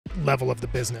level of the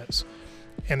business.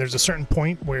 And there's a certain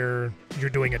point where you're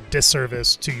doing a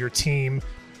disservice to your team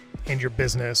and your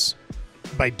business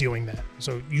by doing that.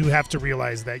 So you have to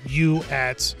realize that you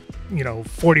at,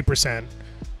 40%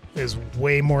 is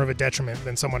way more of a detriment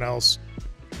than someone else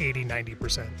 80,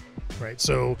 90%, right?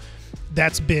 So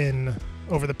that's been,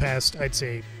 over the past, I'd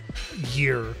say,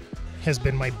 year, has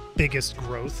been my biggest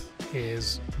growth,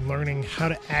 is learning how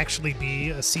to actually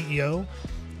be a CEO,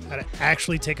 how to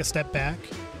actually take a step back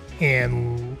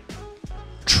and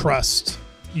trust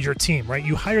your team, right?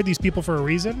 You hire these people for a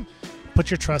reason. Put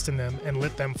your trust in them and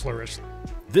let them flourish.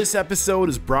 This episode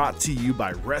is brought to you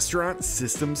by Restaurant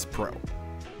Systems Pro.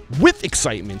 With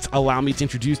excitement, allow me to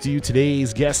introduce to you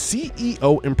today's guest,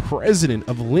 CEO and president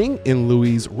of Ling and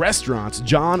Louie's Restaurants,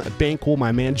 John Banquil.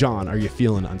 My man, John, are you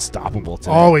feeling unstoppable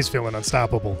today? Always feeling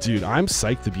unstoppable. Dude, I'm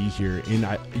psyched to be here,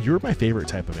 and you're my favorite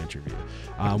type of interview.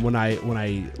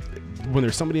 When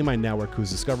there's somebody in my network who's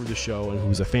discovered the show and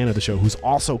who's a fan of the show, who's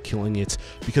also killing it,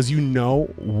 because you know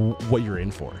what you're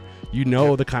in for. You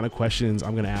know the kind of questions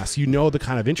I'm going to ask. You know the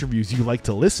kind of interviews you like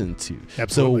to listen to.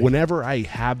 Absolutely. So whenever I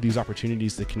have these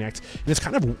opportunities to connect, and it's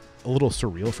kind of a little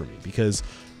surreal for me, because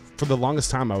for the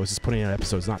longest time I was just putting out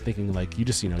episodes not thinking like you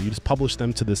just publish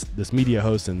them to this media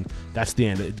host and that's the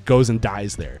end. It goes and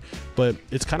dies there. But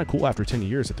it's kind of cool after 10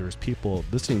 years that there's people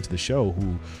listening to the show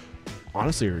who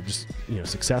honestly are just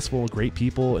successful, great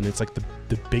people, and it's like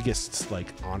the biggest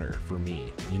honor for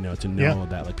me to know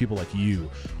that people like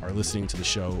you are listening to the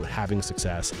show, having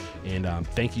success, and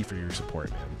thank you for your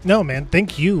support, man. No, man,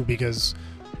 thank you, because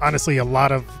honestly a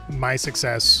lot of my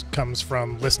success comes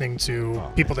from listening to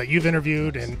people that you've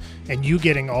interviewed and you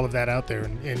getting all of that out there,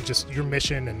 and just your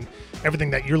mission and everything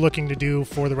that you're looking to do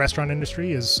for the restaurant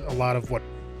industry is a lot of what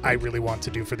I really want to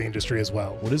do for the industry as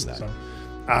well. What is that? So,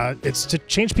 it's to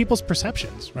change people's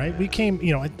perceptions, right? We came,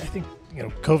 I think,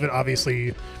 COVID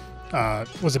obviously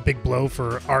was a big blow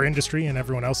for our industry and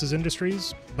everyone else's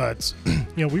industries. But,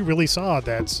 we really saw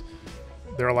that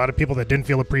there are a lot of people that didn't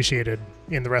feel appreciated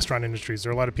in the restaurant industries.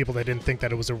 There are a lot of people that didn't think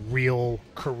that it was a real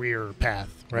career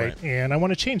path, right? And I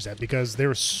want to change that, because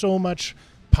there's so much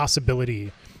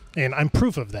possibility, and I'm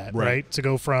proof of that, right? To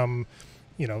go from,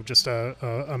 just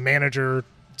a manager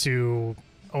to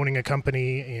owning a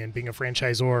company and being a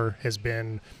franchisor has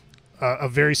been a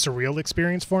very surreal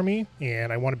experience for me,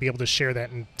 and I want to be able to share that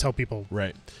and tell people,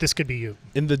 this could be you.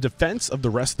 In the defense of the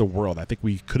rest of the world, I think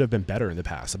we could have been better in the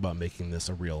past about making this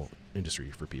a real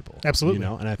industry for people. Absolutely.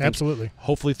 And I think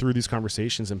hopefully through these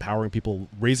conversations, empowering people,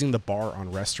 raising the bar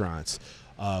on restaurants,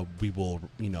 we will,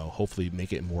 hopefully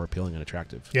make it more appealing and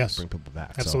attractive. Yes. Bring people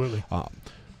back. Absolutely. So,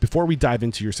 before we dive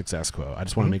into your success quote, I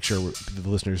just want to make sure the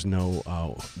listeners know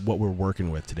what we're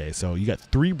working with today. So you got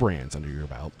 3 brands under your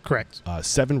belt. Correct.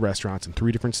 7 restaurants in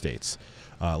 3 different states.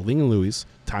 Ling and Louie's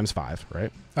times 5,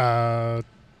 right?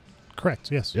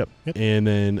 Correct. Yes. Yep. And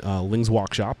then Ling's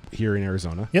Walk Shop here in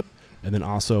Arizona. Yep. And then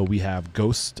also we have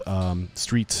Ghost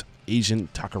Street Asian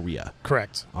Taqueria.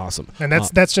 Correct. Awesome. And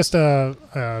that's just a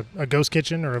ghost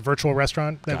kitchen or a virtual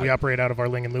restaurant that we operate out of our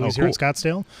Ling and Louie's here in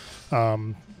Scottsdale.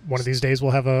 One of these days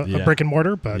we'll have a brick and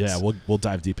mortar, but we'll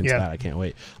dive deep into that. I can't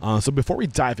wait. So before we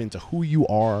dive into who you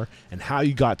are and how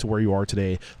you got to where you are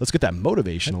today, let's get that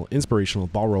motivational, inspirational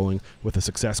ball rolling with a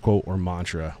success quote or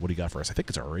mantra. What do you got for us? I think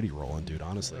it's already rolling, dude,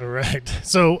 honestly. All right.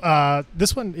 So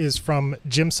this one is from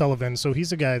Jim Sullivan. So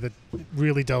he's a guy that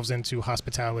really delves into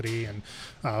hospitality, and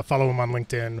follow him on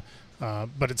LinkedIn.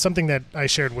 But it's something that I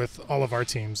shared with all of our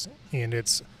teams, and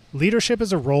it's: leadership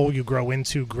is a role you grow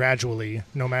into gradually,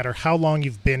 no matter how long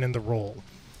you've been in the role.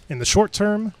 In the short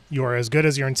term, you are as good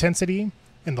as your intensity.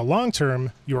 In the long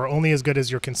term, you are only as good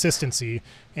as your consistency.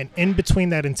 And in between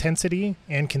that intensity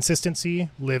and consistency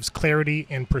lives clarity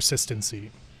and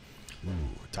persistency. Ooh,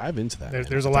 dive into that.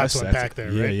 There's a lot to unpack there,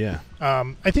 right? Yeah.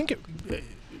 I think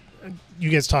you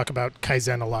guys talk about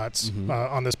Kaizen a lot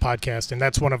on this podcast, and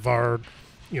that's one of our...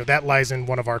 that lies in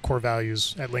one of our core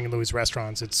values at Ling and Louie's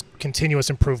Restaurants. It's continuous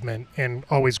improvement and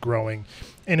always growing.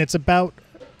 And it's about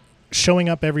showing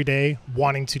up every day,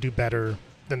 wanting to do better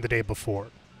than the day before,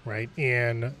 right?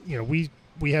 And,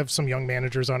 we have some young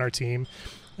managers on our team,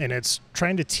 and it's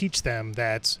trying to teach them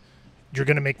that you're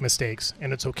going to make mistakes,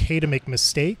 and it's okay to make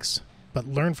mistakes, but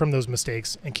learn from those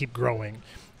mistakes and keep growing.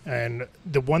 And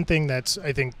the one thing that's,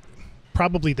 I think,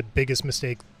 probably the biggest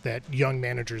mistake that young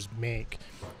managers make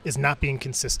is not being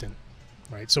consistent,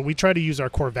 right? So we try to use our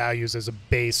core values as a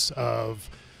base of,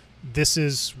 this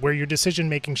is where your decision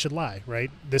making should lie,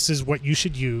 right? This is what you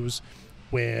should use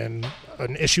when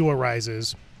an issue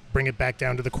arises. Bring it back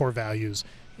down to the core values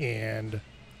and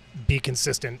be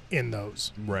consistent in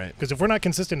those. Right. Because if we're not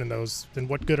consistent in those, then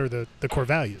what good are the core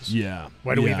values? Yeah.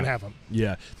 Why do we even have them?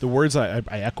 Yeah. The words I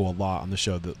echo a lot on the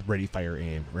show, the ready, fire,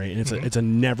 aim, right? And it's a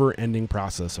never-ending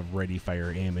process of ready,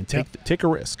 fire, aim, and take a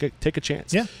risk, take a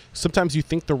chance. Yeah. Sometimes you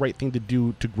think the right thing to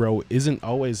do to grow isn't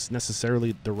always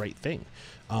necessarily the right thing,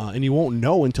 and you won't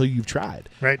know until you've tried.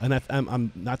 Right. And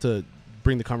I'm not to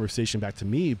bring the conversation back to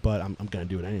me, but I'm going to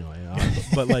do it anyway.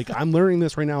 But like, I'm learning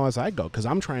this right now as I go, because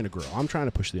I'm trying to grow. I'm trying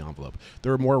to push the envelope.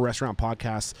 There are more restaurant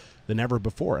podcasts than ever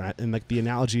before. And like, the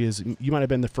analogy is, you might have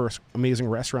been the first amazing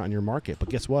restaurant in your market, but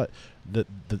guess what? The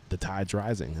tide's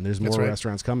rising, and there's more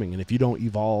restaurants coming. And if you don't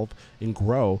evolve and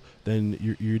grow,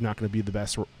 then you're not going to be the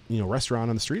best, restaurant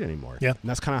on the street anymore. Yeah. And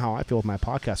that's kind of how I feel with my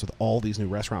podcast, with all these new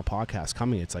restaurant podcasts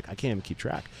coming. It's like, I can't even keep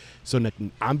track. So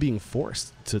I'm being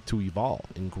forced to evolve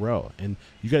and grow. And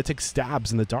you got to take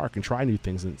stabs in the dark and try new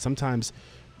things. And sometimes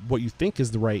what you think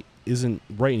is the right isn't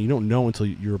right, and you don't know until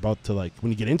you're about to, like,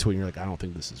 when you get into it, and you're like, I don't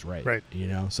think this is right. Right.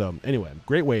 So anyway,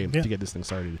 great way to get this thing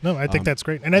started. No, I think that's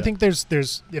great. And I think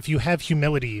there's if you have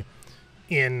humility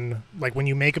in, like, when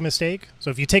you make a mistake, so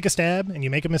if you take a stab and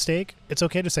you make a mistake, it's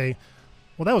okay to say,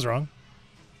 well, that was wrong.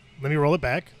 Let me roll it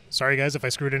back. Sorry, guys, if I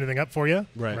screwed anything up for you.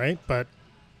 Right. But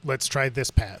let's try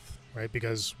this path, right?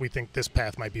 Because we think this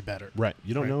path might be better. Right.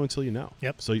 You don't know until you know.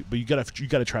 Yep. So, but you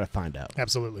gotta try to find out.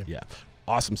 Absolutely. Yeah.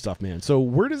 Awesome stuff, man. So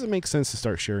where does it make sense to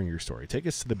start sharing your story? Take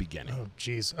us to the beginning. Oh,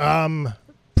 geez.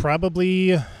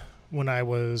 Probably when I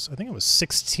think I was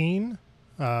 16.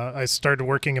 I started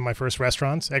working in my first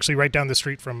restaurants, actually right down the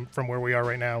street from where we are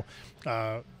right now.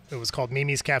 It was called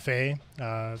Mimi's Cafe.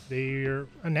 They're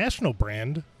a national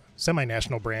brand,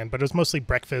 semi-national brand, but it was mostly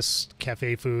breakfast,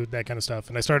 cafe food, that kind of stuff.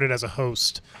 And I started as a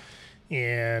host,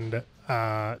 and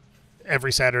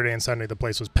every Saturday and Sunday the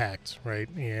place was packed, right?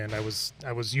 And I was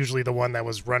usually the one that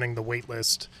was running the wait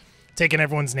list, taking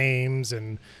everyone's names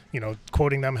and,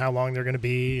 quoting them how long they're going to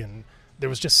be. And there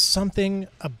was just something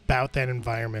about that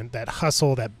environment, that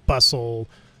hustle, that bustle,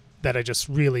 that I just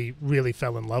really, really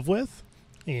fell in love with.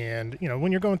 And,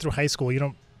 when you're going through high school,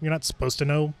 you're not supposed to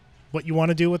know what you want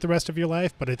to do with the rest of your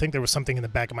life, but I think there was something in the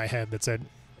back of my head that said,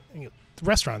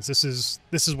 restaurants, this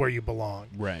is where you belong.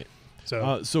 Right.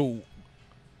 So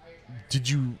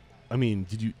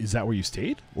is that where you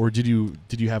stayed, or did you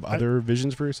have other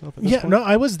visions for yourself at this point? No,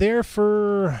 I was there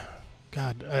for,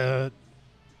 I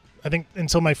think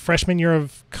until my freshman year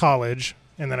of college.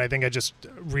 And then I think I just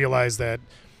realized that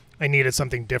I needed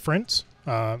something different.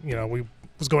 We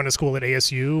was going to school at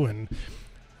ASU, and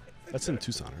that's in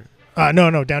Tucson, right?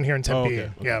 No, down here in Tempe. Oh,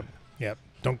 okay. Yeah.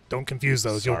 Don't confuse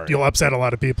those. Sorry. You'll upset a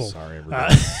lot of people. Sorry,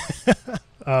 everybody.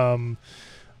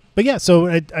 But yeah, so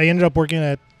I ended up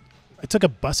working I took a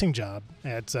busing job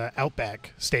at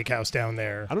Outback Steakhouse down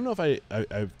there. I don't know if I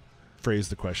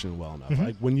phrased the question well enough.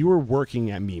 Like, when you were working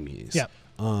at Mimi's,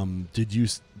 did you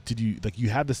like, you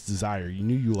had this desire, you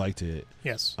knew you liked it?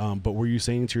 Yes. But were you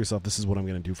saying to yourself, this is what I'm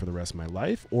going to do for the rest of my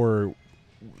life, or?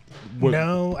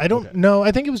 No, I don't know.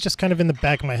 I think it was just kind of in the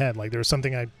back of my head. Like, there was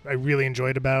something I really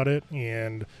enjoyed about it,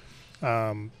 and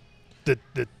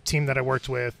the team that I worked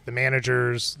with, the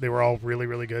managers, they were all really,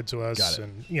 really good to us. Got it.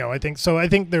 And I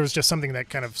think there was just something that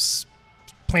kind of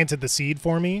planted the seed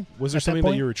for me. Was there something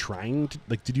that you were trying to,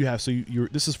 like, did you have, so you're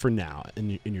this is for now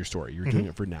in your story, you're doing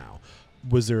it for now.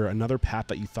 Was there another path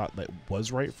that you thought that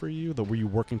was right for you? That were you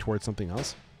working towards something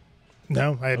else?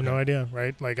 No, I had no idea,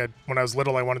 right? Like, when I was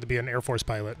little, I wanted to be an Air Force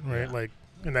pilot, right? Yeah. Like,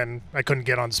 and then I couldn't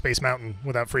get on Space Mountain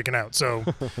without freaking out, so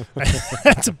I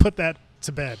had to put that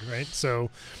to bed, right?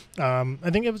 So I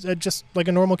think it was just like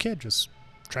a normal kid, just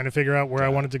trying to figure out where I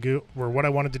wanted to go, or what I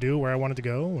wanted to do, where I wanted to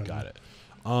go. And got it.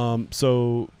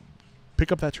 So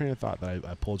pick up that train of thought that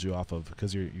I pulled you off of,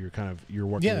 because you're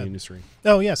working in the industry.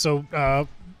 Oh yeah, so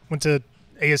went to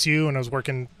ASU, and I was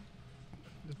working.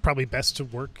 Probably best to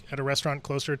work at a restaurant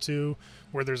closer to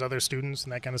where there's other students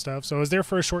and that kind of stuff. So I was there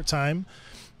for a short time,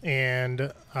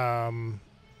 and then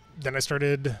I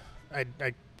started. I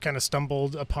kind of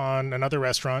stumbled upon another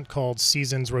restaurant called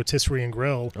Seasons Rotisserie and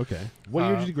Grill. Okay. What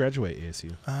year did you graduate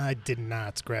ASU? I did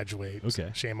not graduate. Okay.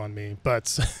 Shame on me.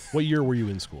 But what year were you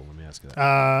in school? Let me ask you that.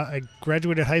 I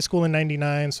graduated high school in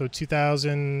 '99, so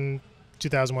 2000,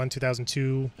 2001,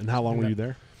 2002. And how long were you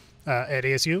there? At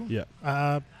ASU? Yeah.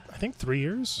 I think 3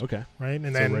 years. Okay. Right. And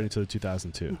so then right into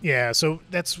 2002. Yeah. So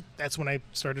that's when I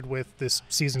started with this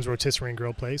Seasons Rotisserie and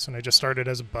Grill place, and I just started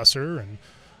as a busser and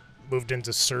moved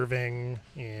into serving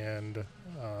and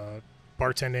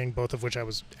bartending, both of which I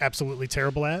was absolutely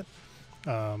terrible at.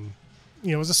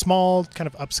 It was a small kind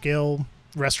of upscale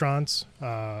restaurant.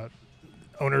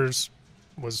 Owners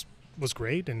was was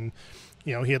great. And,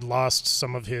 he had lost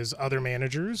some of his other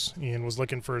managers and was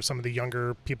looking for some of the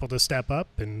younger people to step up.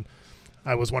 And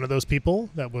I was one of those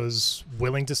people that was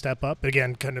willing to step up.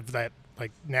 Again, kind of that,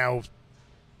 like, now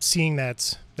seeing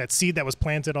that seed that was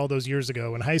planted all those years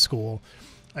ago in high school.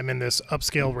 I'm in this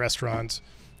upscale restaurant.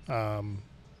 I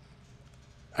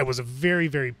was a very,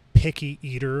 very picky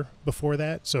eater before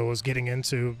that. So I was getting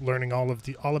into learning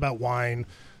all about wine,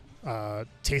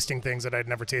 tasting things that I'd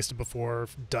never tasted before,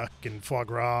 duck and foie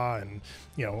gras and,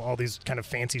 all these kind of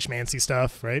fancy schmancy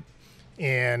stuff. Right.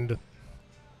 And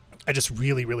I just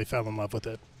really, really fell in love with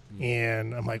it.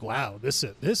 And I'm like, wow, this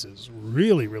is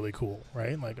really, really cool.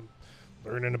 Right. Like, I'm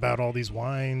learning about all these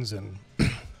wines. And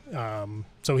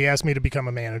so he asked me to become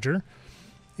a manager.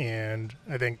 And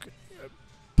I think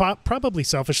probably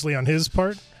selfishly on his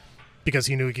part, because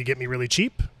he knew he could get me really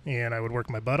cheap and I would work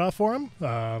my butt off for him.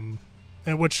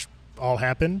 And which all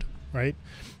happened, right?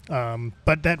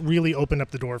 But that really opened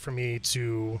up the door for me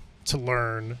to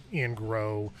learn and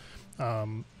grow.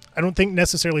 I don't think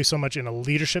necessarily so much in a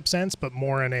leadership sense, but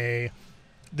more in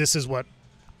this is what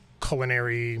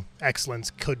culinary excellence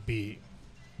could be,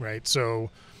 right? So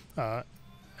I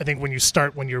think when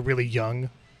you're really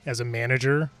young as a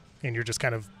manager and you're just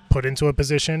kind of put into a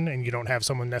position and you don't have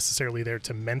someone necessarily there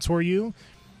to mentor you,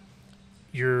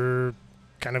 you're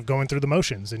kind of going through the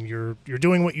motions and you're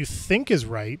doing what you think is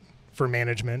right for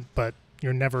management, but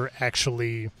you're never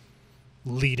actually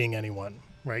leading anyone,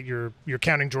 right? You're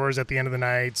counting drawers at the end of the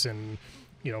nights and,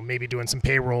 maybe doing some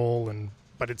payroll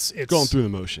but it's going through the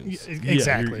motions.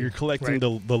 Exactly. Yeah, you're collecting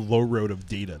right. the low road of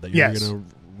data that you're going to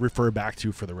refer back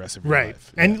to for the rest of your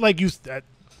life. And like I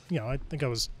think I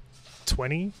was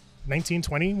 19,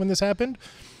 20 when this happened.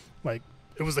 Like,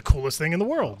 it was the coolest thing in the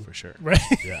world. For sure. Right?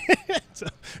 Yeah. So,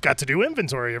 got to do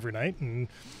inventory every night and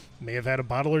may have had a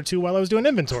bottle or two while I was doing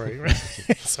inventory. Right?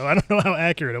 So I don't know how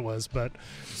accurate it was, but.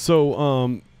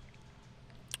 So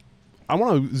I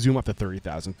want to zoom up to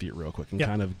 30,000 feet real quick and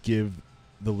kind of give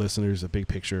the listeners a big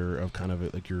picture of kind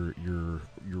of like your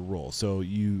role. So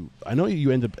I know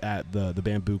you end up at the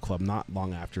Bamboo Club not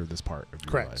long after this part of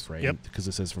your life, right? Yep. Because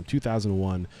it says from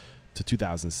 2001 to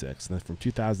 2006, and then from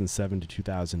 2007 to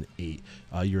 2008,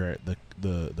 you're at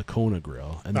the Kona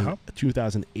Grill, and then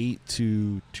 2008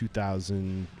 to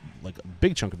 2000, like a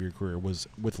big chunk of your career was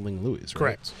with Ling and Louie, right?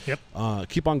 Correct. Yep.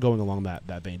 Keep on going along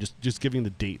that vein, just giving the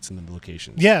dates and then the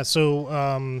locations. Yeah.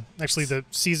 So actually, the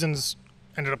seasons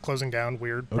ended up closing down.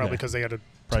 Weird, probably because they had a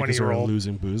 20-year-old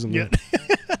losing booze. Yeah.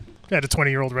 Had a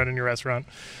 20-year-old running your restaurant,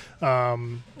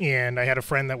 and I had a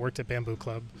friend that worked at Bamboo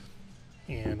Club,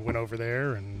 and went over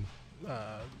there and.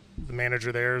 The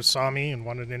manager there saw me and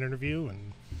wanted an interview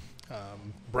and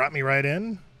brought me right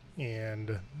in,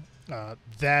 and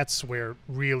that's where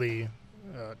really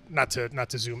not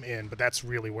to zoom in, but that's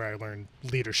really where I learned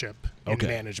leadership and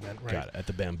management. Right, got it, at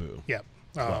the Bamboo. Yeah.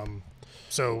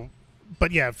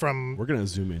 But yeah, we're gonna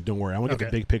zoom in. Don't worry, I want to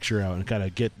get the big picture out and kind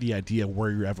of get the idea of where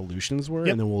your evolutions were,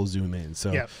 and then we'll zoom in.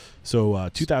 So,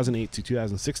 2008 to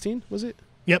 2016 was it?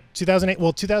 Yep, 2008.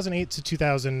 Well, 2008 to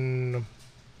 2009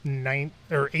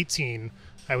 or 18,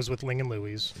 I was with Ling and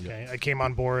Louie. Okay, I came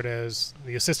on board as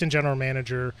the assistant general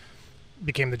manager,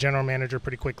 became the general manager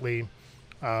pretty quickly.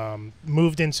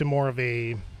 Moved into more of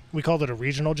we called it a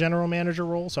regional general manager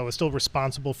role. So I was still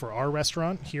responsible for our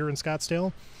restaurant here in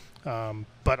Scottsdale,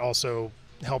 but also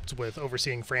helped with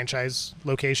overseeing franchise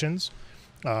locations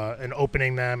and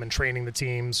opening them and training the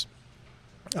teams.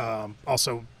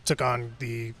 Also took on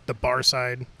the bar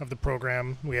side of the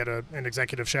program. We had an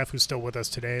executive chef who's still with us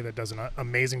today that does an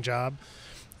amazing job.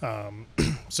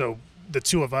 So the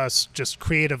two of us just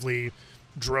creatively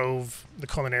drove the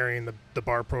culinary and the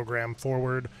bar program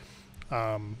forward.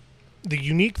 The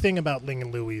unique thing about Ling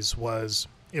and Louie was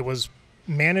it was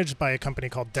managed by a company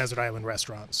called Desert Island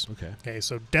Restaurants. Okay.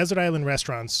 So Desert Island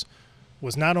Restaurants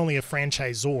was not only a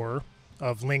franchisor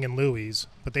of Ling and Louie,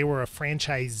 but they were a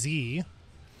franchisee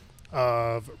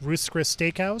of Ruth's Chris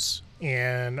Steakhouse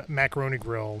and Macaroni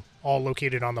Grill, all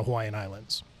located on the Hawaiian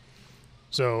Islands.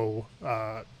 So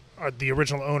the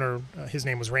original owner, his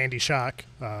name was Randy Schock,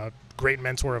 great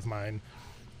mentor of mine.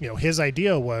 His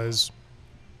idea was,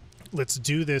 let's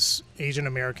do this Asian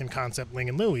American concept Ling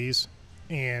and Louie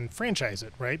and franchise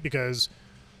it, right? Because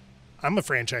I'm a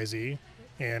franchisee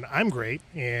and I'm great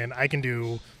and I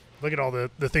can look at all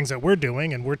the things that we're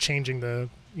doing, and we're changing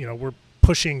we're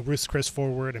pushing Ruth's Chris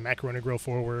forward and Macaroni Grill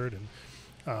forward.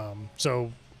 And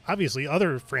so obviously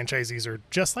other franchisees are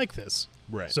just like this.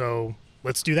 Right. So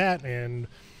let's do that. And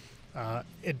I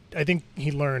think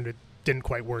he learned it didn't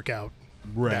quite work out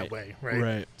that way.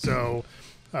 Right. So,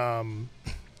 and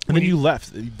then you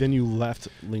left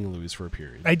Ling and Louie for a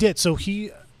period. I did. So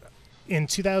in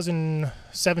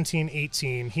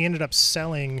 2017-18, he ended up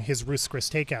selling his Ruth's Chris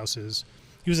Steakhouses.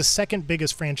 He was the second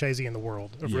biggest franchisee in the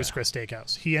world of Ruth's Chris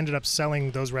Steakhouse. He ended up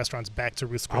selling those restaurants back to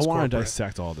Ruth's Chris. I want to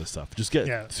dissect all this stuff. Just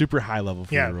get super high level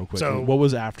for me real quick. So, what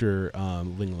was after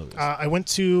Ling and Louie? I went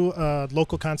to a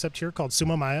local concept here called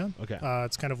Sumo Maya. Okay.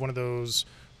 It's kind of one of those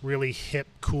really hip,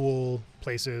 cool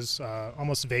places,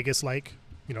 almost Vegas-like.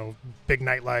 You know, big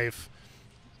nightlife,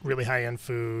 really high-end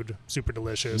food, super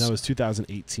delicious. And that was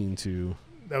 2018 to...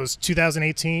 That was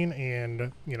 2018,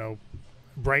 and, you know,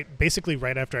 basically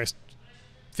right after I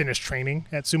finished training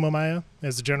at Sumo Maya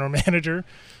as the general manager,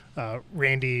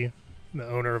 Randy, the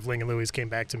owner of Ling and Louie's, came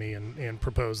back to me and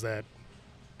proposed that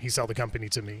he sell the company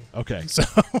to me. Okay. So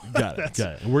got it.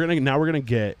 And we're gonna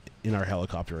get in our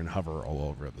helicopter and hover all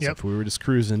over this. Yep. We were just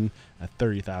cruising at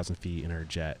 30,000 feet in our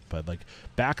jet, but like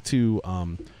back to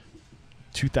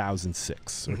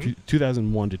 2006 or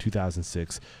 2001 to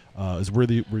 2006 is where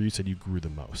you said you grew the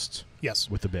most. Yes.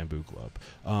 With the Bamboo Club.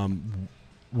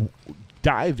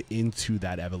 Dive into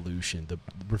that evolution,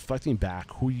 reflecting back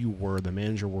who you were, the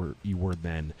manager you were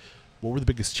then. What were the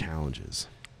biggest challenges?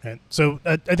 And so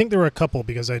I think there were a couple,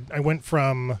 because I went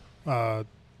from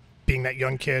being that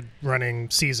young kid running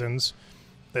seasons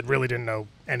that really didn't know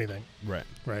anything.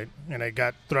 Right. And I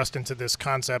got thrust into this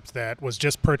concept that was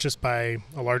just purchased by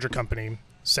a larger company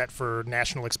set for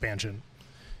national expansion.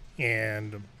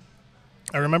 And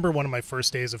I remember one of my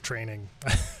first days of training.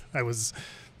 I was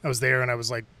there, and I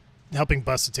was like helping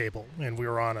bust a table, and we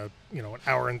were on an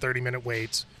hour and 30-minute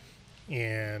wait,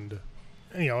 and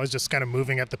I was just kind of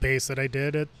moving at the pace that I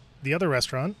did at the other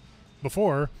restaurant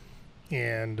before,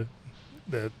 and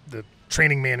the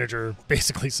training manager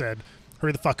basically said,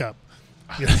 "Hurry the fuck up."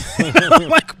 I'm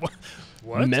like,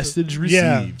 what? Message received.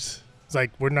 Yeah. It's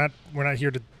like, we're not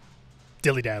here to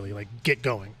dilly dally. Like, get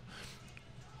going.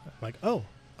 I'm like, oh,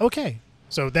 okay.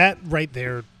 So that right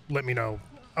there let me know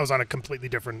I was on a completely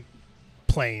different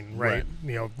plane, right?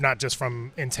 Not just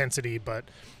from intensity, but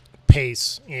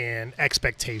pace and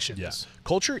expectations. Yes.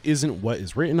 Culture isn't what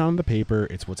is written on the paper,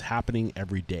 it's what's happening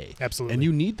every day. Absolutely. And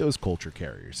you need those culture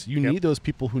carriers. You need those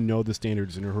people who know the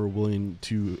standards and who are willing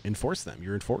to enforce them.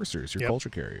 Your enforcers, your culture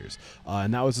carriers.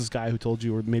 And that was this guy who told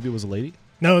you, or maybe it was a lady?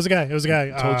 No, it was a guy.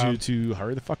 Told you to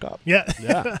hurry the fuck up. Yeah.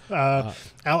 Yeah.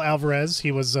 Al Alvarez,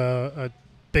 he was a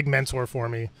big mentor for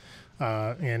me,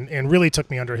 and really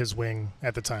took me under his wing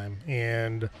at the time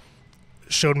and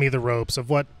showed me the ropes of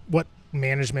what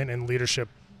management and leadership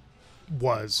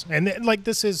was. And like,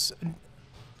 this is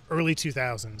early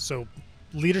 2000s, so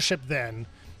leadership then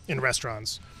in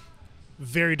restaurants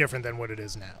very different than what it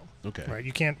is now. Okay. Right?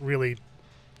 You can't really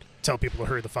tell people to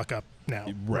hurry the fuck up now,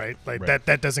 right? Like right.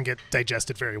 that doesn't get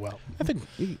digested very well. I think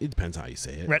it depends how you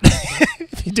say it. Right.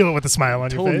 If you do it with a smile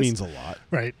on your face. Tone means a lot.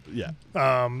 Right. Yeah.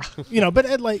 But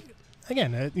I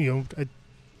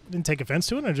didn't take offense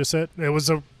to it. I just said it was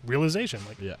a realization.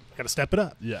 Like, got to step it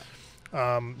up. Yeah.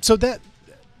 So that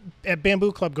at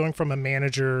Bamboo Club, going from a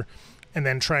manager and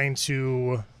then trying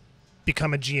to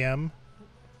become a GM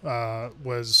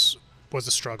was a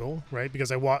struggle, right?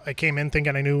 Because I came in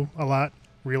thinking I knew a lot,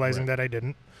 realizing that I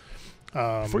didn't.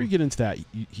 Before you get into that,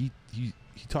 he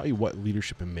taught you what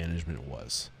leadership and management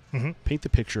was. Mm-hmm. Paint the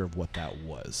picture of what that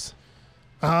was.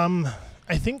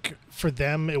 I think for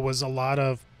them it was a lot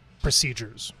of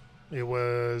procedures. It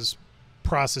was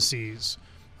processes.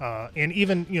 And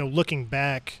even, looking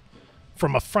back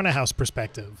from a front of house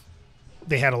perspective,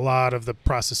 they had a lot of the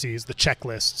processes, the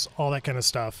checklists, all that kind of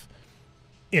stuff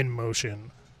in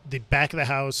motion. The back of the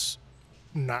house,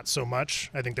 not so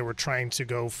much. I think they were trying to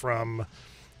go from,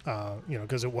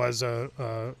 because it was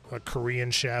a Korean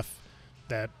chef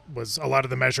that was, a lot of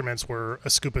the measurements were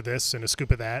a scoop of this and a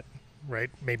scoop of that,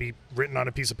 right? Maybe written on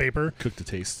a piece of paper. Cook to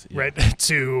taste. Yeah. Right?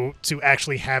 to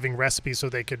actually having recipes so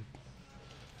they could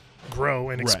grow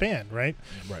and expand, right?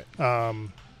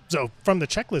 So from the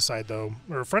checklist side, though,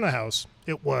 or front of house,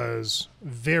 it was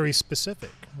very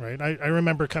specific, right? I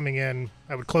remember coming in,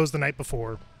 I would close the night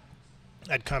before,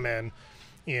 I'd come in,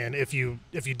 and if you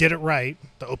did it right,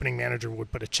 the opening manager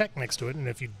would put a check next to it, and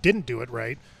if you didn't do it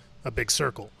right, a big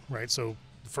circle, right? So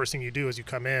the first thing you do is you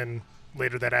come in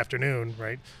later that afternoon,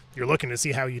 right? You're looking to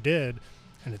see how you did,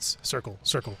 and it's circle,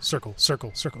 circle, circle,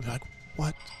 circle, circle. You're like,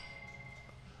 what?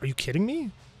 Are you kidding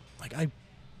me? Like, I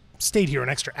stayed here an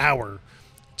extra hour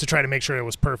to try to make sure it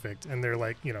was perfect. And they're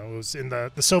like, it was in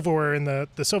the silverware in the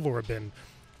silverware bin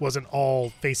wasn't all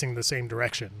facing the same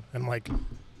direction. And I'm like,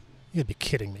 you'd be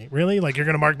kidding me. Really? Like, you're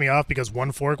going to mark me off because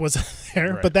one fork was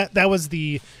there? Right. But that was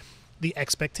the the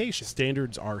expectation.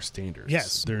 Standards are standards.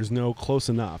 Yes. There's no close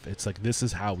enough. It's like, this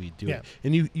is how we do Yeah. it.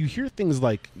 And you hear things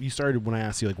like, you started when I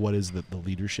asked you, like, what is the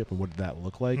leadership and what did that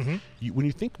look like? When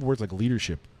you think words like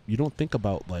leadership, you don't think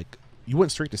about, like, you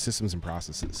went straight to systems and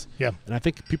processes. Yeah. And I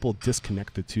think people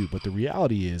disconnect the two. But the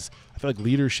reality is, I feel like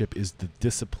leadership is the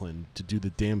discipline to do the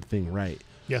damn thing right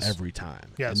every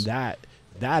time. Yes. And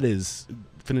that is,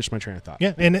 finish my train of thought.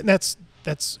 Yeah, and that's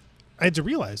I had to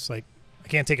realize, like, I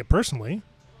can't take it personally,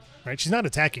 right? She's not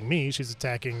attacking me. She's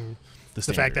attacking the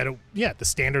fact that, the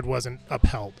standard wasn't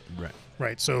upheld. Right.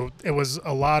 Right. So it was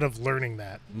a lot of learning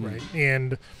that, right?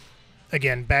 And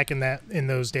again, back in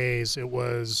those days, it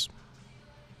was,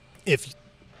 if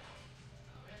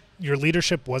your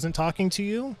leadership wasn't talking to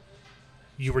you,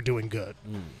 you were doing good.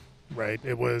 Right.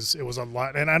 It was a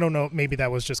lot. And I don't know, maybe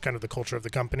that was just kind of the culture of the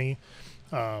company.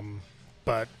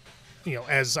 But,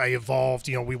 as I evolved,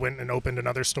 we went and opened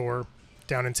another store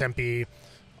down in Tempe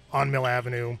on Mill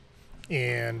Avenue.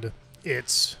 And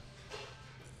it's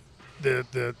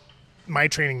my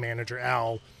training manager,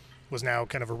 Al, was now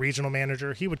kind of a regional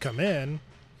manager. He would come in,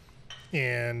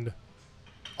 and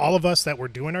all of us that were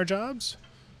doing our jobs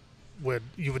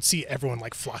you would see everyone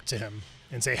like flock to him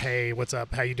and say, "Hey, what's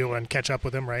up? How you doing?" Catch up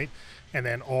with him, right? And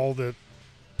then all the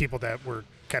people that were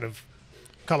kind of,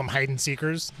 call them hide and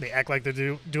seekers, they act like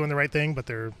they're doing the right thing, but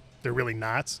they're really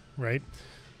not, right?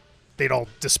 They'd all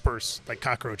disperse like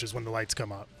cockroaches when the lights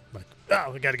come up. Like,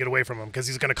 oh, we got to get away from him because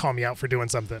he's going to call me out for doing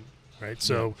something, right?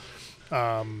 So,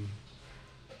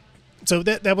 so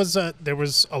that was there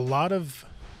was a lot of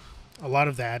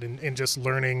that, and just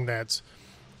learning that,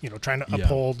 trying to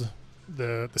uphold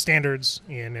the standards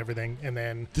and everything. And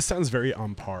then this sounds very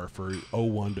on par for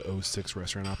 01 to 06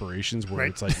 restaurant operations, where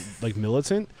Right. it's like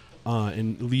militant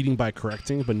and leading by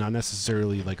correcting, but not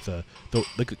necessarily like the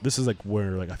like, this is like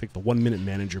where, like, I think the 1 Minute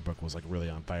Manager book was like really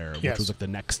on fire, which Yes. was like the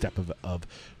next step of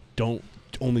don't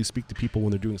only speak to people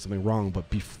when they're doing something wrong, but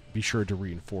be sure to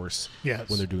reinforce Yes.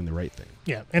 when they're doing the right thing.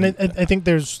 Yeah, and I think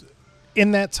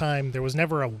in that time, there was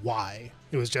never a why.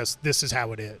 It was just, this is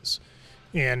how it is.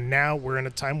 And now we're in a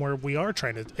time where we are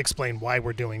trying to explain why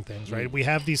we're doing things, right? We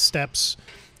have these steps,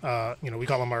 we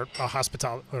call them our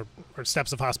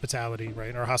steps of hospitality,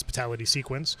 right? Our hospitality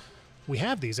sequence. We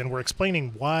have these, and we're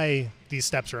explaining why these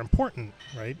steps are important,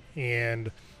 right?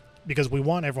 And because we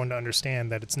want everyone to understand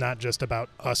that it's not just about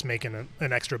us making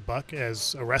an extra buck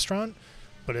as a restaurant,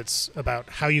 but it's about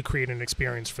how you create an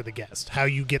experience for the guest, how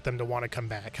you get them to want to come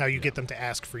back, how you get them to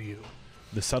ask for you.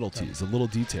 The subtleties, the little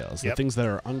details, the Yep. things that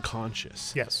are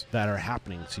unconscious Yes. that are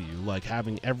happening to you, like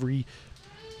having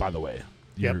by the way,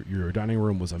 Yep. your dining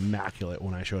room was immaculate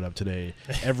when I showed up today.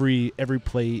 every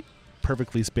plate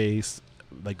perfectly spaced,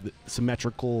 like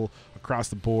symmetrical across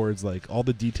the boards, like all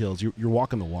the details. You're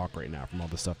walking the walk right now from all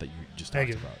the stuff that you just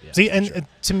Thank talked you. about. Yeah, See, for and sure.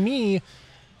 to me,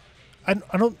 I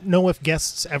don't know if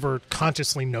guests ever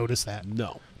consciously notice that.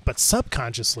 No. But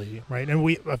subconsciously, right?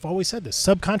 And I've always said this,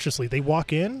 subconsciously, they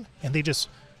walk in and they just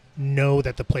know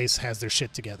that the place has their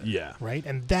shit together. Yeah. Right?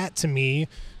 And that, to me,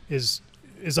 is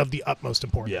of the utmost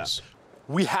importance.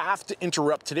 We have to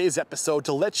interrupt today's episode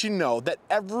to let you know that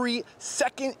every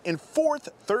second and fourth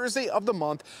Thursday of the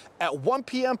month at 1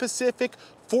 p.m. Pacific,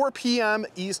 4 p.m.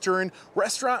 Eastern,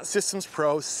 Restaurant Systems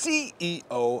Pro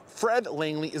CEO Fred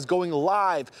Langley is going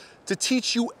live to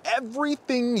teach you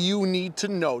everything you need to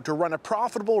know to run a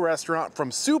profitable restaurant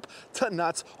from soup to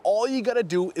nuts. All you gotta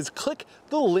do is click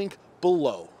the link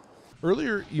below.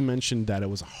 Earlier, you mentioned that it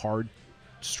was a hard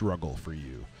struggle for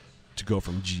you to go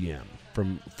from GM.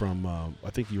 From I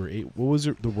think you were 8. What was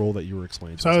the role that you were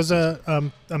explaining to So us? I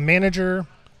was a manager,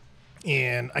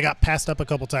 and I got passed up a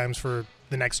couple times for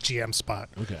the next GM spot,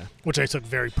 Okay. which I took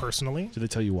very personally. Did they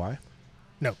tell you why?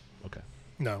 No. Okay.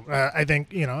 No, I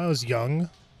think, I was young,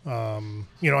 and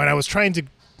I was trying to,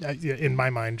 in my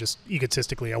mind, just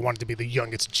egotistically, I wanted to be the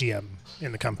youngest GM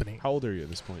in the company. How old are you at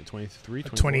this point? 23,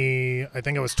 24? 20, I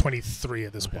think I was 23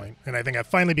 at this point, and I think I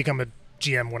finally become a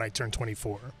GM when I turned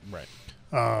 24. Right.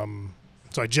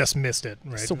 So I just missed it,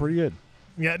 right? Still pretty good.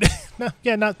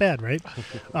 Yeah, not bad, right?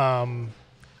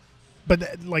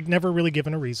 But like never really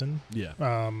given a reason. Yeah.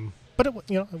 But it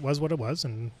was what it was,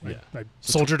 and Yeah. I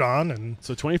soldiered on, and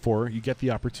So 24, you get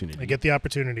the opportunity. I get the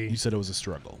opportunity. You said it was a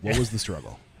struggle. What was the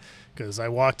struggle? Because I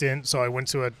walked in, so I went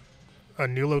to a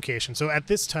new location. So at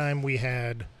this time, we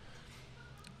had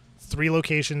 3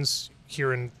 locations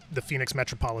here in the Phoenix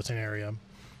metropolitan area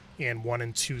and 1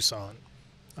 in Tucson.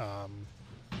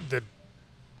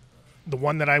 The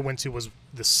one that I went to was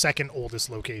the second oldest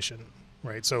location,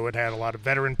 right? So it had a lot of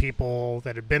veteran people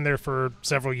that had been there for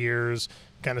several years,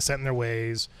 kind of set in their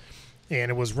ways. And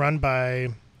it was run by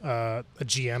a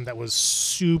GM that was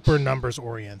super numbers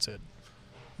oriented,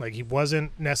 Like, he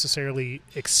wasn't necessarily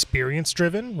experience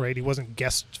driven, right? He wasn't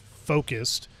guest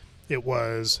focused. It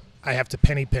was, I have to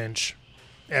penny pinch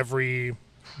every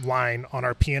line on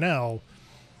our P&L,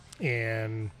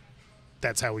 and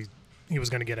that's how he was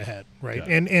going to get ahead, right?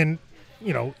 Yeah. And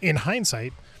you know, in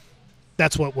hindsight,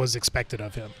 that's what was expected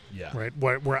of him, right?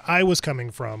 Where I was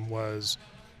coming from was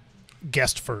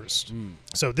guest first.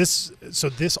 So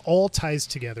this all ties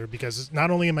together, because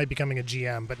not only am I becoming a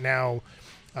GM, but now,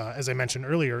 as I mentioned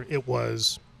earlier, it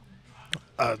was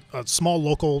a small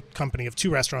local company of 2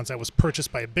 restaurants that was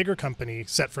purchased by a bigger company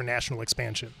set for national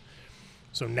expansion.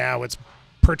 So now it's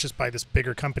purchased by this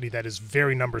bigger company that is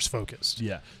very numbers focused.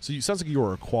 Yeah. So it sounds like you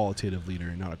were a qualitative leader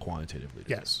and not a quantitative leader.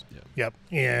 Yes. Yeah. Yep.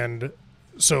 And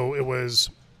so it was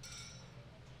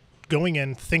going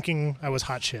in thinking I was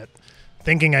hot shit,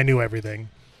 thinking I knew everything,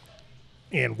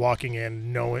 and walking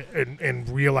in knowing and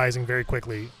realizing very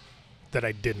quickly that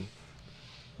I didn't.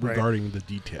 Regarding the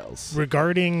details.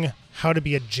 Regarding how to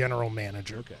be a general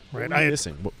manager. Okay. Right. What were you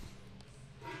missing?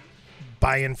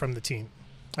 Buy-in from the team,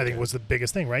 I think, was the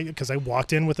biggest thing, right? Because I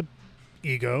walked in with an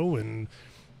ego, and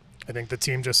I think the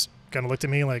team just kind of looked at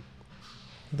me like,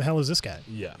 who the hell is this guy?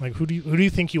 Yeah. Like, who do you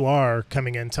think you are,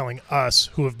 coming in telling us,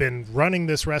 who have been running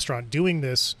this restaurant, doing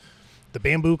this, the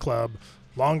Bamboo Club,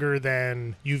 longer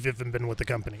than you've even been with the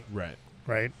company. Right.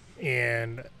 Right.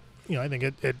 And, you know, I think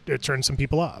it turned some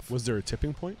people off. Was there a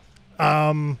tipping point?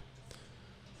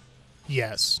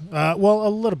 Yes. Well, a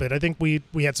little bit. I think we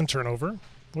had some turnover,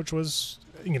 which was,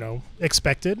 you know,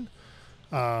 expected.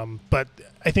 But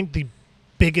I think the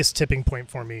biggest tipping point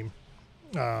for me,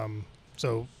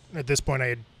 so at this point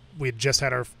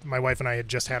my wife and I had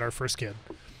just had our first kid.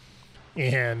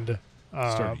 And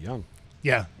Started young.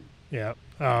 Yeah. Yeah.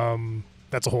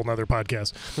 That's a whole nother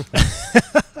podcast.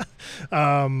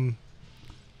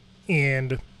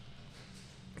 And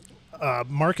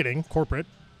marketing, corporate,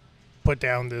 put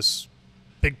down this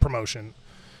big promotion,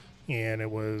 and it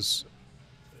was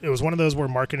one of those where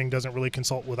marketing doesn't really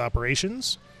consult with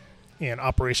operations, and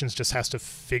operations just has to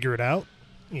figure it out,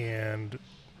 and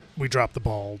we dropped the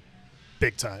ball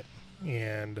big time.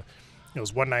 And it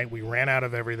was one night we ran out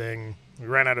of everything. We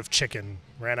ran out of chicken,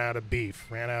 ran out of beef,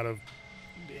 ran out of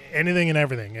anything and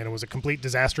everything, and it was a complete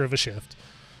disaster of a shift.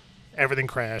 Everything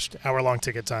crashed, hour-long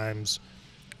ticket times,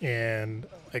 and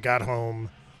I got home,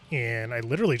 and I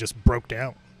literally just broke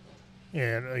down.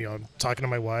 And, you know, I'm talking to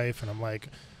my wife, and I'm like,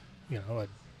 you know, I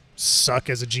suck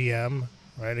as a GM,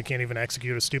 right? I can't even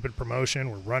execute a stupid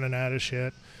promotion. We're running out of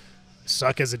shit. I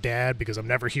suck as a dad because I'm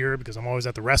never here, because I'm always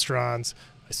at the restaurants.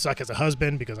 I suck as a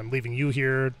husband because I'm leaving you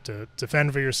here to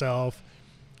fend for yourself.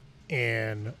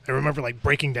 And I remember, like,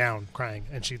 breaking down, crying,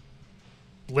 and she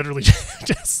literally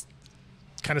just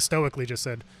kind of stoically just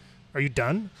said, "Are you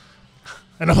done?"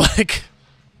 And I'm like,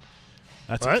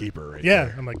 that's what? A keeper right yeah.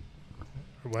 there. I'm like,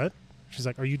 what? She's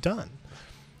like, "Are you done?"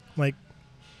 I'm like,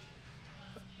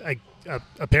 I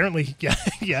apparently, yeah,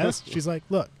 yes. She's like,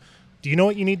 "Look, do you know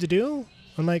what you need to do?"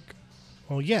 I'm like,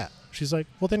 "Well, yeah." She's like,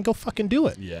 "Well, then go fucking do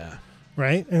it." Yeah.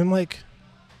 Right? And I'm like,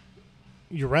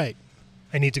 "You're right.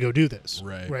 I need to go do this."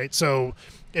 Right. Right. So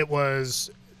it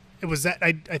was that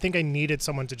I think I needed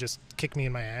someone to just kick me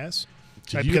in my ass.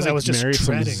 Did you, because like, I was just marry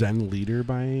some treading. Zen leader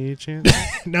by any chance?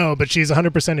 No, but she's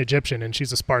 100% Egyptian, and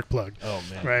she's a spark plug. Oh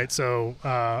man. Right. So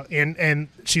and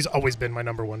she's always been my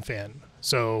number one fan.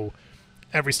 So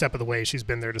every step of the way, she's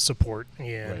been there to support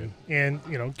and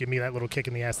you know, give me that little kick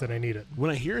in the ass that I needed. When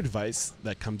I hear advice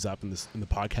that comes up in the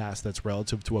podcast that's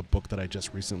relative to a book that I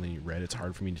just recently read, it's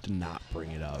hard for me to not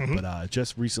bring it up. Mm-hmm. But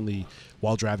just recently,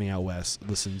 while driving out west,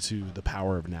 listened to The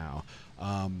Power of Now,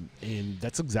 and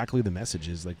that's exactly the message.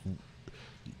 Is like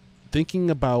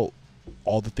thinking about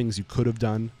all the things you could have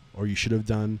done or you should have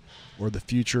done, or the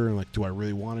future, and like, do I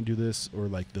really want to do this, or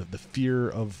like the fear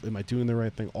of, am I doing the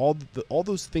right thing? All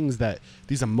those things, that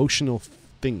these emotional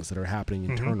things that are happening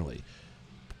internally,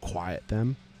 quiet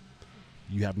them.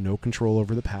 You have no control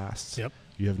over the past. Yep.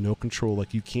 You have no control.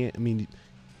 Like, you can't. I mean,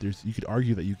 you could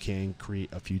argue that you can create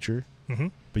a future,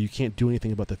 but you can't do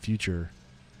anything about the future.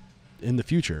 In the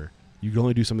future, you can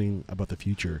only do something about the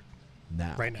future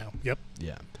now. Right now. Yep.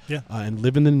 Yeah. Yeah. And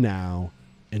live in the now,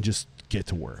 and just get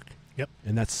to work. Yep.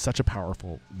 And that's such a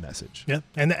powerful message. Yeah.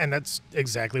 And that's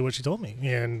exactly what she told me.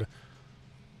 And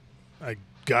I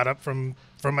got up from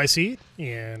my seat,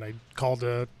 and I called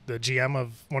the GM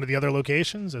of one of the other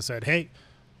locations. I said, "Hey,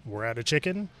 we're out of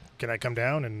chicken. Can I come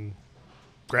down and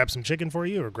grab some chicken for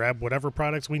you, or grab whatever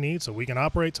products we need so we can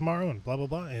operate tomorrow?" And blah, blah,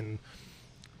 blah. And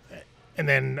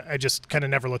then I just kind of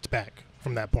never looked back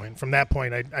from that point. From that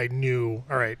point, I knew,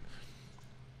 all right,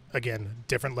 again,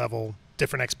 different level,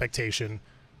 different expectation.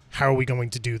 How are we going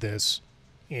to do this?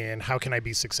 and how can I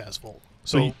be successful.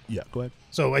 So go ahead.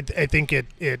 So I think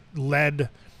it led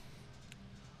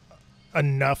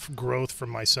enough growth for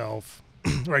myself,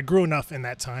 or I grew enough in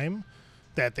that time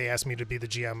that they asked me to be the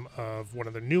GM of one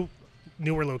of the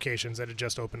newer locations that had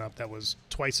just opened up that was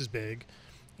twice as big,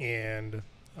 and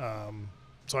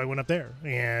so I went up there.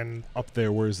 And Up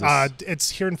there, where is this? It's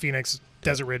here in Phoenix,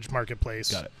 Desert Ridge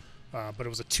Marketplace. Got it. But it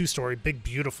was a 2-story, big,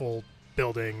 beautiful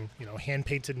building.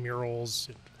 Hand-painted murals.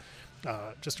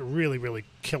 Just a really, really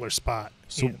killer spot.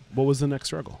 So what was the next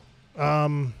struggle?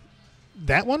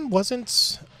 That one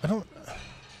wasn't. I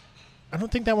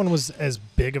don't think that one was as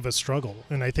big of a struggle,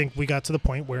 and I think we got to the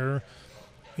point where,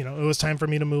 it was time for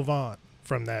me to move on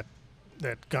from that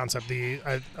concept. The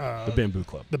Bamboo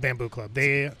Club. The Bamboo Club.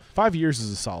 5 years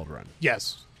is a solid run.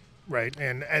 Yes, right.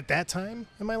 And at that time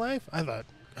in my life, I thought,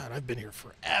 God, I've been here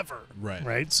forever.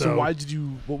 Right. So why did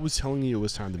you? What was telling you it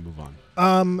was time to move on?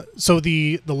 So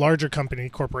the larger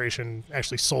corporation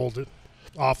actually sold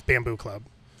off Bamboo Club.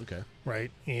 Okay.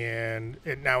 Right. And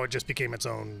now it just became its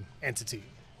own entity.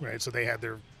 Right. So they had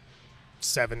their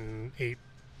 7, 8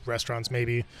 restaurants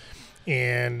maybe.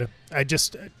 And I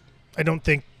don't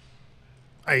think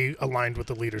I aligned with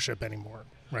the leadership anymore.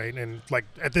 Right. And like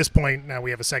at this point now we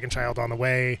have a second child on the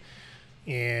way,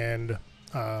 and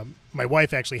my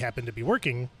wife actually happened to be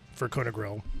working for Kona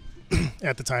Grill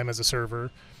at the time as a server,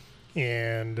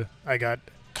 and I got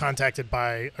contacted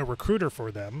by a recruiter for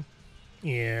them,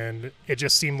 and it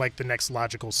just seemed like the next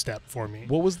logical step for me.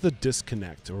 What was the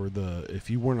disconnect, or if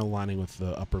you weren't aligning with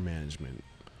the upper management,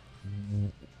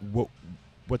 what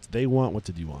did they want? What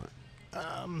did you want?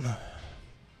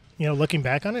 Looking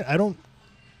back on it,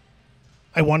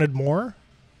 I wanted more.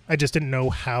 I just didn't know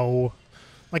how.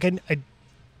 Like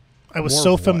I was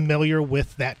so familiar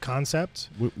with that concept.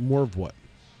 More of what?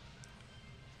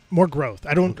 More growth.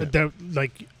 I don't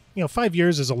 5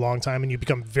 years is a long time, and you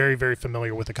become very, very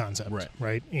familiar with the concept.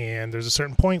 Right. And there's a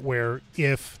certain point where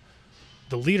if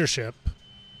the leadership,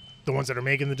 the ones that are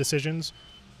making the decisions,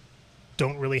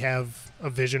 don't really have a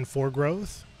vision for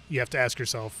growth, you have to ask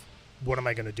yourself, what am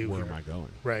I going to do here? Where am I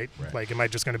going? Right. Like, am I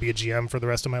just going to be a GM for the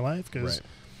rest of my life? Because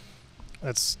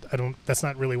that's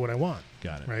not really what I want.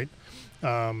 Got it. Right.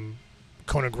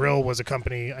 Kona Grill was a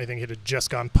company, I think it had just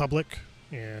gone public,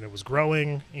 and it was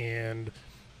growing, and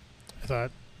I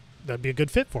thought that'd be a good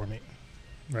fit for me.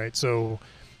 Right. So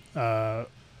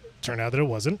turned out that it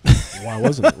wasn't. Why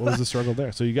wasn't it? What was the struggle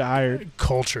there? So you got hired.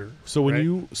 Culture. So where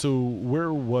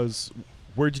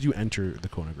did you enter the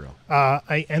Kona Grill?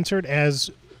 I entered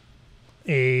as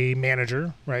a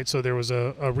manager, right? So there was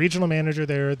a regional manager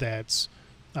there that's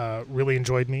really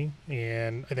enjoyed me,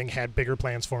 and I think had bigger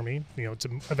plans for me, to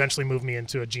eventually move me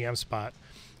into a GM spot.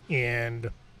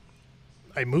 And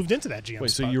I moved into that GM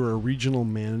spot. So you were a regional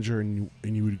manager, and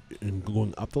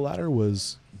going up the ladder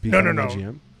was becoming a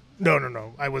GM?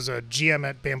 No. I was a GM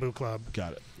at Bamboo Club.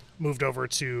 Got it. Moved over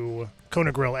to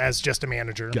Kona Grill as just a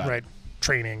manager, right?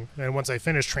 Training. And once I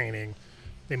finished training,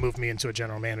 they moved me into a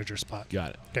general manager spot.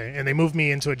 Got it. Okay. And they moved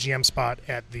me into a GM spot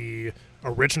at the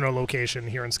original location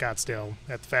here in Scottsdale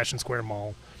at the Fashion Square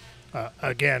Mall.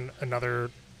 Again, another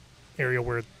area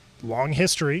where long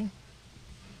history,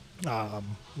 a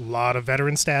lot of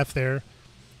veteran staff there.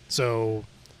 So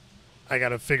I got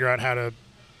to figure out how to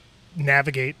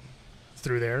navigate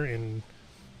through there, and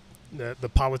the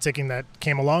politicking that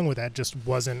came along with that just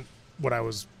wasn't what I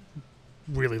was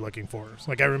really looking for.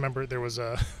 Like, I remember there was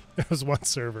one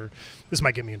server. This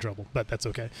might get me in trouble, but that's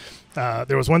okay.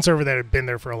 There was one server that had been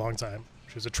there for a long time.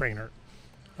 She was a trainer,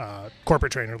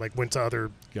 corporate trainer, like went to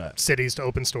other cities to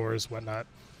open stores, whatnot.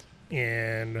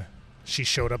 And she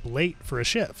showed up late for a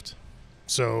shift.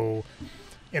 So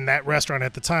in that restaurant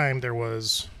at the time, there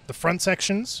was the front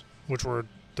sections, which were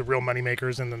the real money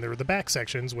makers, and then there were the back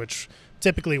sections, which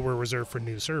typically were reserved for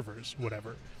new servers,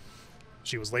 whatever.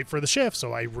 She was late for the shift,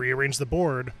 so I rearranged the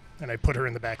board and I put her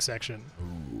in the back section.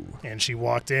 Ooh. And she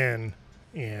walked in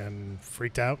and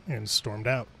freaked out and stormed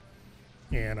out.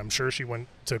 And I'm sure she went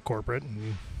to corporate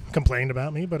and complained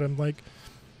about me, but I'm like,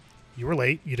 you were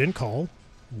late, you didn't call.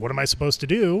 What am I supposed to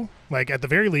do? Like, at the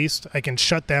very least, I can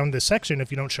shut down this section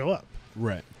if you don't show up.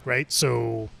 Right?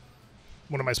 So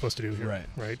what am I supposed to do here?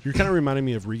 Right. You're kind of reminding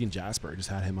me of Regan Jasper. I just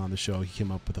had him on the show. He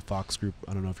came up with the F.O.H group.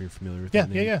 I don't know if you're familiar with that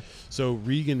name. Yeah. So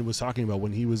Regan was talking about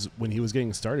when he was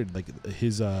getting started, like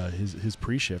his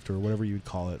pre-shift, or whatever you would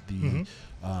call it, the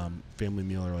family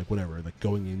meal, or like whatever, like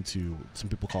going into, some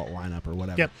people call it lineup or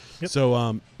whatever. Yep.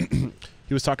 So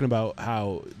he was talking about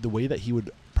how the way that he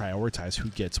would prioritize who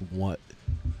gets what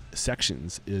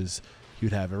sections is he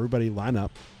would have everybody line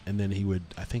up, and then he would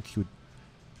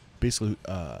basically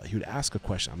he would ask a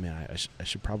question. I mean, I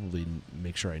should probably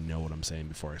make sure I know what I'm saying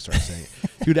before I start saying it.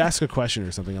 He would ask a question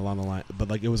or something along the line, but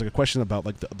like it was like a question about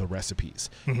like the recipes,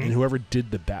 and whoever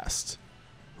did the best,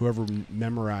 whoever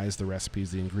memorized the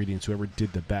recipes, the ingredients, whoever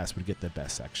did the best would get the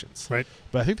best sections. Right.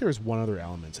 But I think there was one other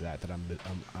element to that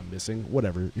I'm missing.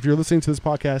 Whatever. If you're listening to this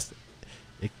podcast,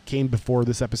 it came before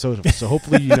this episode, so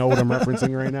hopefully you know what I'm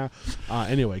referencing right now.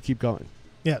 Anyway, keep going.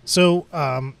 Yeah. So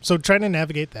so trying to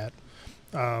navigate that,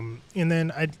 and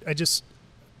then I just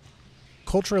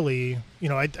culturally,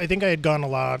 I think I had gone a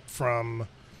lot from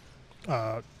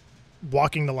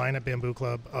walking the line at Bamboo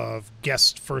Club of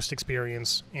guest first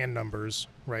experience and numbers,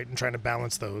 right, and trying to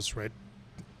balance those, right,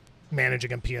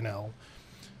 managing a P&L,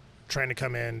 trying to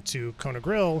come in to Kona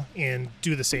Grill and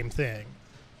do the same thing.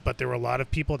 But there were a lot of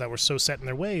people that were so set in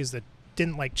their ways that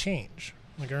didn't like change.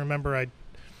 Like I remember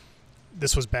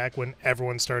this was back when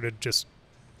everyone started just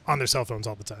on their cell phones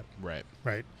all the time.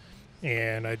 Right.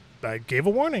 And I gave a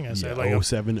warning. I said, like,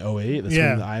 07, 08, that's yeah.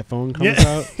 when the iPhone comes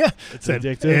out. Yeah. It's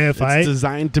addictive. It's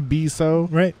designed to be so.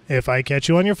 Right. If I catch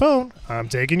you on your phone, I'm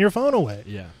taking your phone away.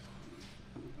 Yeah.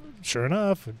 Sure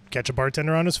enough, catch a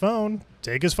bartender on his phone,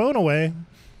 take his phone away.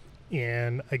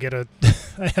 And I get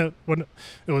when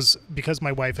it was because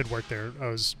my wife had worked there, I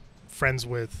was friends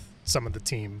with some of the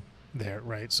team there,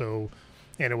 right? So,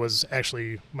 and it was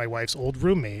actually my wife's old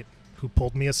roommate who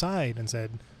pulled me aside and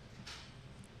said,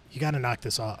 you got to knock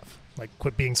this off. Like,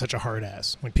 quit being such a hard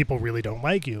ass. Like, people really don't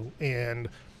like you. And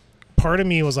part of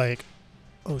me was like,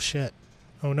 oh shit.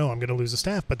 Oh no, I'm going to lose the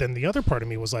staff. But then the other part of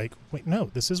me was like, wait, no,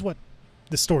 this is what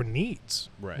the store needs.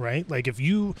 Right? Like, if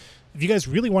you guys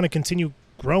really want to continue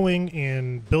growing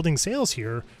and building sales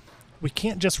here, we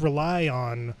can't just rely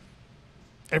on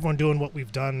everyone doing what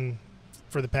we've done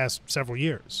for the past several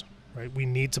years. Right? We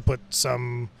need to put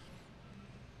some,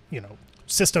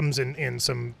 systems and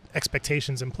some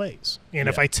expectations in place. And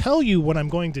if I tell you what I'm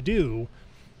going to do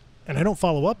and I don't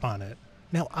follow up on it,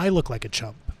 now I look like a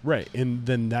chump. Right. And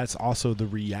then that's also the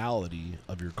reality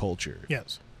of your culture.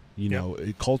 Yes.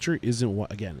 Culture isn't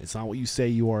what, again, it's not what you say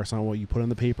you are. It's not what you put on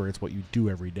the paper. It's what you do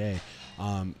every day.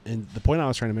 And the point I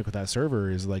was trying to make with that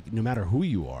server is, like, no matter who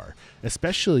you are,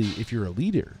 especially if you're a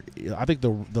leader, I think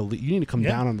you need to come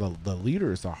down on the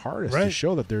leaders the hardest to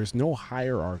show that there's no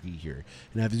hierarchy here.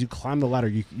 And as you climb the ladder,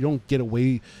 you don't get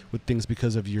away with things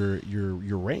because of your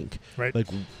rank. Right. Like,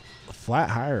 flat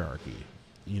hierarchy,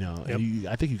 and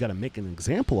I think you got to make an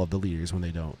example of the leaders when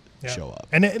they don't show up.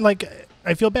 And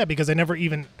I feel bad because I never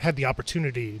even had the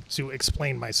opportunity to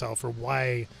explain myself or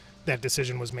why that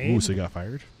decision was made. Ooh, so you got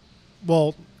fired?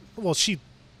 Well, she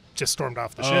just stormed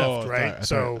off the shift, right?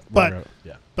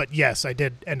 But yes, I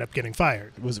did end up getting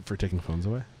fired. Was it for taking phones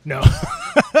away? No,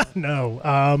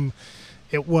 no.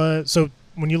 It was, so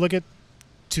when you look at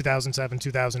 2007,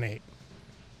 2008,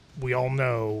 we all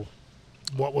know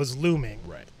what was looming,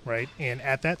 right? And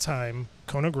at that time,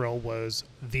 Kona Grill was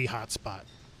the hot spot,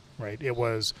 right? It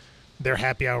was, their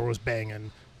happy hour was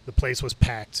banging. The place was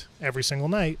packed every single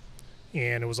night,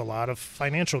 and it was a lot of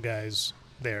financial guys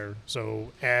there.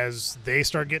 So as they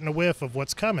start getting a whiff of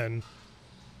what's coming,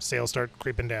 sales start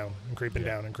creeping down and creeping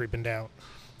down and creeping down.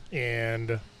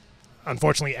 And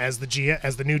unfortunately, as the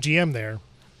new GM there,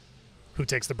 who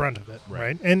takes the brunt of it,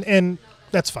 right? And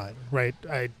that's fine, right?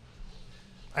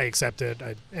 I accept it,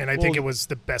 and I think it was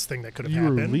the best thing that could have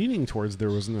happened. You were leaning towards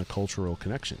there wasn't a cultural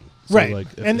connection, so right? Like,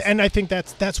 and I think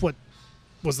that's what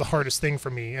was the hardest thing for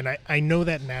me, and I know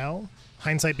that now.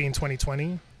 Hindsight being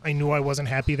 2020, I knew I wasn't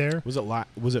happy there. Was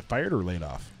it fired or laid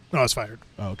off? No, I was fired.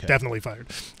 Oh, okay, definitely fired.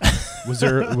 Was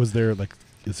there is there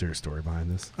a story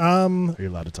behind this? Are you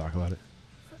allowed to talk about it?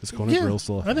 Is Kona Grill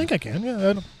still a thing? I think I can. Yeah,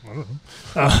 I don't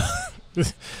know.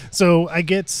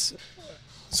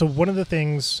 So one of the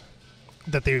things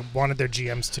that they wanted their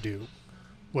GMs to do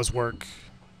was work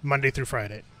Monday through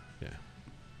Friday. Yeah.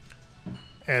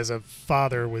 As a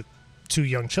father with 2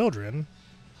 young children,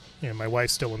 my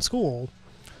wife's still in school,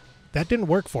 that didn't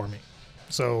work for me.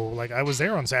 So, like, I was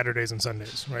there on Saturdays and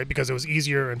Sundays, right? Because it was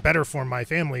easier and better for my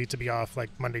family to be off, like,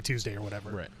 Monday, Tuesday, or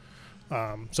whatever. Right.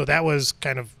 So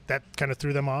that kind of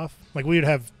threw them off. Like, we would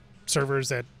have servers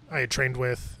that I had trained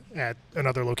with at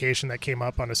another location that came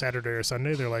up on a Saturday or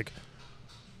Sunday. They're like,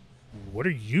 what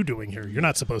are you doing here? You're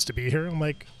not supposed to be here. I'm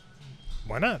like,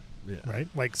 why not? Yeah. Right?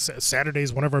 Like, Saturday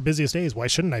is one of our busiest days. Why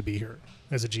shouldn't I be here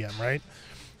as a GM, right?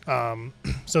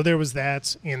 So there was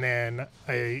that, and then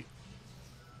I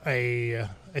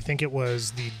think it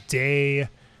was the day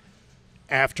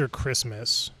after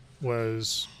Christmas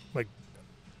was like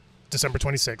December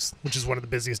 26th, which is one of the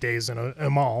busiest days in a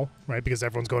mall, right? Because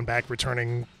everyone's going back,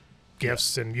 returning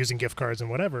gifts and using gift cards and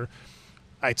whatever.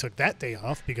 I took that day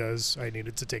off because I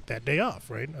needed to take that day off,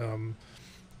 right?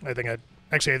 I think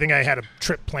I had a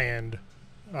trip planned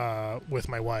with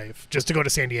my wife just to go to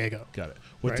San Diego. Got it.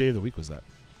 What Right. day of the week was that?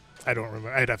 I don't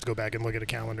remember. I'd have to go back and look at a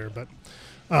calendar, but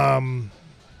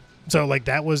so like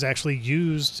that was actually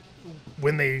used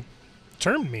when they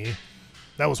termed me.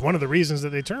 That was one of the reasons that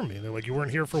they termed me. They're like, you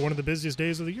weren't here for one of the busiest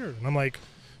days of the year, and I'm like,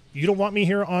 you don't want me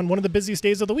here on one of the busiest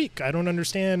days of the week. I don't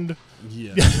understand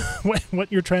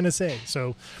what you're trying to say.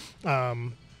 So,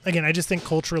 again, I just think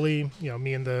culturally,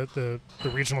 me and the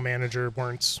regional manager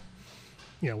weren't,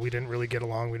 we didn't really get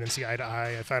along. We didn't see eye to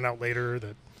eye. I found out later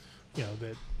that,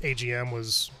 that AGM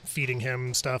was feeding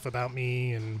him stuff about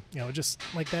me, and just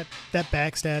like that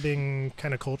backstabbing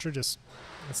kind of culture. Just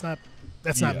that's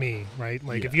not me, right?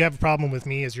 Like if you have a problem with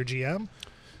me as your GM,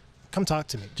 come talk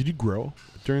to me. Did you grow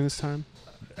during this time?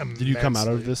 Did you come out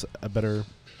of this a better?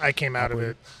 I came out of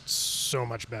it so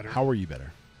much better. How were you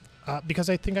better? Because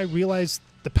I think I realized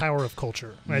the power of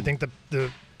culture. And I think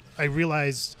I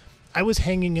realized I was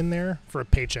hanging in there for a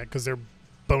paycheck because their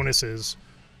bonuses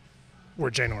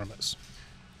were ginormous.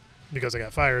 Because I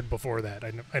got fired before that,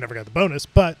 I never got the bonus.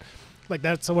 But like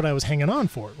that's what I was hanging on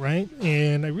for, right?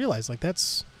 And I realized like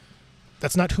that's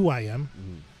not who I am,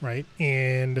 right?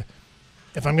 And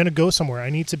if I'm going to go somewhere, I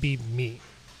need to be me.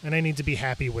 And I need to be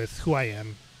happy with who I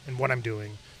am and what I'm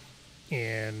doing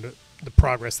and the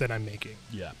progress that I'm making.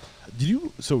 Yeah.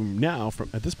 So now,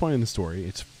 at this point in the story,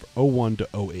 it's 01 to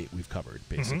 08 we've covered,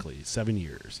 basically. 7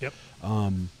 years. Yep.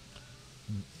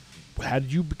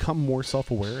 Had you become more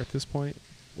self-aware at this point?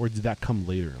 Or did that come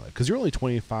later? Because you're only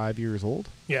 25 years old?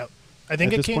 Yeah. I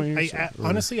think it came,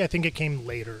 honestly, I think it came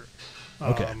later.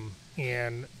 Okay.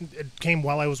 And it came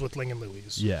while I was with Ling and Louie.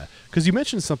 Yeah, because you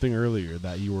mentioned something earlier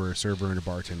that you were a server and a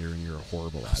bartender and you're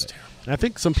horrible at it. Terrible. And I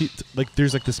think some people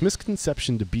there's like this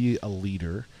misconception to be a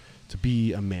leader, to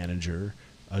be a manager,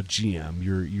 a GM.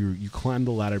 You climb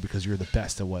the ladder because you're the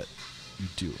best at what you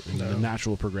do, and the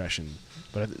natural progression.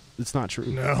 But it's not true.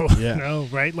 No, no,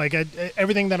 right? Like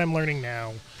everything that I'm learning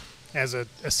now, as a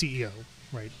CEO,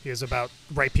 right, is about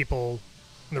right people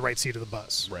in the right seat of the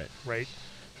bus. Right,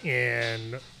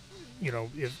 and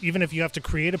even if you have to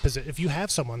create a position, if you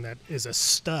have someone that is a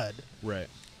stud, right,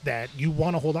 that you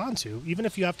want to hold on to, even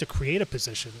if you have to create a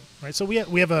position, right? So we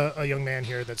have a young man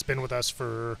here that's been with us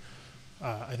for,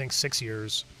 I think 6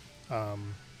 years.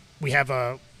 We have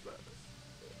a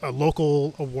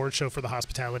local award show for the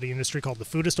hospitality industry called the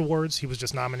Foodist Awards. He was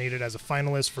just nominated as a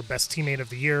finalist for Best Teammate of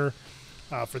the Year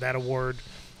for that award.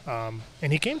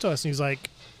 And he came to us and he's like,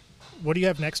 what do you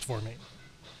have next for me?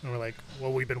 And we're like,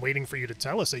 well, we've been waiting for you to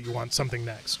tell us that you want something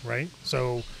next, right?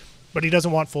 So, but he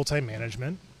doesn't want full-time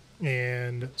management.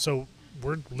 And so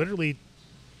we're literally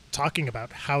talking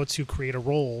about how to create a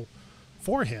role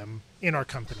for him in our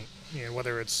company,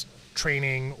 whether it's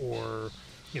training or,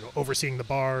 overseeing the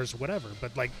bars or whatever.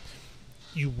 But like,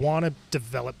 you want to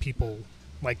develop people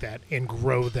like that and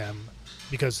grow them,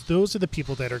 because those are the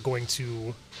people that are going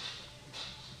to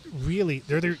really,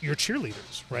 they're your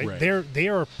cheerleaders, right? They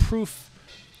are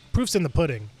proof's in the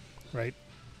pudding, right?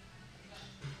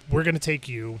 We're going to take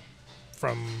you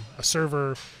from a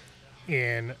server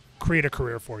and create a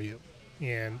career for you.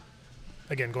 And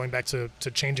again, going back to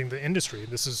changing the industry,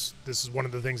 this is one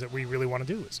of the things that we really want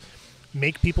to do is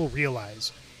make people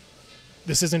realize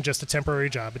this isn't just a temporary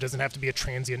job. It doesn't have to be a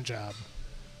transient job.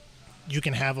 You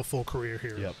can have a full career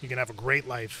here. Yep. You can have a great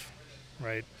life,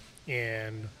 right?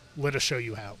 And let us show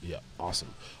you how. Yeah, awesome.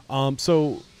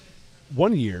 So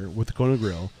 1 year with Kona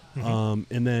Grill, and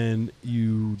then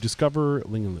you discover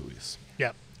Ling and Louie.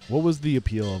 Yeah. What was the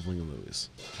appeal of Ling and Louie?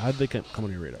 How did they come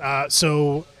on your radar?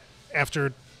 So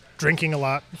after drinking a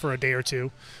lot for a day or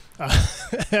two,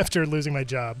 after losing my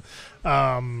job,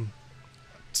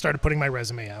 started putting my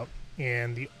resume out,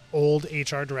 and the old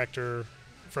HR director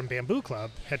from Bamboo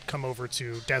Club had come over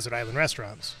to Desert Island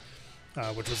Restaurants,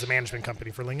 which was the management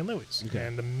company for Ling and Louie. Okay.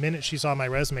 And the minute she saw my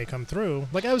resume come through,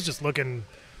 like I was just looking,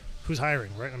 who's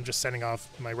hiring, right? I'm just sending off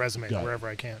my resume wherever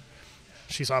I can.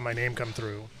 She saw my name come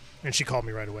through, and she called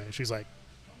me right away. She's like,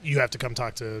 you have to come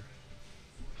talk to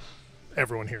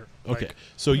everyone here. Okay,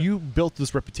 so you built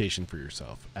this reputation for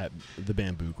yourself at the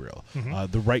Bamboo Grill,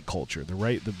 the right culture,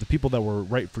 the people that were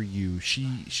right for you.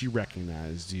 She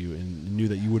recognized you and knew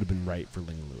that you would have been right for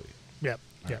Ling and Louie. Yep.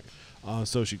 Yeah. Right.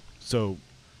 So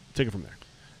take it from there.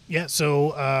 Yeah.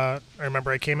 So I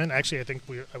remember I came in. Actually, I think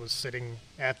I was sitting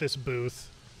at this booth.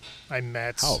 I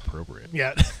met. How appropriate.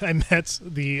 Yeah, I met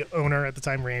the owner at the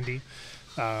time, Randy.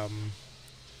 Kind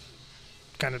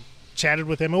of chatted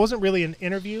with him. It wasn't really an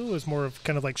interview. It was more of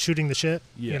kind of like shooting the shit,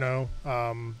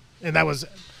 And that was,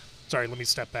 sorry, let me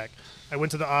step back. I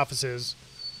went to the offices,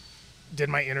 did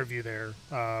my interview there.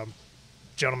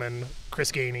 Gentleman,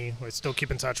 Chris Gainey, who I still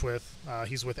keep in touch with.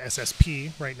 He's with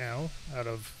SSP right now out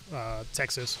of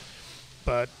Texas.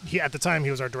 But at the time,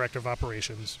 he was our director of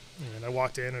operations. And I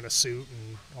walked in a suit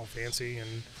and all fancy.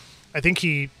 And I think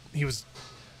he was,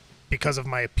 because of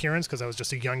my appearance, because I was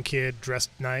just a young kid dressed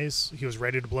nice, he was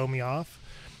ready to blow me off.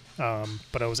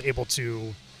 But I was able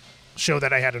to show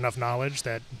that I had enough knowledge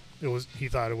that he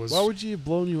thought it was. Why would you have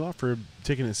blown you off for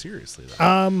taking it seriously, though?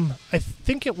 I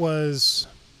think it was,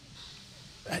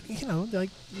 like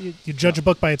you judge a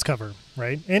book by its cover,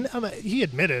 right? And he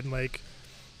admitted, like,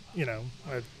 I thought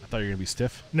you were going to be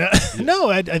stiff. No, no,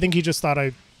 I think he just thought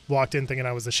I walked in thinking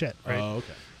I was the shit, right? Oh,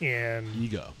 okay. And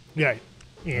ego. Yeah.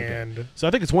 And okay. So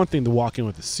I think it's one thing to walk in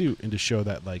with a suit and to show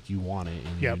that, like, you want it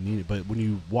and you need it. But when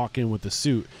you walk in with a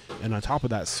suit and on top of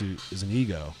that suit is an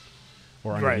ego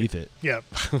or underneath it. Yeah.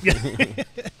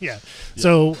 Yeah.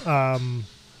 So,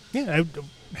 I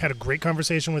had a great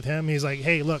conversation with him. He's like,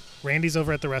 hey, look, Randy's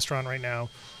over at the restaurant right now.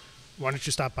 Why don't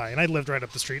you stop by? And I lived right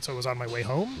up the street, so I was on my way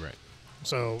home. Right.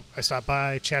 So I stopped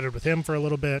by, chatted with him for a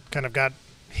little bit, kind of got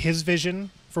his vision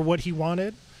for what he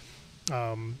wanted.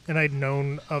 And I'd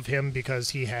known of him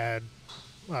because he had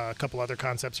a couple other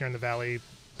concepts here in the Valley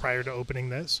prior to opening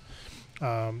this.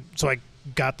 So I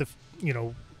got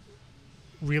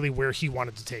really where he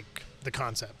wanted to take the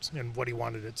concept and what he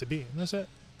wanted it to be. And I said,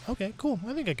 okay, cool.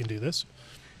 I think I can do this.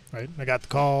 Right. I got the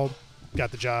call,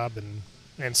 got the job,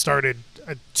 and started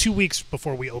 2 weeks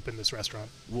before we opened this restaurant.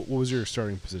 What was your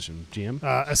starting position? GM?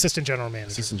 Assistant General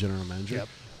Manager. Assistant General Manager.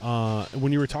 Yep.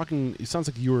 When you were talking, it sounds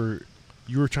like you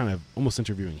were trying to almost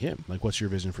interviewing him. Like, what's your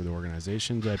vision for the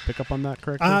organization? Did I pick up on that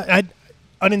correctly? I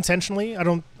unintentionally. I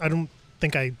don't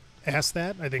think I asked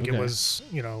that. I think it was,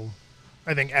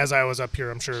 I think as I was up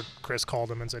here, I'm sure Chris called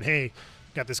him and said, hey,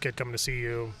 got this kid coming to see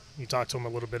you. You talked to him a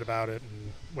little bit about it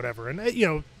and whatever.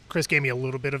 And, Chris gave me a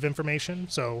little bit of information.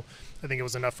 So I think it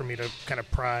was enough for me to kind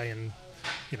of pry and,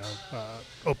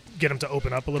 get him to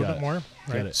open up a little bit more.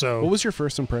 Right. So what was your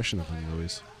first impression of Ling and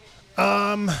Louie's?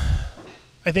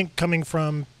 I think coming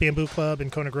from Bamboo Club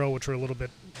and Kona Grill, which were a little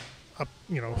bit up,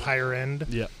 higher end.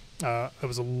 Yeah. I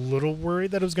was a little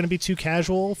worried that it was going to be too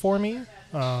casual for me.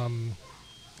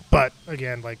 But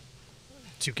again, like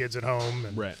 2 kids at home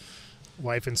and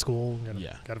wife in school,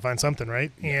 got to find something,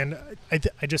 right? Yeah. And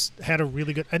I just had a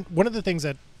really good. And one of the things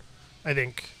that I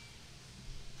think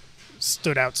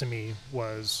stood out to me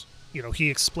was, he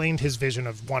explained his vision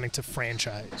of wanting to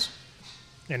franchise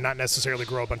and not necessarily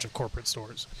grow a bunch of corporate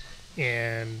stores.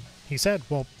 And he said,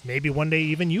 well, maybe one day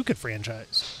even you could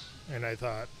franchise. And I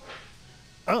thought,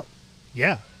 oh,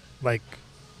 yeah, like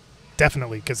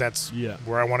definitely, because that's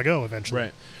where I want to go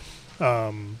eventually.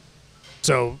 Right.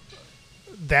 So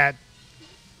that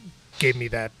gave me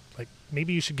that, like,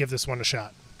 maybe you should give this one a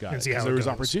shot and see how it goes. There was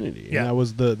opportunity. Yeah. And that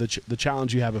was the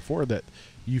challenge you had before, that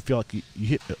you feel like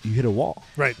you hit a wall.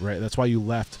 Right. Right. That's why you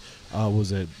left,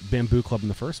 was it Bamboo Club in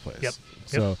the first place? Yep.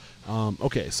 So,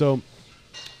 okay. So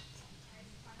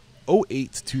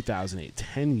 2008 to 2008,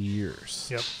 10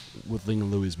 years with Ling and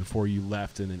Louie's before you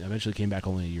left and then eventually came back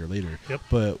only a year later. Yep.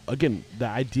 But again, the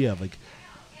idea of, like,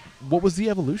 what was the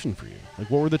evolution for you?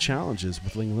 Like, what were the challenges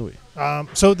with Ling and Louie?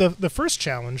 So the first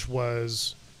challenge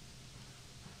was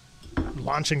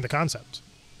launching the concept.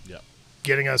 Yeah.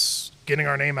 Getting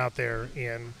our name out there,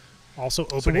 and also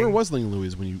opening. So where was Ling and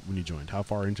Louie's when you joined? How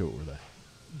far into it were they?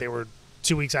 They were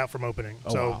 2 weeks out from opening.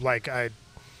 Oh, so wow. like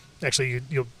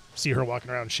you'll see her walking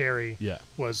around. Sherry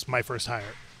was my first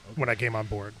hire when I came on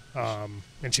board.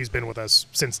 And she's been with us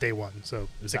since day one. So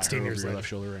Is 16 that her years over your later. left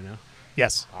shoulder right now?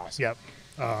 Yes. Awesome. Yep.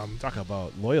 Talk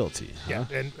about loyalty. Yeah,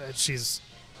 Huh? and she's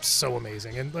so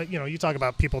amazing. And like, you talk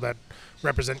about people that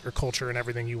represent your culture and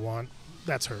everything you want.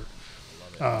 That's her.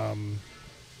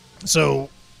 So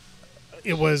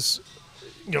it was,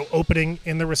 opening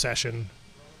in the recession,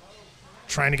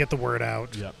 trying to get the word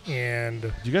out. Yep. And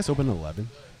Did you guys open at 11?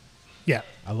 yeah,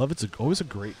 I love it's always a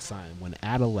great sign when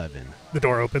at 11 the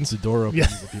door opens. the door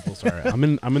opens Yeah. and people start. I'm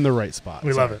in the right spot.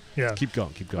 We Sorry. love it. Yeah. Keep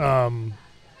going.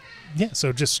 Yeah,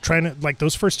 so just trying to, like,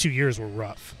 those first 2 years were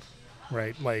rough,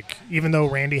 right? Like, even though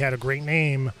Randy had a great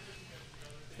name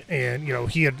and,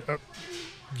 he had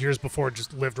years before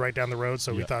just lived right down the road,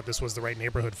 so we thought this was the right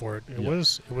neighborhood for it. It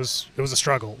was a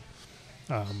struggle.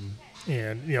 And,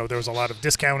 there was a lot of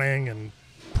discounting and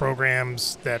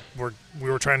programs that we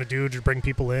were trying to do to bring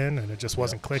people in, and it just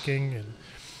wasn't clicking.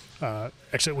 And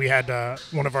actually, we had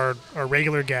one of our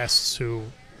regular guests who,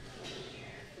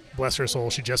 bless her soul,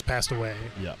 she just passed away.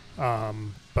 Yeah.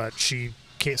 But she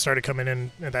started coming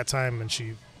in at that time, and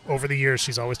she, over the years,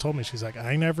 she's always told me, she's like,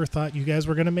 I never thought you guys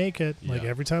were going to make it. Like,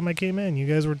 every time I came in, you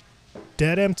guys were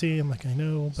dead empty. I'm like, I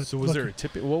know. But so was there a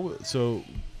tipping?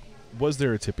 Was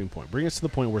there a tipping point? Bring us to the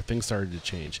point where things started to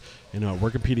change. We're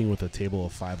competing with a table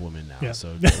of 5 women now. Yeah.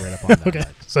 So get right up on that. Okay.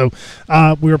 So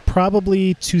we were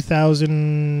probably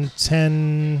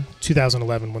 2010,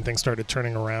 2011 when things started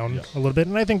turning around a little bit.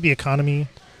 And I think the economy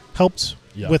helped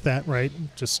with that, right?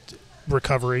 Just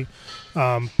recovery.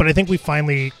 But I think we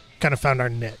finally kind of found our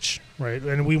niche, right?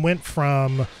 And we went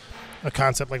from a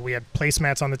concept like we had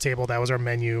placemats on the table. That was our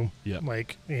menu.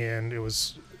 And it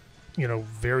was,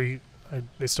 very... I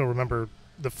still remember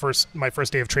my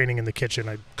first day of training in the kitchen.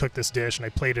 I cooked this dish and I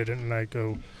plated it, and I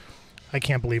go, I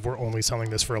can't believe we're only selling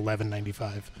this for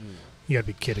 $11.95. You got to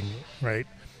be kidding me, right?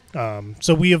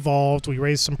 So we evolved, we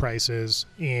raised some prices,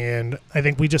 and I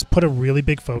think we just put a really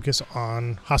big focus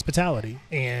on hospitality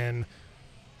and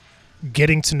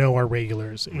getting to know our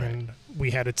regulars. Right. And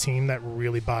we had a team that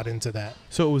really bought into that.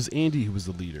 So it was Andy who was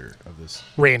the leader of this.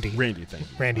 Randy, thank you.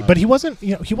 Randy, but he wasn't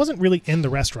really in the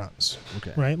restaurants.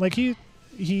 Okay. Right? Like he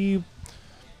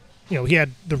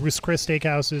had the Ruth's Chris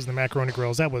Steakhouses, the Macaroni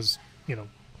Grills. That was,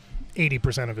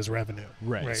 80% of his revenue.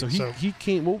 Right. So he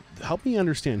came. Well, help me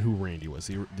understand who Randy was.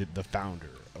 The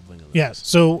founder of Ling and Louie. Yes.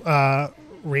 So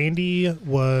Randy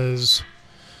was.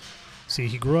 See,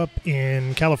 he grew up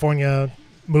in California,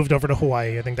 moved over to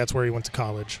Hawaii. I think that's where he went to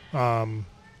college.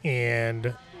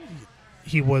 And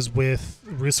he was with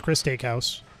Ruth's Chris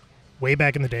Steakhouse way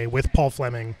back in the day with Paul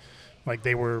Fleming. Like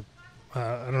they were,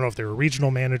 I don't know if they were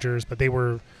regional managers, but they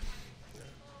were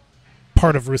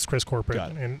part of Ruth's Chris corporate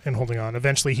and holding on.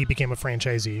 Eventually, he became a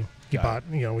franchisee. He bought,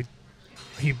 I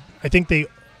think they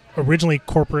originally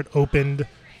corporate opened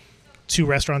 2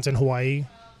 restaurants in Hawaii.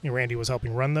 Randy was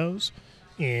helping run those.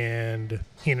 And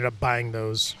he ended up buying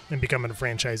those and becoming a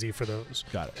franchisee for those.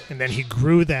 Got it. And then he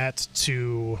grew that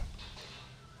to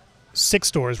 6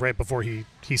 stores right before he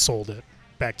sold it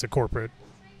back to corporate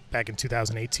back in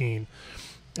 2018.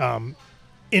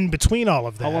 In between all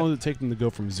of that... How long did it take him to go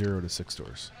from 0 to 6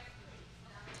 stores?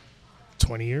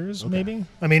 20 years, maybe.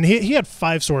 I mean, he had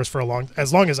 5 stores for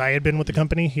as long as I had been with the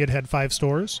company. He had 5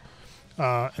 stores.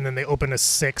 And then they opened a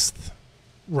 6th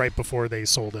right before they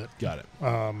sold it. Got it.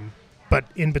 But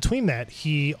in between that,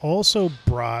 he also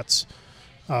brought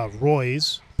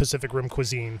Roy's Pacific Rim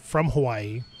cuisine from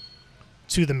Hawaii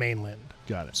to the mainland.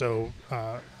 Got it. So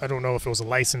I don't know if it was a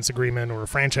license agreement or a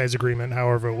franchise agreement,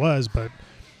 however it was, but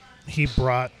he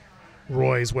brought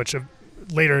Roy's, which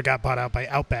later got bought out by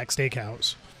Outback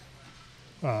Steakhouse.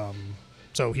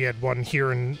 So he had one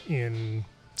here in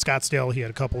Scottsdale. He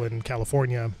had a couple in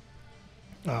California.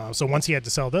 So once he had to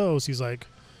sell those, he's like,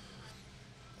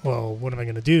 well, what am I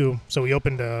going to do? So he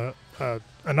opened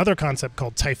another concept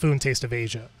called Typhoon Taste of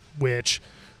Asia, which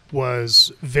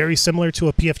was very similar to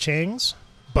a P.F. Chang's,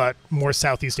 but more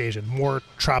Southeast Asian, more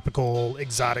tropical,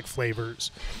 exotic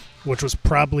flavors, which was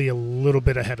probably a little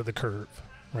bit ahead of the curve,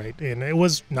 right? And it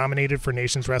was nominated for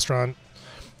Nation's Restaurant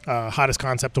Hottest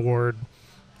Concept Award.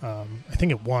 I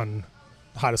think it won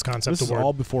Hottest Concept Award. This is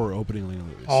all before opening Ling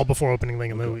and Louie's. All before opening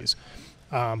Ling and Louie's.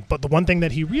 But the one thing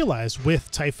that he realized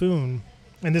with Typhoon,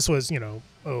 and this was,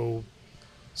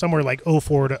 somewhere like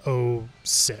 04 to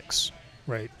 06,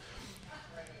 right?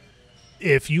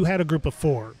 If you had a group of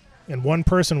 4 and one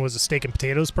person was a steak and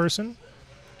potatoes person,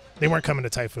 they weren't coming to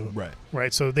Typhoon.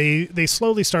 Right. So they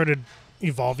slowly started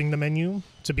evolving the menu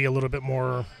to be a little bit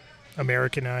more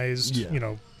Americanized,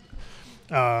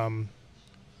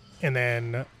 and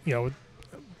then,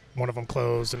 one of them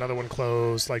closed, another one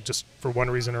closed, like just for one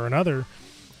reason or another.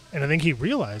 And I think he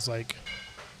realized, like,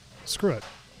 screw it.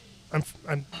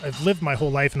 I've lived my whole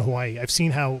life in Hawaii. I've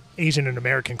seen how Asian and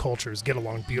American cultures get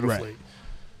along beautifully.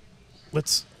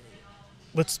 Let's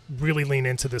really lean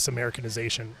into this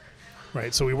Americanization,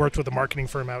 right? So we worked with a marketing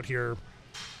firm out here,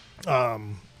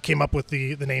 came up with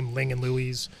the name Ling and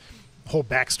Louie's, whole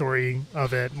backstory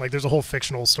of it. Like, there's a whole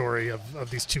fictional story of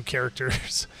these 2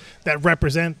 characters that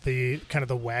represent the kind of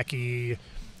the wacky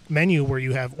menu where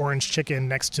you have orange chicken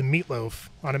next to meatloaf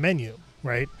on a menu,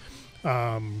 right?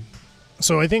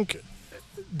 So I think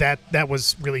that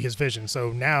was really his vision.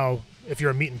 So now, if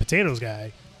you're a meat and potatoes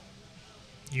guy,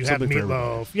 you have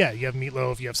meatloaf. Yeah, you have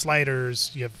meatloaf. You have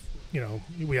sliders. You have,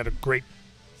 we had a great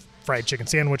fried chicken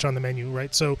sandwich on the menu,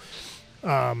 right? So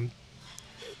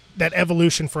that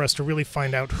evolution for us to really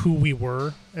find out who we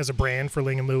were as a brand for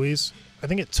Ling and Louie's, I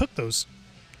think it took those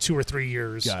 2 or 3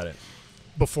 years. Got it.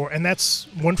 Before, and that's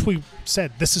once we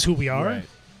said this is who we are. Right.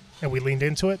 And we leaned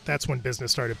into it, that's when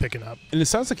business started picking up. And it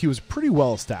sounds like he was pretty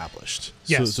well established.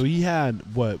 Yes. So he had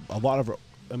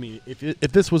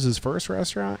if this was his first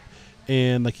restaurant,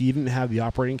 and like he didn't have the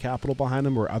operating capital behind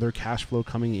him or other cash flow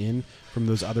coming in from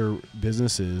those other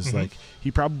businesses, like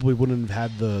he probably wouldn't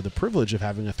have had the privilege of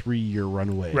having a 3-year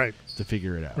runway to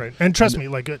figure it out. Right. And trust me,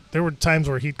 like there were times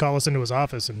where he'd call us into his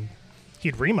office and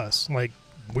he'd ream us like,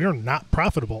 we're not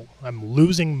profitable. I'm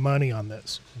losing money on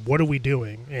this. What are we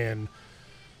doing? And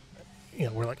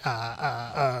we're like,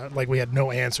 like we had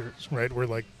no answers, right?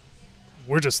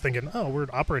 We're just thinking, oh, we're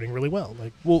operating really well.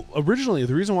 Like, well, originally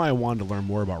the reason why I wanted to learn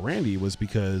more about Randy was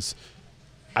because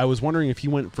I was wondering if he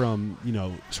went from,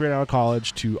 straight out of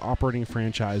college to operating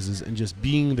franchises and just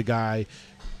being the guy,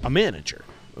 a manager.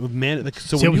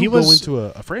 So when you go into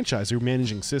a franchise, you're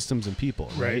managing systems and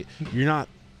people, right? You're not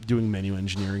doing menu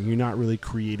engineering. You're not really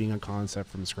creating a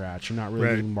concept from scratch. You're not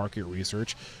really doing market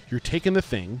research. You're taking the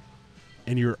thing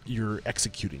and you're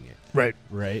executing it.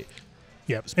 Right.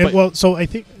 Yeah. So I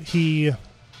think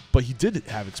but he did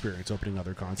have experience opening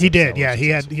other concepts. He did. Yeah. He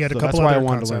had a couple other concepts. That's why I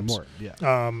wanted to learn more.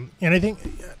 Yeah. And I think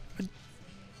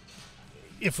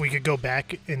if we could go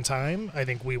back in time, I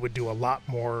think we would do a lot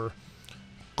more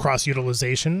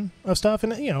cross-utilization of stuff.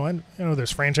 And, I know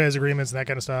there's franchise agreements and that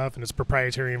kind of stuff, and it's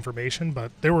proprietary information,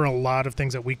 but there were a lot of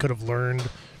things that we could have learned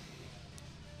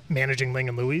managing Ling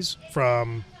and Louie's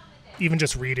from even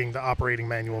just reading the operating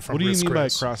manual from What do you Ruth's mean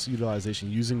Chris. by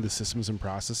cross-utilization? Using the systems and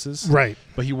processes? Right.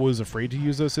 But he was afraid to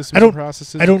use those systems and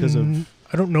processes? I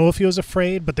don't know if he was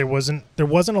afraid, but there wasn't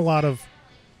a lot of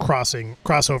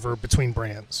crossover between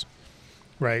brands.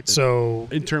 Right, so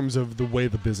in terms of the way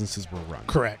the businesses were run.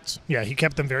 Correct. Yeah, he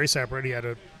kept them very separate. He had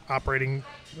a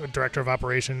director of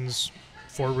operations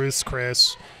for Ruth's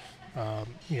Chris.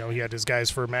 He had his guys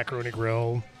for Macaroni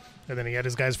Grill, and then he had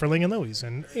his guys for Ling and Louie's.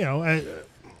 And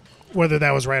whether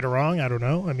that was right or wrong, I don't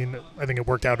know. I mean, I think it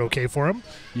worked out okay for him.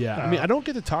 Yeah, I don't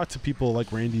get to talk to people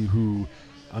like Randy who.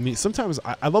 Sometimes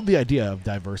I love the idea of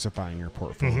diversifying your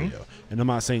portfolio, and I'm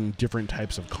not saying different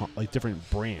types of different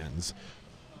brands.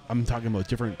 I'm talking about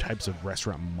different types of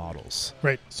restaurant models.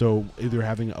 Right. So either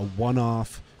having a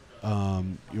one-off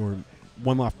brand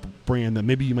that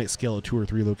maybe you might scale at 2 or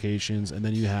 3 locations, and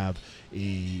then you have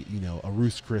a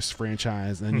Ruth's Chris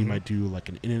franchise, and then you might do like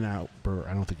an In-N-Out burger.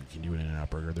 I don't think you can do an In-N-Out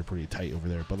burger; they're pretty tight over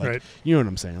there. But you know what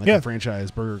I'm saying, like a franchise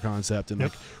burger concept, and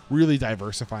like really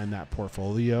diversifying that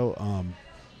portfolio.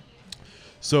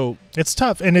 So it's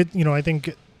tough, and I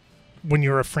think when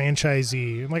you're a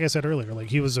franchisee, like I said earlier, like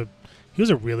he was a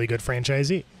really good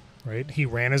franchisee, right? He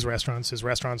ran his restaurants. His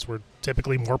restaurants were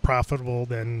typically more profitable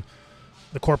than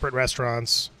the corporate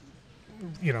restaurants.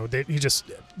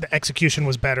 The execution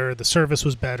was better. The service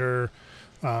was better.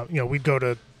 We'd go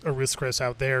to a Ruth's Chris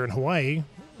out there in Hawaii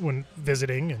when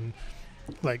visiting, and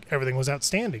like everything was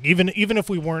outstanding. Even if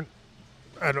we weren't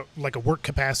at a work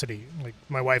capacity, like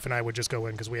my wife and I would just go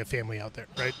in because we have family out there,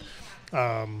 right?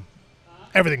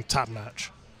 Everything top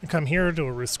notch. Come here to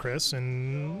a Ruth's Chris,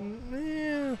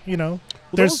 and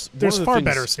there's far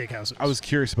better steakhouses. I was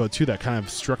curious about too. That kind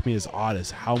of struck me as odd as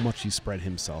how much he spread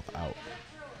himself out.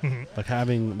 Like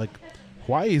having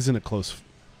Hawaii isn't a close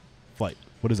flight.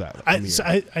 What is that? I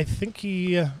think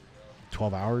he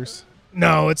 12 hours.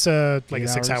 No, it's a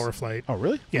 6-hour flight. Oh,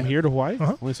 really? Yeah. From here to Hawaii?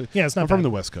 Yeah, it's not. I'm from the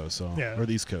West Coast, or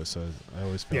the East Coast, so I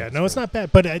always feel. Yeah, no, it's not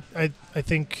bad. But I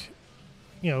think,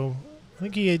 I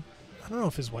think he had. I don't know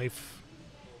if his wife.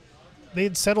 They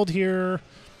had settled here.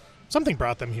 Something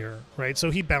brought them here, right?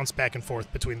 So he bounced back and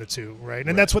forth between the two, right?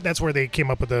 And that's where they came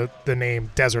up with the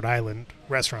name Desert Island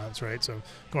Restaurants, right? So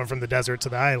going from the desert to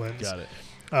the islands. Got it.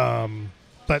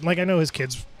 But I know his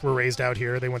kids were raised out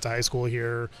here. They went to high school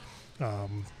here.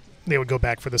 They would go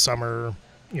back for the summer,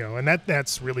 and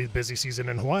that's really busy season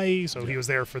in Hawaii. So he was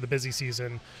there for the busy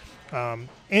season,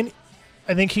 and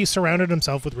I think he surrounded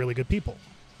himself with really good people,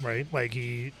 right? Like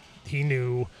he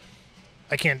knew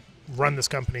I can't run this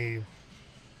company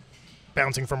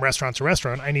bouncing from restaurant to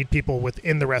restaurant. I need people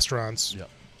within the restaurants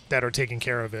that are taking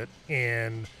care of it,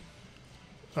 and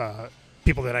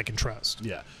people that I can trust.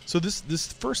 Yeah. So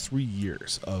this first 3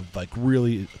 years of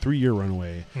really 3-year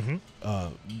runway,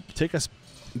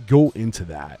 go into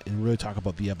that and really talk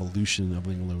about the evolution of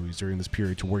Ling and Louie's during this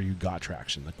period to where you got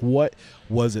traction. What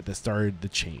was it that started the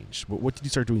change? What did you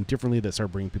start doing differently that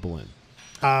started bringing people in?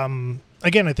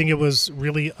 Again, I think it was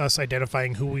really us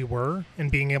identifying who we were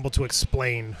and being able to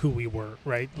explain who we were,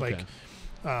 right? Okay.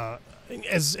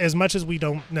 As much as we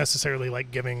don't necessarily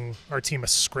like giving our team a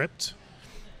script,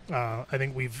 I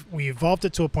think we evolved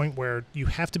it to a point where you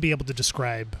have to be able to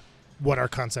describe what our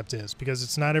concept is, because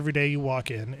it's not every day you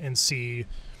walk in and see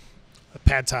a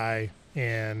pad thai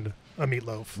and a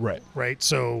meatloaf. Right.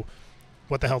 So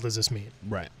what the hell does this mean?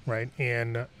 Right.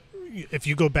 And if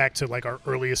you go back to our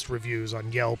earliest reviews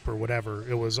on Yelp or whatever,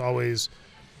 it was always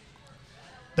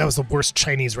that was the worst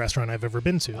Chinese restaurant I've ever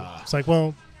been to. It's like,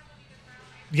 well,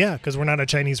 yeah, because we're not a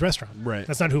Chinese restaurant. Right.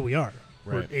 That's not who we are.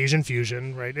 Right. We're Asian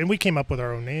fusion, right? And we came up with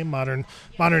our own name, modern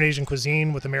Asian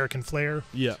cuisine with American flair,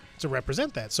 to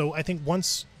represent that. So I think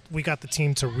once we got the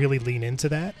team to really lean into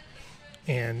that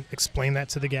and explain that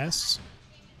to the guests,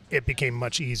 it became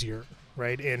much easier,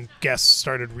 right? And guests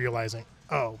started realizing,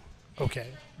 oh, okay,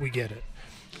 we get it.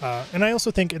 And I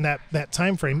also think in that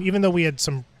time frame, even though we had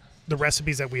the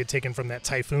recipes that we had taken from that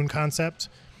typhoon concept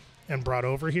and brought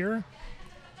over here,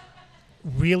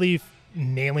 really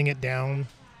nailing it down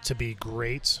to be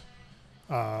great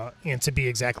and to be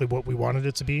exactly what we wanted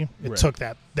it to be, it took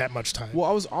that much time. Well,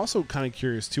 I was also kind of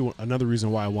curious too. Another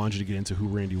reason why I wanted you to get into who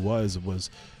Randy was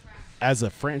as a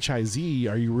franchisee,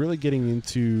 are you really getting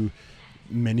into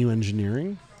menu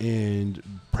engineering and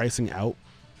pricing out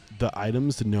the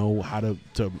items to know how to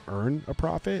earn a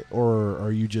profit, or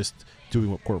are you just doing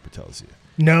what corporate tells you?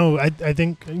 No, I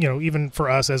think, even for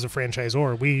us as a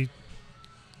franchisor, we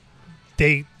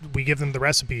give them the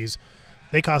recipes,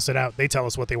 they cost it out, they tell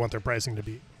us what they want their pricing to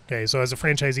be. Okay, so as a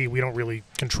franchisee, we don't really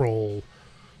control,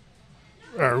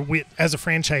 as a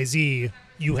franchisee,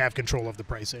 you have control of the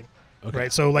pricing,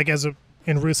 right? So like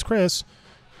in Ruth's Chris,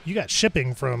 you got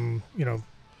shipping from,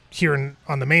 here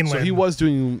on the mainland. So he was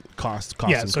doing costing.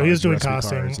 Yeah, so he was doing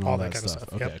costing, all that kind of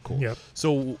stuff. Okay, yep. cool. Yep.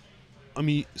 So,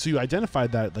 so you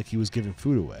identified that like he was giving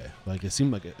food away. Like it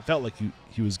felt like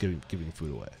he was giving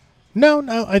food away. No,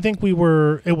 I think it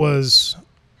was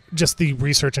just the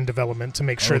research and development to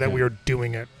make sure that we were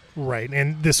doing it right.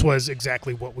 And this was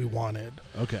exactly what we wanted.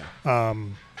 Okay.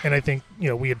 And I think,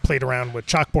 we had played around with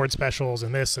chalkboard specials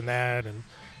and this and that. And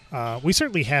we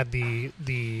certainly had the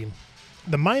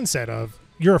mindset of,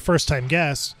 you're a first-time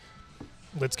guest,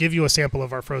 let's give you a sample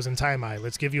of our frozen taimai.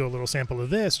 Let's give you a little sample of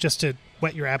this just to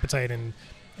whet your appetite and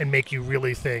make you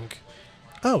really think,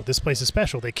 oh, this place is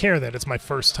special. They care that it's my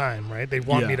first time, right? They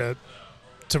want me to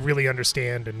really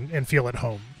understand and feel at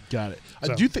home. Got it.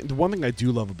 So. I do think the one thing I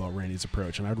do love about Randy's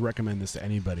approach, and I would recommend this to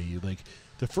anybody, like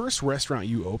the first restaurant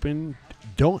you open,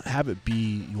 don't have it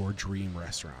be your dream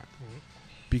restaurant,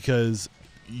 because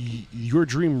your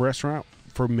dream restaurant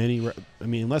for many,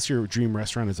 unless your dream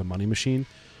restaurant is a money machine,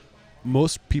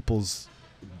 most people's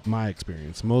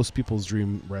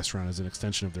dream restaurant is an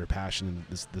extension of their passion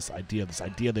and this idea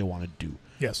they want to do.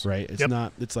 Yes. Right. It's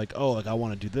not. It's like, oh, like I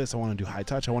want to do this. I want to do high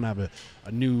touch. I want to have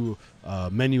a new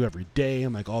menu every day,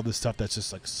 and like all this stuff that's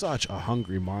just like such a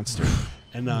hungry monster,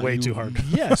 and way too hard.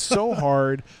 Yeah, so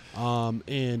hard. And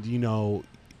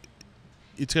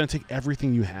it's gonna take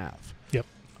everything you have. Yep.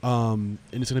 And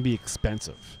it's gonna be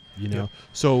expensive. Yep.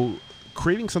 So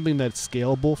creating something that's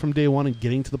scalable from day one and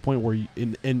getting to the point where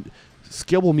and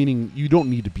scalable meaning you don't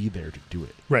need to be there to do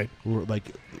it. Right. Or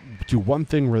like do one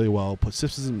thing really well, put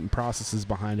systems and processes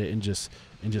behind it, and just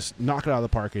knock it out of the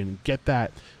park and get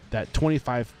that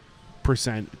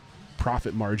 25%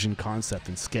 profit margin concept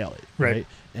and scale it. Right.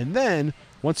 And then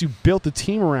once you built the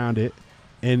team around it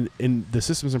and the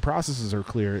systems and processes are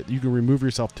clear, you can remove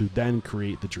yourself to then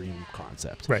create the dream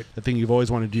concept. Right. The thing you've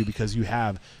always wanted to do, because you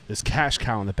have this cash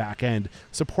cow in the back end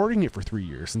supporting it for 3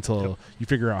 years until you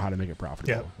figure out how to make it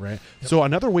profitable. Right. So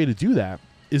another way to do that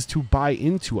is to buy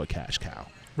into a cash cow.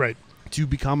 Right. To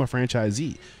become a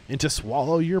franchisee and to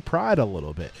swallow your pride a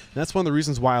little bit. And that's one of the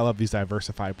reasons why I love these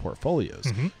diversified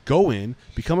portfolios. Go in,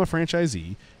 become a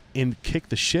franchisee, and kick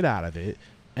the shit out of it,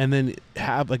 and then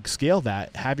scale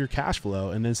that, have your cash flow,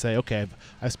 and then say, okay,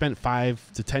 I've spent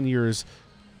 5 to 10 years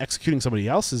executing somebody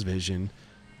else's vision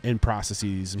and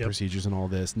processes and procedures and all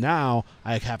this. Now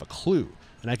I have a clue,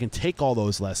 and I can take all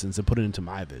those lessons and put it into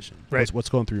my vision. Right. What's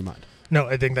going through your mind? No,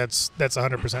 I think that's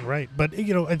 100% right. But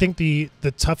I think the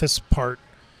toughest part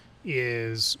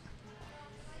is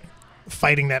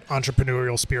fighting that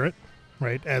entrepreneurial spirit,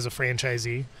 right? As a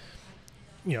franchisee,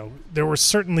 there were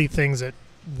certainly things that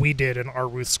we did in our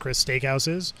Ruth's Chris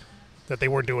steakhouses that they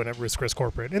weren't doing at Ruth's Chris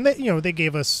corporate, and they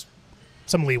gave us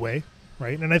some leeway,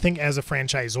 right? And I think as a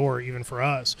franchisor, even for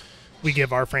us, we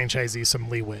give our franchisees some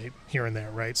leeway here and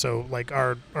there, right? So like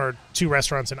our 2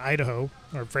 restaurants in Idaho,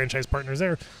 our franchise partners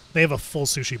there, they have a full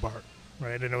sushi bar,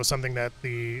 right? And it was something that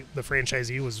the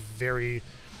franchisee was very,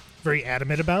 very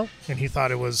adamant about, and he thought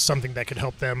it was something that could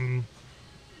help them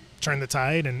turn the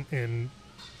tide and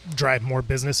drive more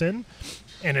business in,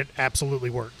 and it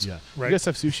absolutely worked. Yeah. Right. You guys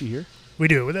have sushi here? We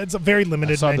do. That's a very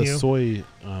limited menu. I saw the soy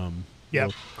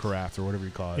carafe or whatever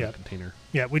you call it, container.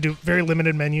 Yeah, we do very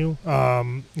limited menu.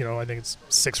 I think it's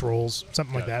 6 rolls,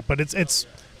 something like that. But it's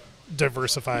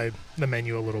diversified the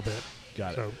menu a little bit.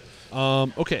 Got it.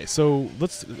 Okay, so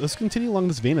let's continue along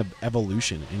this vein of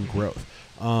evolution and growth.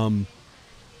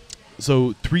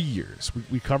 So 3 years.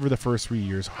 We covered the first 3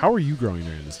 years. How are you growing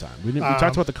during this time? We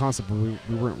talked about the concept, but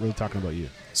we weren't really talking about you.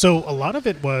 So a lot of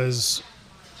it was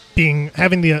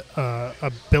having the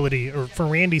ability, or for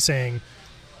Randy saying,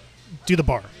 do the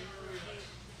bar.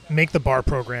 Make the bar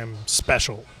program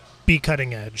special. Be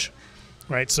cutting edge.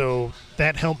 Right? So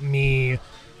that helped me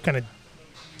kind of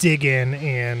dig in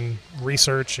and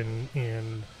research and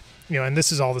and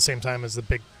this is all the same time as the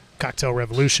big cocktail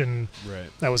revolution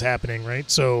that was happening, right?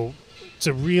 So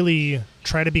to really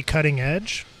try to be cutting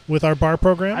edge with our bar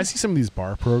program. I see some of these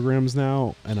bar programs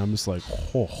now, and I'm just like,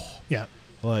 yeah,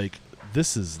 like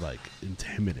this is like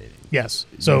intimidating. Yes,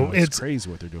 so it's crazy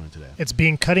what they're doing today. It's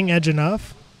being cutting edge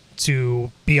enough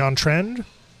to be on trend,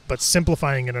 but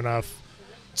simplifying it enough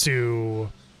to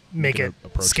make it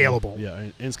scalable. Yeah,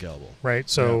 and scalable. Right.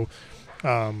 So,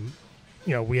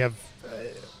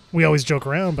 we always joke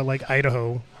around, but like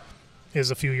Idaho is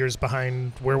a few years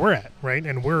behind where we're at, right?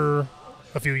 And we're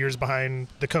a few years behind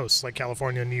the coast, like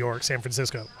California, New York, San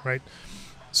Francisco, right?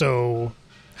 So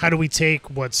how do we take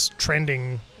what's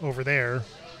trending over there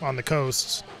on the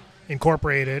coast,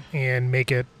 incorporate it, and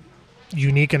make it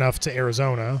unique enough to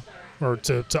Arizona or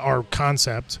to our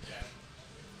concept,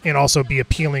 and also be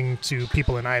appealing to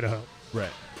people in Idaho?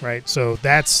 Right. So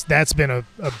that's been a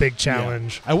big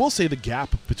challenge. Yeah. I will say the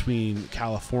gap between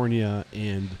California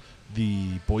and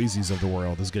the Boise's of the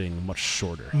world is getting much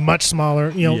shorter. Much smaller,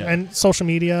 and social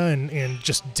media and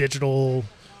just digital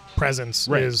presence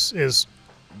is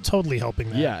totally helping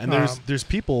that. Yeah, and there's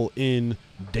people in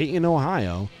Dayton,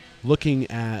 Ohio looking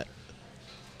at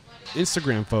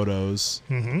Instagram photos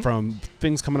from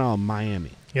things coming out of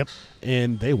Miami. Yep.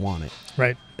 And they want it.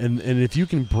 Right. And if you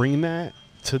can bring that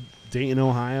to Dayton,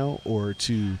 Ohio, or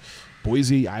to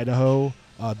Boise, Idaho,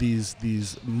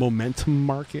 these momentum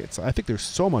markets, I think there's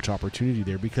so much opportunity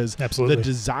there because Absolutely. The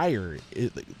desire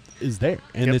is there,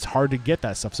 and it's hard to get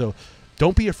that stuff. So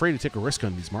don't be afraid to take a risk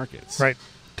on these markets. Right.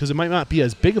 Because it might not be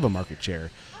as big of a market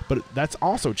share, but that's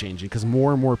also changing because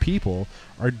more and more people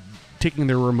are taking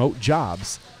their remote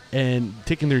jobs and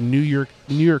taking their New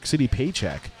York City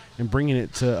paycheck and bringing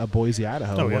it to a Boise,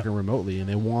 Idaho, working remotely, and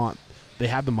they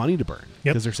have the money to burn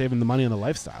because they're saving the money on the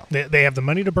lifestyle. They have the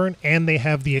money to burn, and they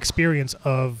have the experience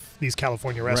of these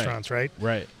California restaurants, right?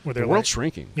 Right. Where the world's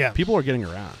shrinking. Yeah. People are getting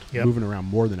around, moving around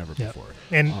more than ever before.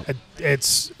 And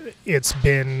it's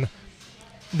been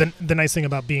the nice thing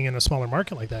about being in a smaller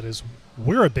market like that is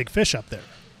we're a big fish up there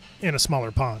in a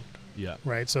smaller pond. Yeah.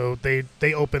 Right. So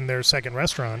they opened their second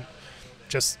restaurant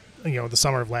just the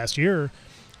summer of last year.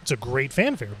 It's a great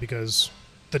fanfare because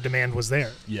the demand was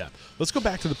there. Yeah. Let's go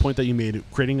back to the point that you made,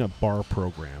 creating a bar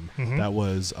program that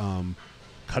was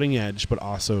cutting edge but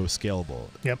also scalable.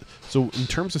 Yep. So in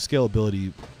terms of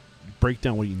scalability, break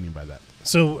down what you mean by that.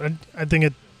 So I think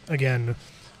it, again,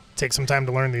 takes some time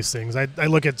to learn these things. I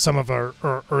look at some of our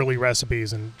early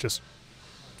recipes and just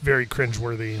very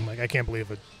cringeworthy. I'm like, I can't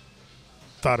believe I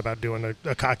thought about doing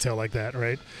a cocktail like that,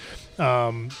 right?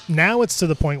 Now it's to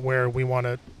the point where we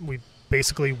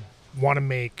basically want to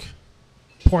make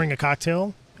pouring a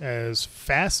cocktail as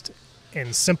fast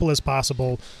and simple as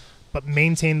possible, but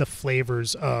maintain the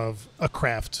flavors of a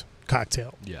craft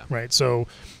cocktail. Yeah. Right. So,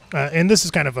 and this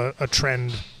is kind of a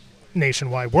trend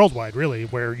nationwide, worldwide, really,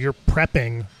 where you're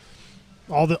prepping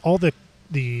all the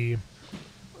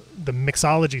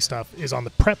mixology stuff is on the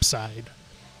prep side,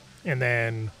 and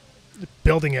then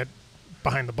building it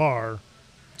behind the bar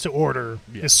to order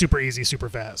is super easy, super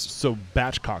fast. So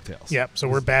batch cocktails. Yep. So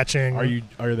we're batching.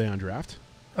 Are they on draft?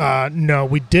 No,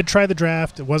 we did try the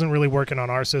draft. It wasn't really working on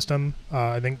our system.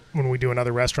 I think when we do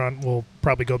another restaurant, we'll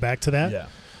probably go back to that.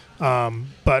 Yeah.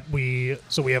 But we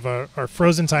have our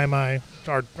frozen Thai Mai,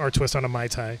 our twist on a Mai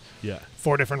Tai. Yeah.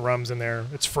 4 different rums in there.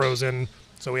 It's frozen,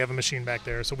 so we have a machine back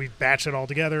there. So we batch it all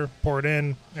together, pour it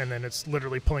in, and then it's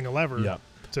literally pulling a lever. Yeah.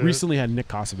 Recently had Nick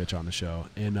Kosovich on the show,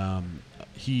 and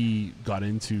he got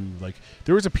into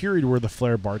there was a period where the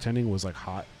flair bartending was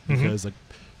hot because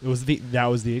that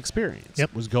was the experience.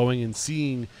 Yep. Was going and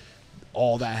seeing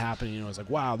all that happening. It was like,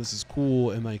 wow, this is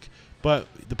cool, and but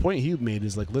the point he made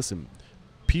is listen,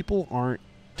 people aren't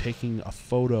taking a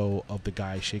photo of the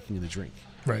guy shaking the drink.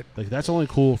 Right. That's only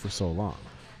cool for so long.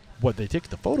 What they take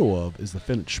the photo of is the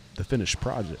finished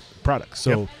product.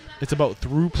 So it's about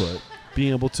throughput,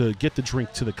 being able to get the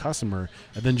drink to the customer,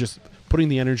 and then just putting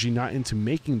the energy not into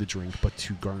making the drink, but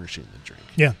to garnishing the drink.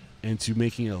 Yeah. And to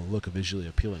making it look visually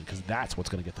appealing, because that's what's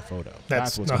going to get the photo.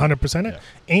 That's 100% it.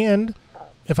 And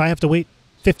if I have to wait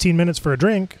 15 minutes for a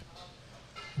drink,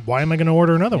 why am I going to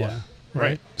order another one?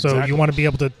 Right. So exactly. You want to be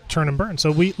able to turn and burn.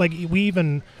 So we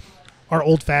even our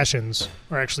old fashions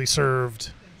are actually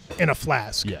served in a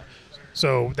flask. Yeah.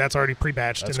 So that's already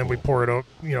pre-batched, and then we pour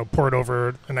it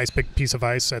over a nice big piece of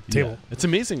ice at the table. It's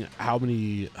amazing how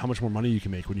much more money you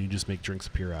can make when you just make drinks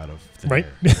appear out of thin Right?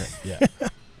 air.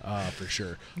 Right? Yeah, for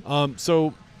sure.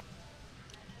 So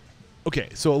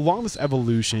along this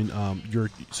evolution,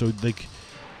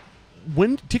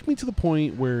 when take me to the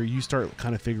point where you start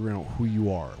kind of figuring out who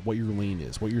you are, what your lane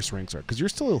is, what your strengths are, because you're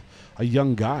still a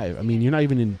young guy. I mean, you're not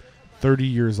even in 30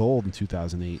 years old in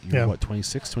 2008. You're what,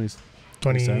 26,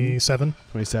 27?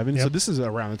 27. Yep. So this is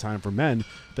around the time for men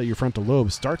that your frontal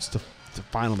lobe starts to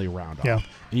finally round off,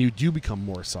 and you do become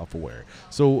more self-aware.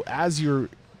 So as you're,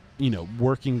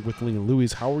 working with Ling and Louie,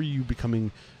 how are you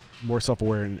becoming more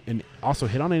self-aware, and also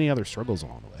hit on any other struggles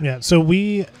along the way? Yeah. So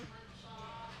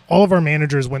all of our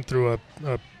managers went through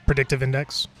a predictive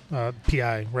index,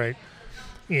 PI, right?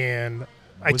 And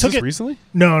I took it recently.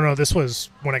 No, this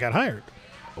was when I got hired.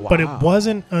 Wow. But it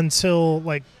wasn't until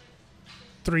like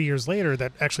 3 years later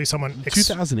that actually someone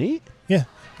 2008. Yeah,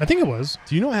 I think it was.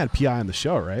 Do you know I had PI on the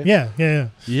show, right? Yeah.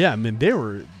 Yeah, I mean,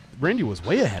 Randy was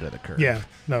way ahead of the curve. Yeah,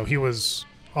 no, he was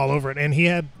all over it, and he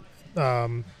had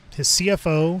his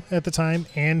CFO at the time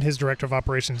and his director of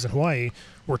operations in Hawaii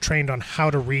were trained on how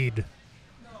to read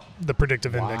the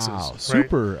predictive indexes. Wow, right?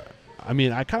 super. I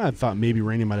mean, I kind of thought maybe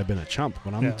Randy might have been a chump,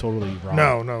 but I'm totally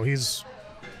wrong. No, he's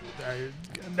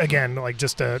again like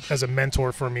just as a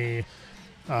mentor for me,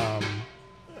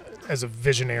 as a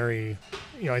visionary.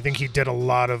 I think he did a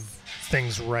lot of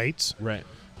things right. Right.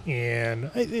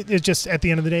 And it just at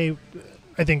the end of the day,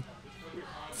 I think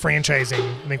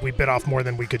franchising. I think we bit off more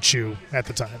than we could chew at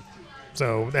the time.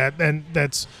 So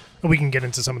that's we can get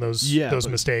into some of those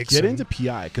mistakes. Get into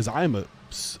PI because I'm a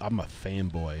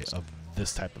fanboy of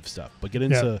this type of stuff. But get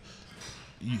into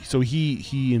so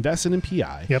he invested in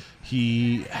PI. Yep.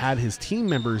 He had his team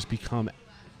members become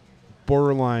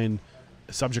borderline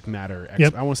subject matter.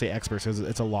 I want to say experts because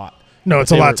it's a lot. No,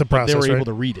 it's a lot to process. They were able right?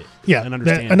 to read it. Yeah, and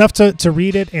understand enough to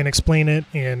read it and explain it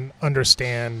and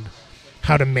understand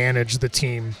how to manage the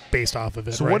team based off of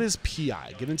it. So right? what is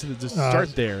PI? Get into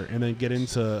start there and then get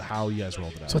into how you guys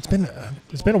rolled it out. So it's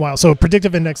been a while. So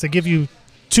predictive index, they give you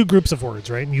two groups of words,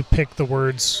 right? And you pick the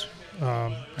words.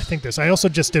 I think I also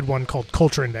just did one called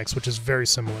culture index, which is very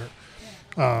similar.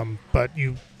 But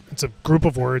it's a group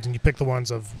of words, and you pick the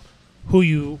ones of who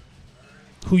you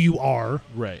are,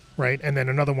 right, and then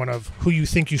another one of who you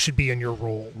think you should be in your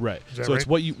role, right. So right? it's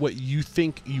what you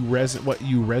think what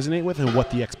you resonate with, and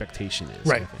what the expectation is,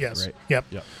 right? Yes, right? Yep.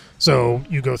 So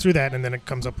you go through that, and then it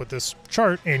comes up with this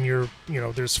chart, and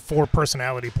there's 4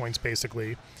 personality points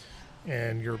basically,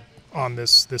 and you're on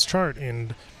this chart.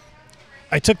 And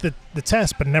I took the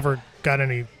test, but never got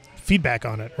any feedback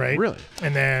on it, right? Really?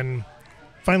 And then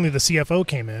finally the CFO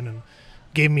came in and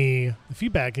gave me the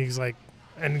feedback. He's like.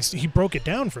 And he broke it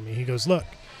down for me. He goes, look,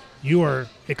 you are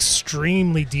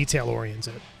extremely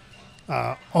detail-oriented.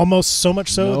 Almost so much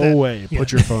so no way.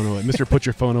 Put your phone away. Mr. Put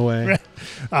your phone away.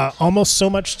 Almost so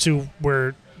much to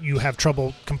where you have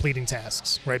trouble completing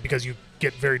tasks, right? Because you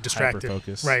get very distracted.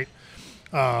 Hyper-focus. Right.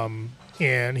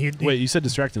 And he Wait, you said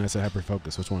distracted. I said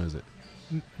hyper-focus. Which one is it?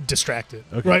 Distracted.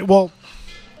 Okay. Right. Well,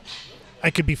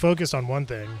 I could be focused on one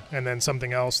thing, and then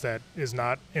something else that is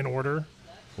not in order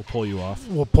will pull you off.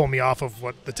 Will pull me off of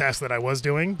what the task that I was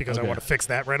doing because I want to fix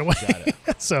that right away. Got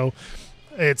it. So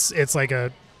it's like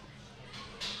a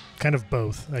kind of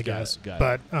both, I guess. Got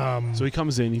it. So he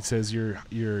comes in, he says you're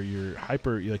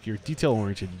hyper, you're detail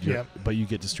oriented, but you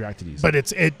get distracted easily.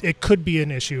 But it could be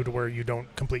an issue to where you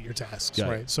don't complete your tasks,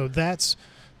 right? So that's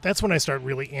when I start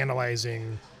really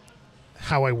analyzing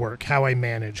how I work, how I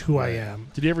manage, who I am.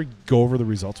 Did he ever go over the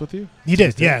results with you? He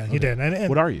did. Yeah, he did. And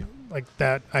what are you? Like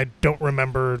that, I don't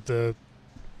remember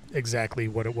exactly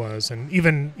what it was, and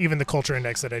even the culture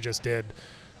index that I just did,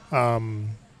 I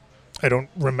don't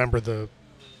remember the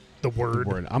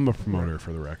word. I'm a promoter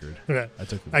for the record.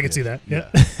 Okay. I can see that. Yeah.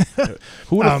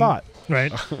 Who would have thought?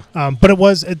 Right. But it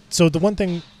was so the one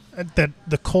thing that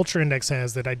the culture index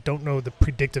has that I don't know the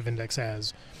predictive index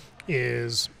has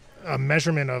is a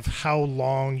measurement of how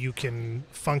long you can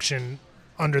function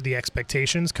under the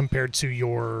expectations compared to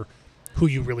who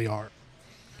you really are.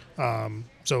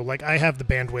 So like I have the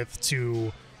bandwidth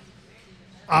to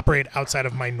operate outside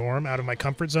of my norm, out of my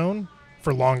comfort zone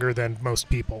for longer than most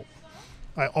people.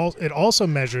 It also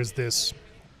measures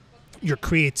your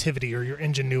creativity or your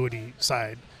ingenuity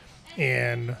side.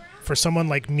 And for someone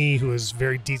like me who is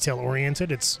very detail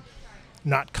oriented, it's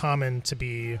not common to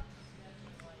be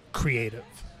creative,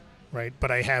 right? But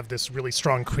I have this really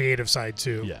strong creative side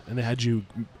too. Yeah, and they had you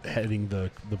heading the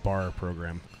bar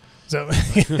program. So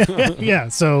yeah,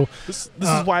 so this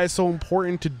is why it's so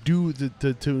important to do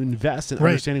to invest in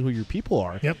understanding who your people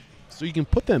are. Yep. So you can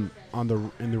put them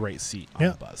in the right seat on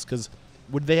the bus. Because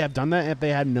would they have done that if they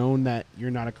had known that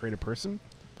you're not a creative person?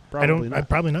 Probably not.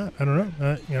 Probably not. I don't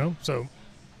know. So.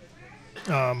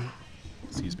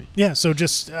 Excuse me. Yeah. So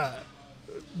just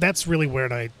that's really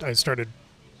where I started,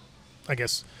 I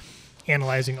guess,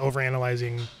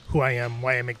 overanalyzing who I am,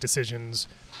 why I make decisions,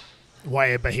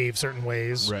 why I behave certain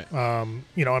ways. Right. I'm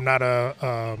not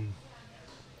I'm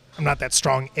not that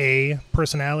strong A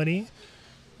personality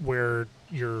where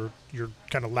you're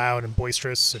kind of loud and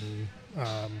boisterous and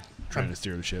trying to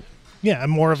steer the ship. Yeah, I'm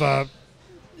more of a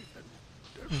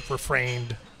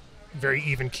refrained, very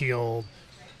even keeled.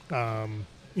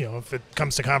 If it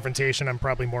comes to confrontation, I'm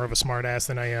probably more of a smart ass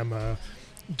than I am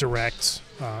direct,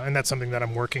 and that's something that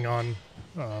I'm working on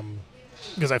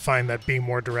because I find that being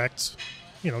more direct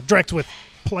with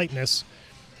politeness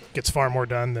gets far more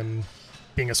done than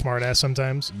being a smart ass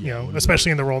sometimes,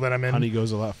 especially in the role that I'm in. Honey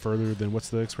goes a lot further than, what's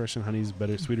the expression? Honey's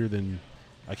sweeter than,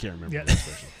 I can't remember the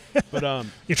expression. But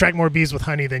you attract more bees with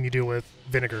honey than you do with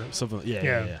vinegar. Something,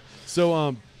 yeah.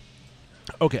 So,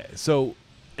 okay, so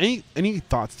any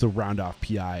thoughts to round off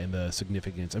PI and the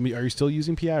significance? I mean, are you still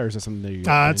using PI, or is that something that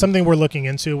you're it's something we're looking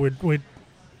into.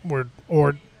 We're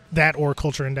or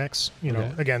Culture Index.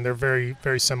 Again, they're very,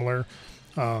 very similar.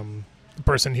 The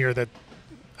person here that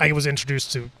I was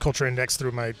introduced to Culture Index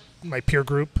through my peer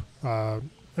group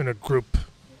in a group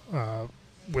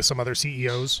with some other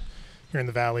CEOs here in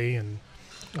the Valley, and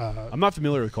I'm not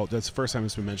familiar with Culture. That's the first time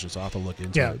it's been mentioned, so I'll have to look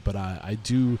into it. But I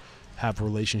do have a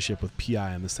relationship with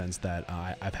PI in the sense that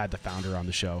I've had the founder on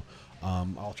the show.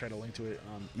 I'll try to link to it.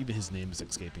 Even his name is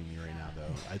escaping me right now,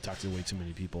 though. I talk to way too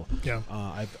many people. Yeah.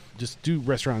 I just do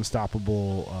Restaurant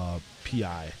Unstoppable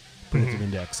PI, Predictive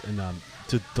Index, and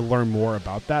to learn more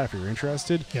about that if you're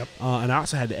interested. Yep. And I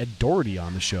also had Ed Doherty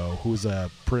on the show, who's a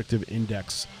Predictive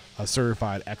Index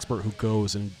certified expert who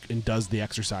goes and does the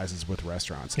exercises with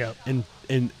restaurants. Yep.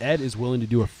 And Ed is willing to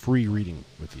do a free reading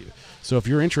with you. So if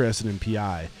you're interested in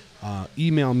PI,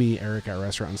 email me,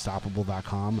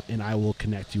 eric@restaurantunstoppable.com, and I will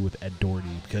connect you with Ed Doherty,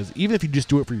 because even if you just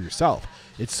do it for yourself,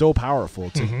 it's so powerful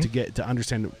to get to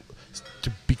understand,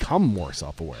 to become more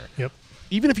self-aware. Yep.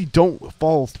 Even if you don't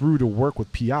follow through to work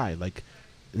with PI,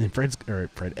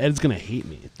 Ed's gonna hate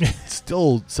me.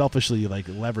 Still selfishly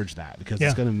leverage that, because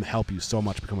it's gonna help you so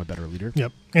much become a better leader.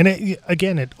 Yep. And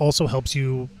it also helps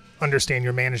you understand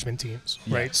your management teams,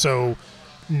 right? So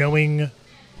knowing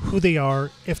who they are,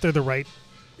 if they're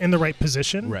in the right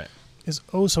position, right, is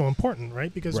so important,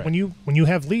 right? Because when you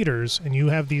have leaders and you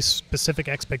have these specific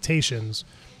expectations,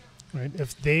 right,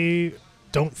 if they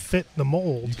don't fit the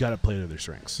mold, you got to play to their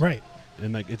strengths, right?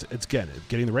 And it's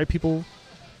getting the right people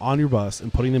on your bus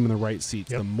and putting them in the right seats.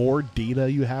 Yep. The more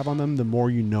data you have on them, the more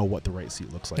you know what the right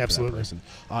seat looks like. Absolutely. For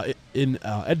that person.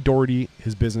 Ed Doherty,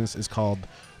 his business is called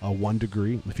 1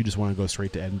 Degree. If you just want to go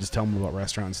straight to Ed and just tell him about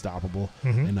Restaurant Unstoppable,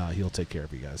 and he'll take care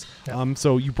of you guys. Yep.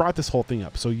 So you brought this whole thing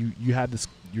up. So you had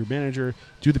your manager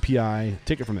do the PI,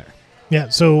 take it from there. Yeah.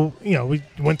 So we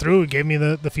went through, it gave me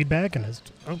the feedback, and it's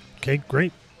okay,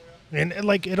 great. And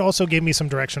it also gave me some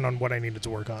direction on what I needed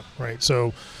to work on, right?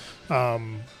 So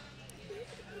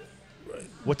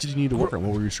what did you need to work on?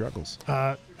 What were your struggles?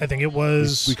 I think it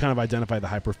was... We kind of identified the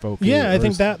hyper-focus. Yeah, I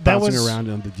think that was... Bouncing around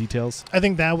on the details. I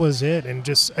think that was it. And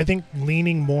I think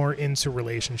leaning more into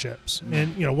relationships.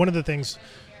 And, one of the things...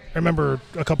 I remember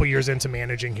a couple years into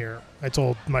managing here, I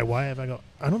told my wife, I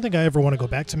don't think I ever want to go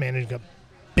back to managing a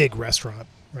big restaurant,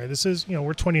 right? This is,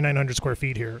 we're 2,900 square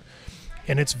feet here.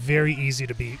 And it's very easy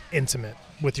to be intimate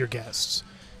with your guests.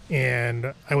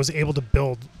 And I was able to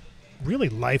build really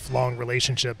lifelong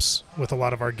relationships with a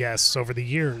lot of our guests over the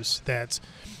years that,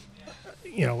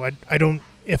 I don't,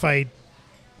 if I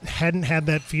hadn't had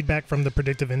that feedback from the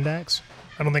predictive index,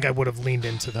 I don't think I would have leaned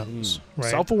into those. Right?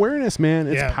 Self-awareness, man.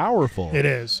 It's powerful. It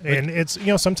is. And it's,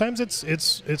 sometimes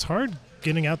it's hard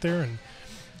getting out there and,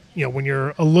 when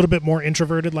you're a little bit more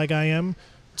introverted like I am,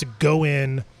 to go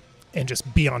in and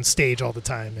just be on stage all the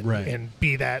time and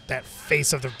be that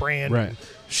face of the brand, and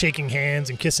shaking hands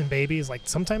and kissing babies.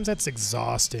 Sometimes that's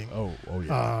exhausting. Oh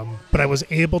yeah. But I was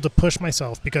able to push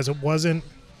myself because it wasn't.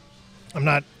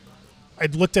 I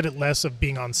looked at it less of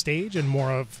being on stage and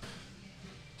more of,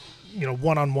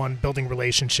 one-on-one building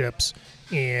relationships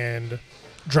and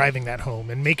driving that home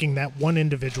and making that one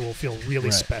individual feel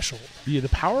really special. Yeah, the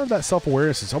power of that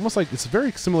self-awareness is almost it's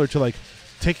very similar to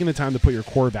taking the time to put your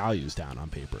core values down on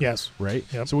paper. Yes. Right?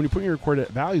 Yep. So when you put your core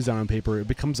values down on paper, it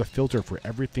becomes a filter for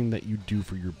everything that you do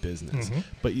for your business.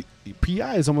 But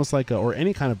PI is almost or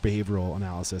any kind of behavioral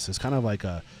analysis is kind of like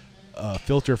a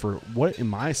filter for what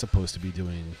am I supposed to be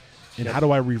doing, and how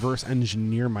do I reverse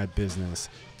engineer my business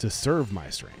to serve my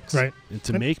strengths, right, and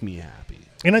to make me happy.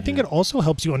 And I think it also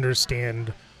helps you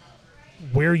understand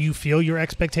where you feel your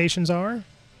expectations are.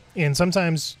 And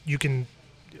sometimes you can,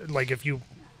 like, if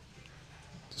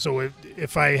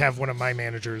I have one of my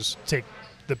managers take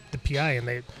the PI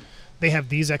and they have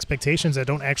these expectations that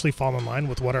don't actually fall in line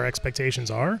with what our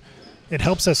expectations are, it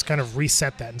helps us kind of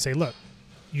reset that and say, look,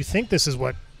 you think this is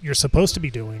what you're supposed to be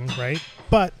doing, right?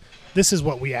 But this is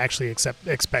what we actually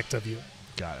expect of you.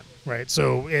 Got it. Right.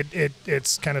 So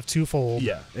it's kind of twofold.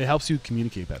 Yeah. It helps you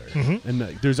communicate better. Mm-hmm. And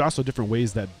there's also different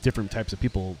ways that different types of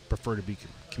people prefer to be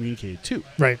communicated to.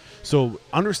 Right. So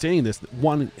understanding this,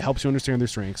 one, helps you understand their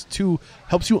strengths. Two,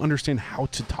 helps you understand how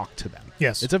to talk to them.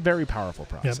 Yes. It's a very powerful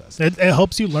process. Yep. It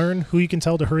helps you learn who you can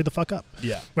tell to hurry the fuck up.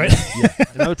 Yeah. Right. Yeah.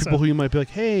 And other people who you might be like,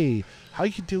 hey, how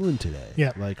you doing today?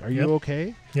 Yeah. Like, are you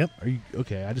okay? Yep. Are you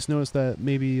okay? I just noticed that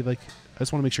maybe, like, I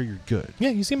just want to make sure you're good.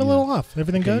 Yeah, you seem a little off.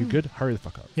 Everything Okay, good? you good? Hurry the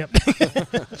fuck up. Yep.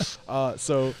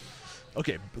 So,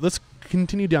 okay, let's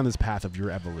continue down this path of your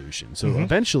evolution. So Mm-hmm.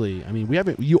 eventually, I mean,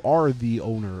 you are the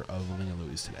owner of Ling and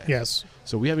Louie today. Yes.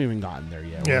 So we haven't even gotten there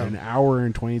yet. Yeah. We're an hour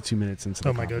and 22 minutes into the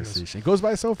Oh my conversation. goodness. It goes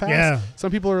by so fast. Yeah.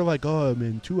 Some people are like, oh,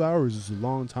 man, 2 hours is a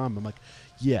long time. I'm like,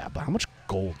 yeah, but how much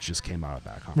gold just came out of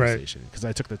that conversation? Because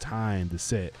I took the time to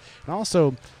sit. And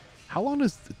also, how long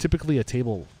does typically a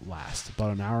table last?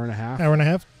 About an hour and a half? Hour and a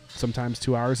half? Sometimes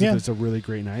 2 hours Yeah. if it's a really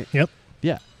great night. Yep.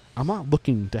 Yeah. I'm not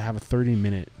looking to have a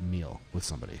 30-minute meal with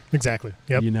somebody. Exactly.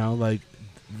 Yep. You know, like,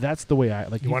 that's the way I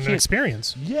like. You want an can't-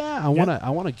 experience. Yeah, I want to. I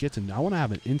want to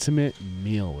have an intimate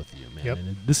meal with you, man. Yep.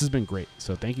 And this has been great.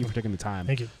 So thank you for taking the time.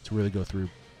 Thank you. To really go through.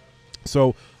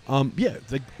 So, yeah,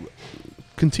 like,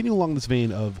 continue along this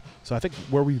vein of. So I think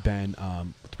where we've been,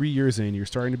 3 years in, you're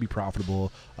starting to be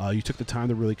profitable. You took the time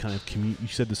to really kind of you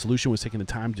said the solution was taking the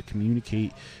time to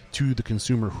communicate to the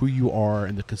consumer who you are,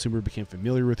 and the consumer became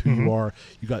familiar with who Mm-hmm. you are.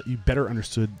 You better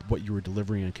understood what you were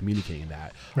delivering and communicating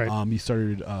that. Right. You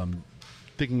started.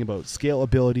 Thinking about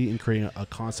scalability and creating a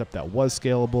concept that was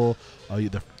scalable.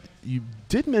 You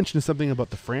did mention something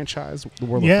about the franchise, the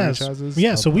world Yes. of franchises.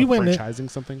 Yeah, so we went in- franchising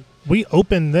something. We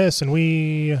opened this and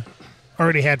we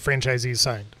already had franchisees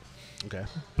signed. Okay.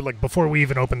 But like before we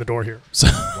even opened the door here. So,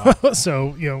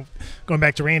 so going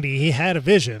back to Randy, he had a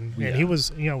vision and Yeah. he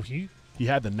was, he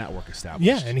had the network established.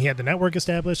 Yeah, and he had the network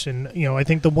established, and I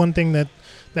think the one thing that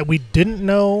we didn't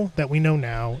know that we know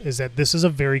now is that this is a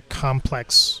very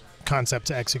complex concept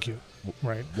to execute.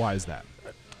 Right? Why is that?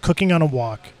 Cooking on a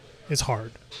wok is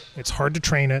hard. It's hard to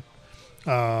train it.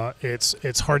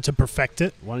 It's hard to perfect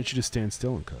it. Why don't you just stand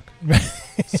still and cook?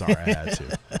 Sorry,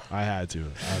 I had to.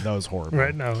 That was horrible.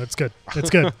 Right? No, it's good. It's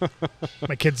good.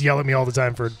 My kids yell at me all the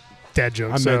time for dad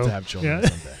jokes. I'm meant to have children yeah.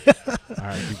 someday. All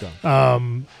right, keep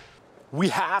going. We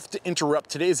have to interrupt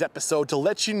today's episode to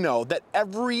let you know that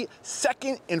every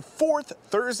second and fourth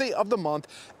Thursday of the month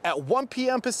at 1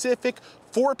 p.m. Pacific,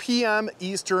 4 p.m.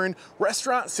 Eastern,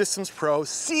 Restaurant Systems Pro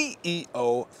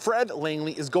CEO Fred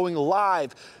Langley is going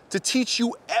live to teach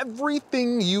you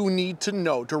everything you need to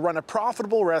know to run a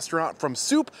profitable restaurant from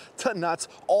soup to nuts.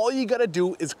 All you gotta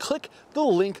do is click the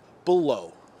link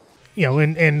below.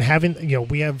 And having,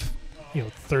 we have,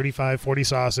 35, 40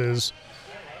 sauces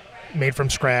made from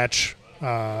scratch.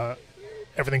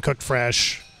 Everything cooked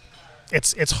fresh.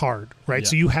 It's hard, right? Yeah.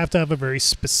 So you have to have a very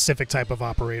specific type of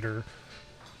operator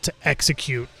to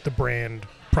execute the brand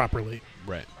properly,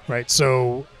 Right. right?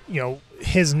 So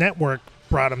his network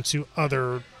brought him to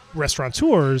other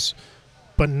restaurateurs,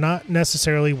 but not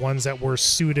necessarily ones that were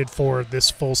suited for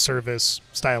this full service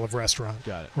style of restaurant.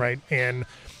 Got it. Right? And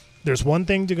there's one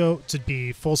thing to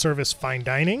be full service fine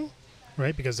dining,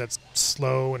 right? Because that's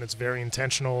slow and it's very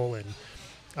intentional, and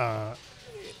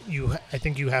I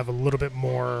think you have a little bit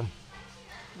more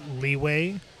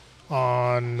leeway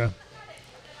on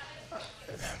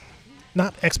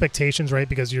not expectations, right?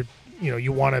 Because you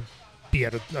want to be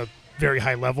at a very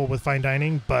high level with fine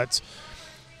dining, but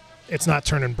it's not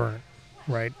turn and burn,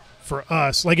 right? For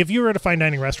us, like if you were at a fine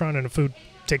dining restaurant and the food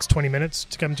takes 20 minutes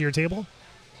to come to your table,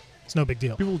 it's no big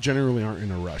deal. People generally aren't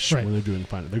in a rush Right. when they're doing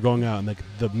fine. They're going out and like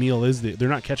the meal is they're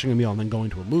not catching a meal and then going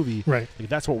to a movie. Right. Like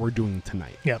that's what we're doing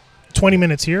tonight. Yeah. 20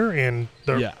 minutes here and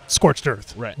they're Yeah. scorched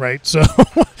earth. Right. So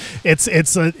it's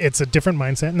a different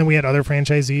mindset. And then we had other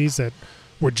franchisees that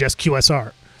were just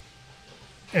QSR.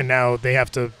 And now they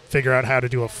have to figure out how to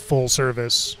do a full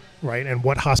service, right? And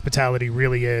what hospitality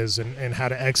really is and how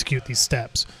to execute these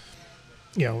steps.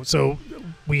 So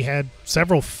we had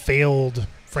several failed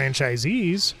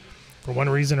franchisees for one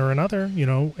reason or another,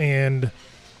 and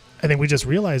I think we just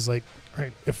realized, like,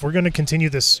 right, if we're going to continue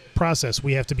this process,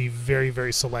 we have to be very,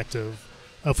 very selective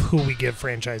of who we give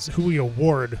who we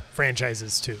award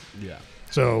franchises to. Yeah.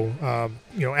 So,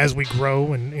 as we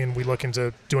grow and we look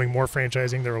into doing more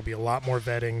franchising, there will be a lot more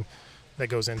vetting that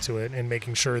goes into it and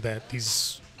making sure that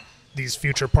these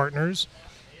future partners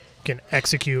can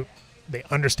execute. They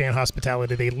understand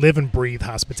hospitality. They live and breathe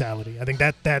hospitality. I think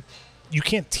that you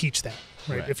can't teach that,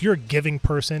 right? If you're a giving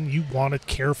person, you want to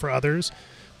care for others.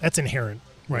 That's inherent,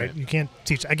 right? You can't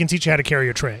teach. I can teach you how to carry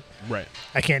a tray. Right.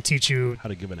 I can't teach you how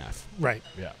to give an F. Right.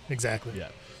 Yeah. Exactly. Yeah.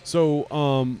 So,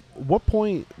 what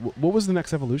was the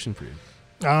next evolution for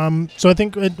you? So I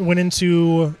think it went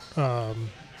into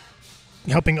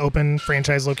helping open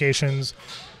franchise locations,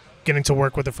 getting to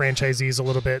work with the franchisees a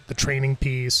little bit, the training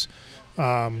piece,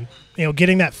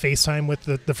 getting that face time with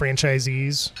the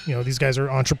franchisees. These guys are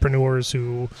entrepreneurs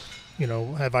who,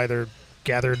 have either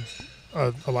gathered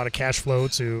a lot of cash flow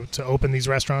to open these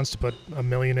restaurants, to put $1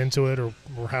 million into it or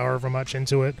however much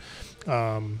into it,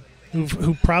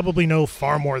 who probably know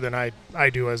far more than I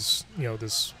do as,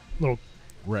 this little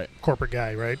corporate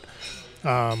guy, right?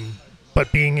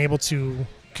 But being able to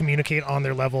communicate on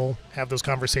their level, have those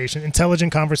conversations,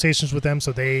 intelligent conversations with them,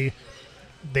 so they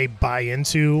buy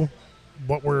into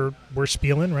what we're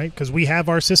spieling, right? Because we have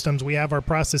our systems, we have our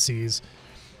processes,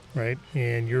 right?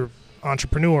 And you're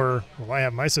entrepreneur, well, I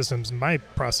have my systems and my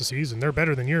processes, and they're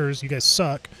better than yours. You guys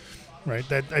suck, right?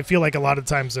 That I feel like a lot of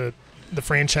times the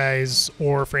franchise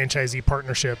or franchisee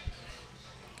partnership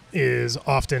is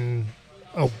often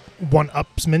a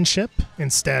one-upsmanship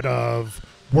instead of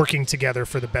working together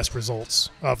for the best results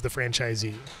of the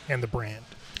franchisee and the brand.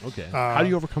 Okay. How do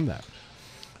you overcome that?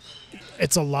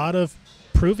 It's a lot of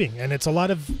proving, and it's a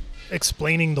lot of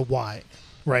explaining the why,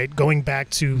 right? Going back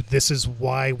to, this is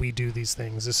why we do these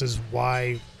things. This is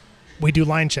why we do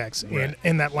line checks. Right. And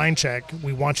in that line check,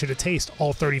 we want you to taste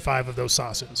all 35 of those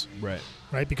sauces.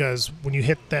 Right? Because when you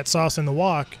hit that sauce in the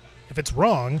wok, if it's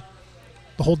wrong,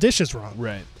 the whole dish is wrong.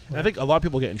 Right. And I think a lot of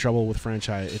people get in trouble with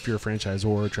franchise. If you're a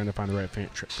franchisor trying to find the right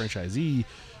franchisee,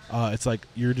 it's like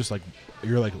you're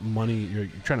money. You're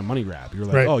trying to money grab. You're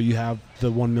like, right. Oh, you have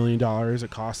the $1 million it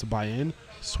costs to buy in.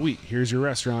 Sweet, here's your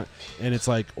restaurant. And it's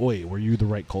like, wait, were you the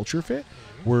right culture fit?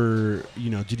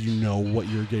 Did you know what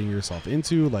you're getting yourself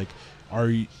into? Like, are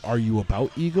you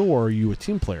about ego, or are you a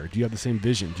team player? Do you have the same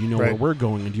vision? Do you know right. where we're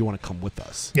going, and do you want to come with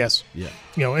us? Yes. Yeah.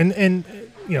 And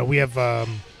we have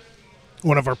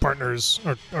one of our partners,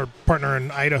 our partner in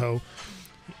Idaho,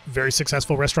 very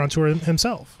successful restaurateur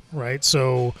himself, right?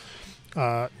 So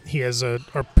he has a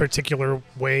particular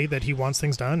way that he wants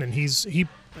things done, and he,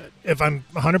 if I'm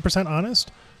 100%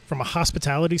 honest, from a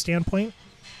hospitality standpoint,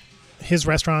 his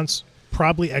restaurants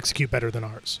probably execute better than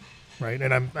ours, right?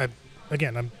 And I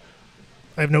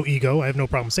have no ego. I have no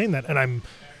problem saying that, and I'm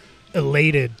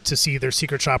elated to see their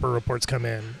secret shopper reports come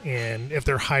in, and if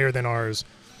they're higher than ours,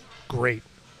 great,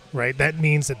 right? That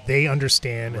means that they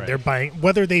understand, and they're buying,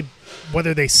 whether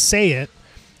they say it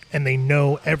and they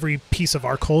know every piece of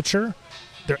our culture,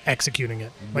 they're executing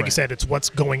it. Like you said, it's what's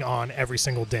going on every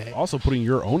single day. Also putting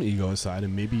your own ego aside,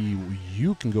 and maybe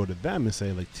you can go to them and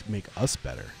say, like, to make us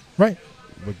better. Right.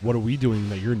 Like, what are we doing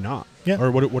that you're not? Yeah.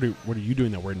 Or what are you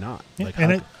doing that we're not? Yeah. Like,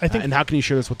 And I think, and how can you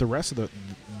share this with the rest of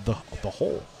the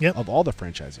whole of all the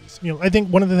franchisees? I think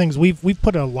one of the things we've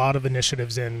put a lot of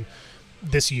initiatives in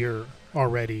this year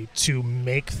already to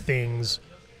make things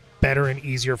better and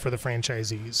easier for the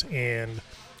franchisees. And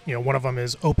one of them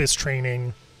is Opus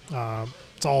training.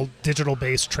 It's all digital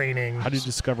based training. How do you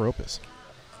discover Opus?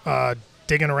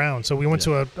 Digging around. So we went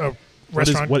to a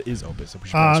restaurant. What is Opus?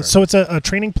 So it's a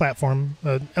training platform,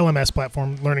 a LMS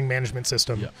platform, learning management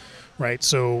system, right?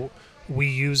 So we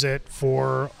use it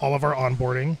for all of our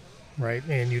onboarding, right?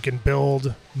 And you can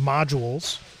build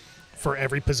modules for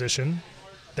every position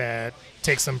that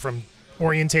takes them from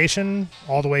orientation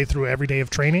all the way through every day of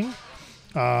training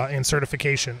and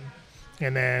certification.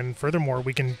 And then furthermore,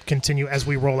 we can continue as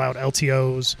we roll out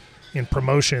LTOs and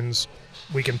promotions.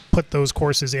 We can put those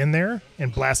courses in there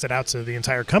and blast it out to the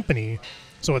entire company.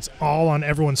 So it's all on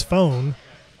everyone's phone.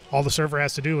 All the server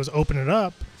has to do is open it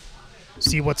up,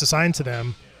 see what's assigned to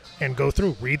them, and go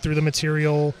through, read through the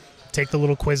material, take the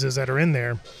little quizzes that are in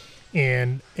there.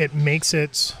 And it makes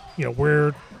it,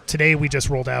 today we just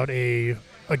rolled out a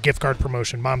gift card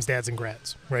promotion, moms, dads, and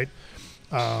grads, right?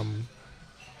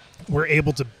 We're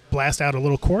able to blast out a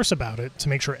little course about it to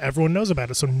make sure everyone knows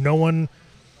about it, so no one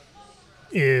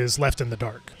is left in the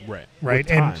dark. Right. Right.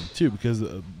 With time, too, because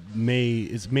May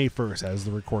 1st as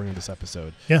the recording of this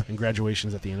episode. Yeah. And graduation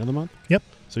is at the end of the month. Yep.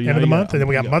 So end of the month, and then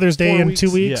we got Mother's Day in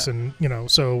 2 weeks, yeah.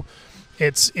 And so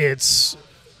it's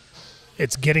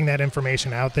getting that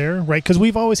information out there, right? Because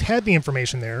we've always had the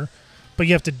information there, but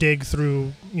you have to dig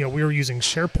through. We were using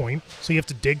SharePoint, so you have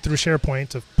to dig through SharePoint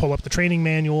to pull up the training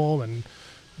manual and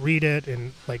read it,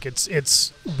 and like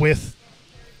it's with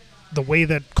the way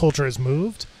that culture has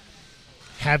moved,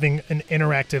 having an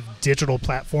interactive digital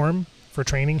platform for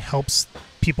training helps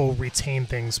people retain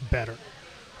things better,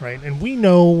 right? And we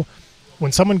know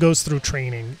when someone goes through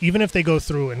training, even if they go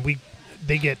through and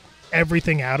they get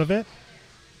everything out of it,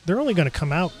 they're only going to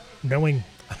come out knowing,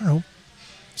 I don't know,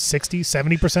 60,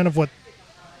 70% of what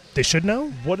they should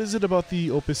know. What is it about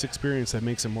the Opus experience that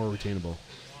makes it more retainable?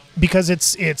 Because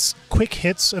it's quick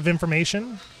hits of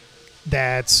information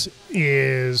that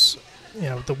is,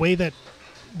 the way that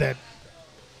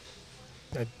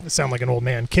I sound like an old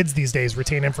man. Kids these days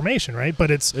retain information, right?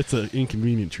 But it's an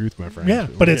inconvenient truth, my friend. Yeah,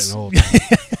 but it's old.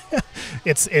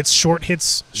 it's short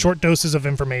hits, short doses of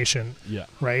information. Yeah.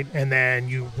 Right, and then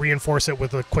you reinforce it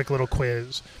with a quick little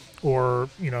quiz, or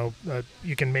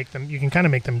you can kind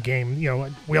of make them game.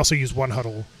 We also use One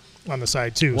Huddle on the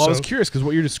side too. Well, I was curious because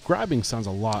what you're describing sounds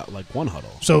a lot like One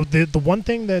Huddle. So the one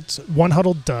thing that One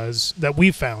Huddle does that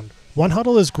we've found. One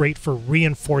Huddle is great for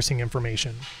reinforcing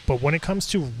information, but when it comes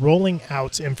to rolling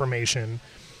out information,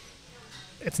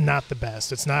 it's not the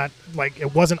best. It's not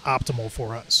it wasn't optimal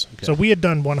for us. Okay. So we had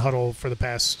done One Huddle for the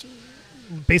past,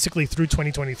 basically through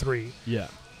 2023. Yeah.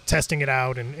 Testing it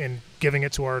out and giving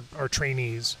it to our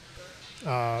trainees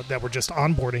that were just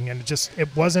onboarding, and it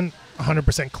wasn't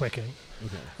 100% clicking.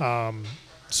 Okay.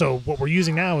 So what we're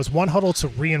using now is One Huddle to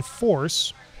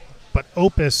reinforce, but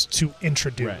Opus to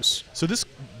introduce. Right. So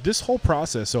this whole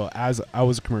process, so as I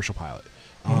was a commercial pilot,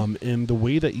 and the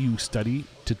way that you study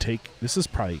to take, this is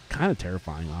probably kind of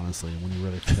terrifying, honestly, when you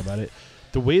really think about it.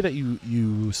 The way that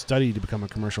you study to become a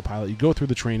commercial pilot, you go through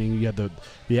the training, you have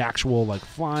the actual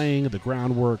flying, the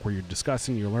groundwork where you're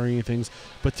discussing, you're learning things.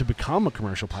 But to become a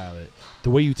commercial pilot, the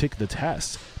way you take the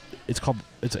test,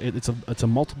 it's a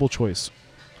multiple choice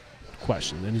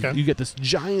question, and okay. You get this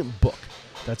giant book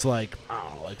that's I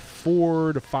don't know,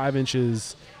 4 to 5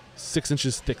 inches, 6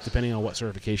 inches thick, depending on what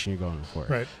certification you're going for.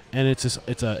 Right. And it's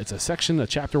a section, a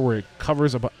chapter where it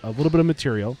covers a little bit of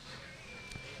material.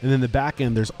 And then the back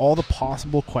end, there's all the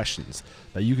possible questions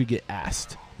that you could get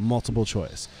asked, multiple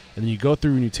choice. And then you go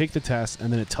through and you take the test,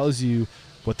 and then it tells you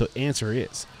what the answer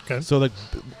is. Okay. So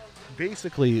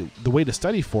basically, the way to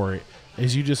study for it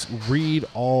is you just read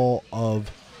all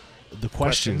of the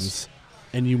questions.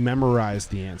 And you memorize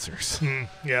the answers.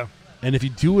 Yeah. And if you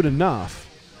do it enough,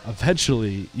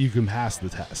 eventually you can pass the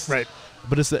test. Right.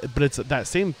 But it's that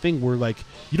same thing where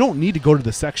you don't need to go to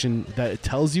the section that it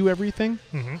tells you everything.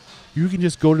 Mm-hmm. You can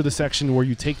just go to the section where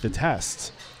you take the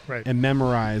tests. Right. And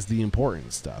memorize the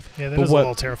important stuff. Yeah, that is a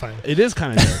little terrifying. It is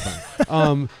kind of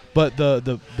terrifying. But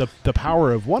the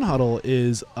power of One Huddle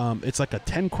is it's like a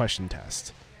 10-question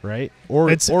test, right?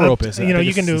 Or Opus.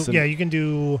 You can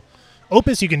do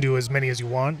Opus, you can do as many as you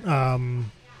want. I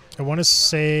want to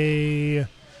say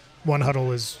One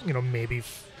Huddle is, maybe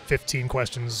 15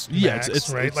 questions max, it's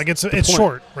right? It's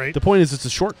short, right? The point is it's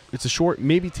a short,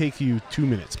 maybe take you 2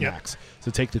 minutes max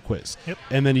to take the quiz. Yep.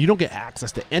 And then you don't get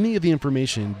access to any of the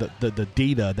information, the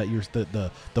data that you're,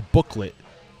 the booklet.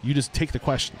 You just take the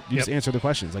question. You just answer the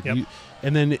questions.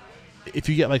 And then if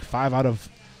you get 5 out of,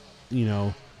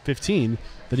 15,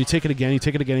 then you take it again, you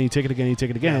take it again, you take it again, you take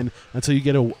it again until you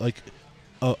get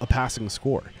a passing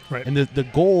score. Right. And the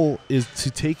goal is to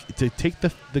take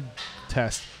the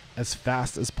test as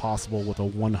fast as possible with a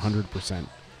 100%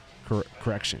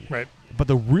 correction. Right. But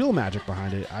the real magic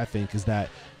behind it, I think, is that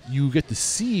you get to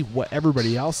see what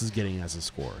everybody else is getting as a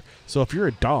score. So if you're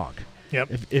a dog,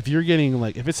 if you're getting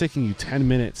if it's taking you 10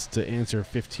 minutes to answer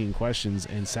 15 questions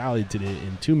and Sally did it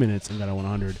in 2 minutes and got a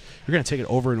 100, you're going to take it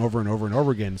over and over and over and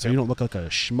over again so you don't look like a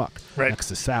schmuck next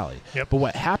to Sally. Yep. But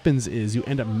what happens is you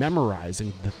end up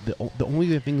memorizing the only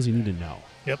the things you need to know.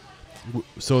 Yep.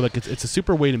 So it's a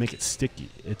super way to make it sticky.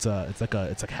 It's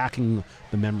like hacking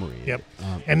the memory. Yep.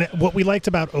 And what we liked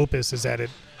about Opus is that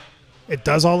it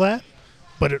does all that,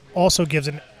 but it also gives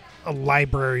a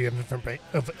library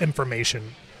of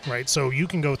information. Right, so you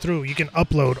can go through, you can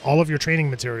upload all of your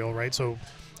training material, right? So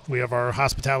we have our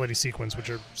hospitality sequence, which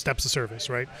are steps of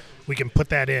service, right? We can put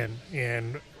that in,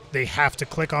 and they have to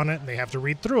click on it, and they have to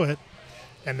read through it,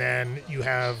 and then you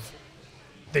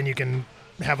can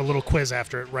have a little quiz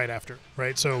after it,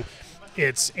 right? So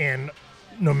and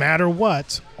no matter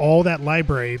what, all that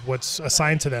library, what's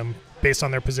assigned to them based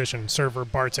on their position, server,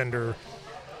 bartender,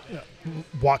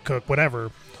 wok cook,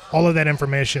 whatever, all of that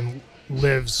information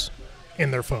lives in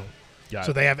their phone.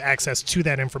 So they have access to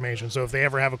that information. So if they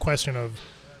ever have a question of,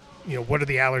 what are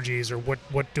the allergies or what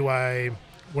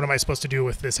am I supposed to do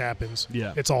if this happens?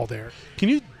 Yeah. It's all there. Can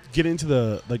you get into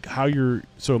the how you're.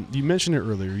 So you mentioned it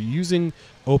earlier. You're using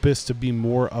Opus to be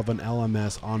more of an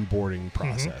LMS onboarding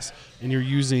process, and you're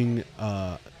using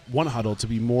One Huddle to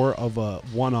be more of a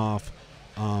one-off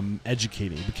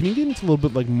educating. But can you get into a little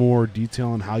bit more detail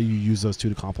on how you use those two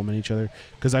to complement each other?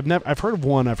 Because I've heard of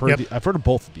one, I've heard of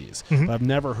both of these, but I've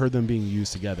never heard them being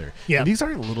used together. Yeah, and these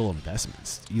aren't little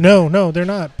investments either. No, they're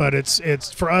not. But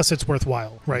it's for us, it's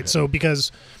worthwhile, right? Okay. So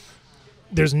because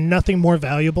there's nothing more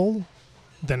valuable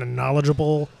than a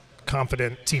knowledgeable,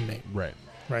 confident teammate.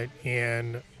 Right.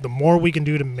 And the more we can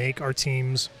do to make our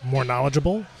teams more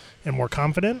knowledgeable and more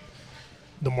confident,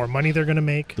 the more money they're going to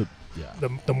make.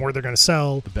 The more they're going to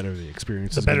sell, the better the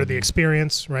experience. The better the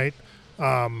experience, right?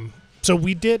 So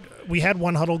we had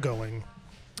One Huddle going.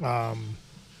 How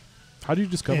do you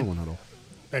discover One Huddle?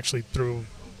 Actually, through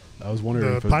I was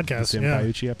wondering the podcast, the Sam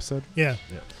Caiucci episode. Yeah.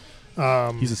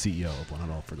 He's the CEO of One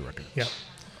Huddle, for the record. Yeah.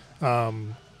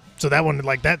 So that one,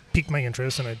 that piqued my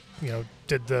interest, and I,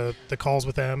 did the calls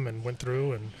with them and went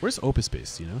through. And where's Opus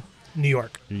based? New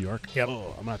York. New York. Yep.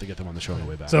 Oh, I'm gonna have to get them on the show on the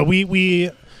way back. So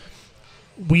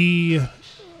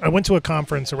I went to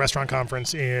a restaurant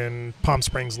conference in Palm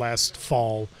Springs last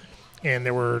fall, and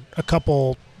there were a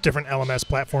couple different LMS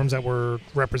platforms that were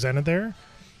represented there,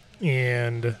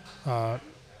 and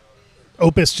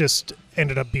Opus just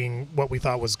ended up being what we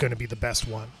thought was going to be the best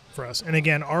one for us. And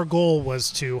again, our goal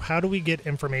was how do we get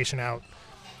information out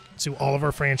to all of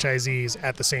our franchisees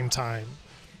at the same time,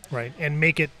 right, and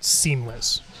make it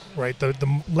seamless, right?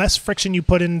 The less friction you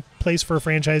put in place for a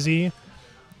franchisee,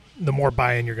 the more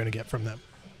buy-in you're going to get from them.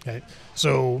 Okay,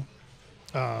 so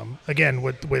again,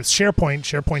 with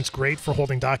SharePoint's great for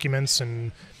holding documents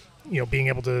and being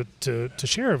able to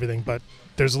share everything, but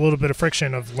there's a little bit of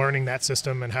friction of learning that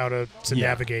system and how to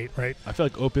navigate, right? I feel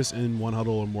like Opus and One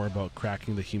Huddle are more about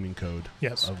cracking the human code.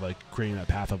 Yes. Of creating that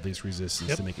path of least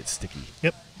resistance to make it sticky.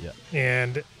 Yep. Yeah.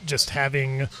 And just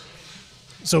having,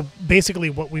 so basically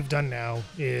what we've done now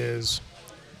is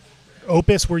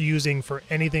Opus we're using for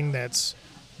anything that's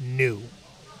new.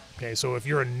 Okay, so if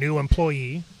you're a new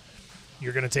employee,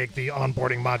 you're going to take the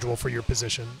onboarding module for your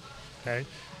position. Okay,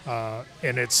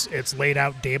 and it's laid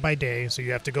out day by day, so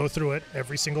you have to go through it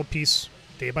every single piece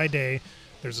day by day.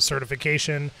 There's a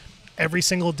certification. Every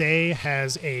single day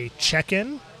has a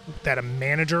check-in that a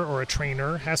manager or a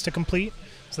trainer has to complete.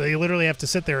 So they literally have to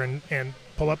sit there and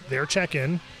pull up their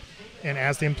check-in and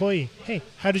ask the employee, hey,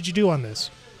 how did you do on this?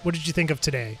 What did you think of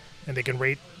today? And they can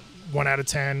rate 1 out of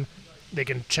 10. They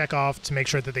can check off to make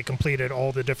sure that they completed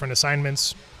all the different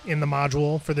assignments in the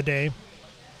module for the day.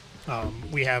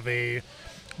 We have the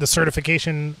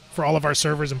certification for all of our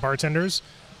servers and bartenders.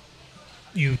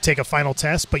 You take a final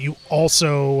test, but you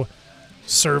also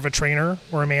serve a trainer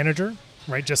or a manager,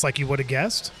 right? Just like you would a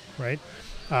guest, right?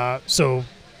 So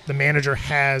the manager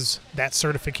has that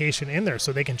certification in there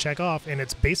so they can check off, and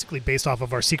it's basically based off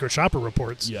of our secret shopper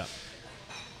reports. Yeah.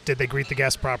 Did they greet the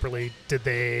guest properly? Did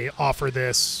they offer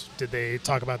this? Did they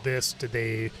talk about this? Did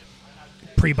they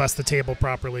pre-bus the table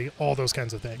properly? All those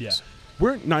kinds of things. Yeah.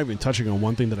 We're not even touching on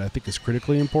one thing that I think is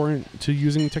critically important to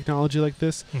using technology like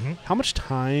this. Mm-hmm. How much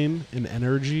time and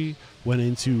energy went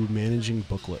into managing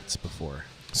booklets before?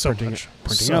 Printing out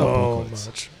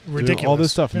booklets. Ridiculous. All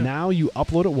this stuff. Yeah. Now you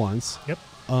upload it once. Yep.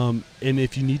 And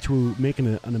if you need to make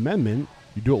an amendment,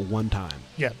 you do it one time.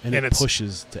 Yeah. And it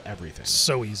pushes to everything.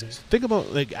 So easy. Think about,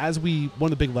 one of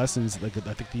the big lessons, I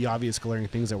think the obvious glaring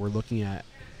things that we're looking at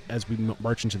as we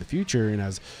march into the future, and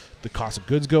as the cost of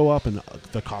goods go up and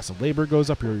the cost of labor goes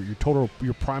up,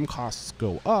 your prime costs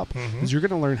go up, is you're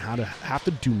going to learn how to have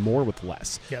to do more with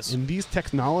less. Yes. In these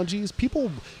technologies,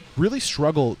 people really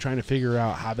struggle trying to figure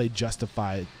out how they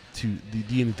justify to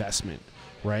the investment,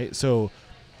 right? So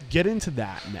get into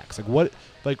that next.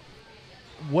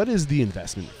 What is the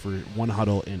investment for One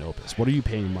Huddle and Opus? What are you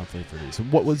paying monthly for these?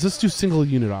 Let's do single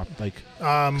unit because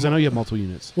I know you have multiple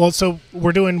units. Well, so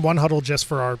we're doing One Huddle just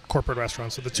for our corporate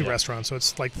restaurants, so the two restaurants. So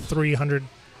it's like $330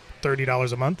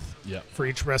 a month for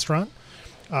each restaurant.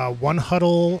 One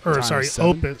Huddle, Opus.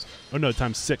 Oh no,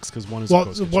 times 6 because one is.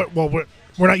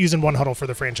 We're not using One Huddle for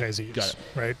the franchisees. Got it.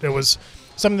 Right. It was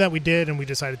something that we did, and we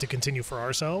decided to continue for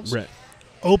ourselves. Right.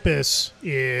 Opus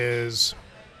is,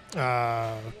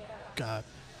 God,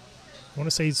 I want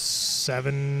to say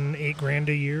 $7-8 grand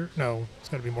a year. No, it's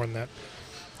got to be more than that.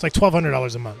 It's like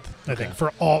 $1,200 a month, I think,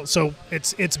 for all. So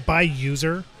it's by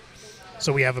user.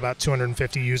 So we have about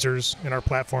 250 users in our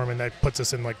platform, and that puts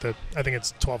us in I think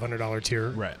it's $1,200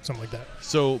 tier, right? Something like that.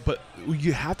 So, but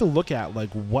you have to look at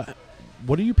what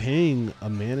are you paying a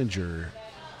manager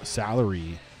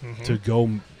salary to go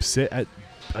sit at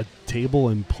a table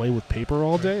and play with paper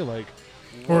all day,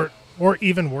 or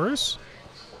even worse.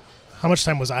 how much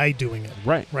time was I doing it?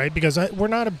 Right? Because we're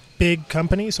not a big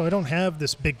company, so I don't have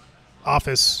this big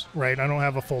office, right? I don't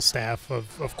have a full staff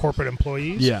of corporate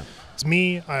employees. Yeah. It's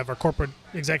me, I have our corporate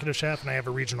executive chef, and I have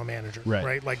a regional manager,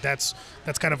 right? Like that's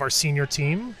kind of our senior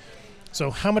team.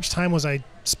 So how much time was I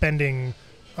spending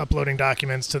uploading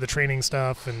documents to the training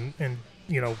stuff and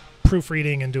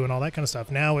proofreading and doing all that kind of stuff?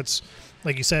 Now it's,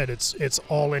 like you said, it's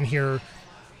all in here.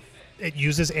 It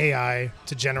uses AI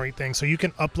to generate things. So you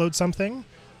can upload something,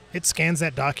 it scans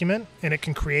that document, and it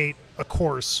can create a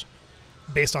course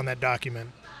based on that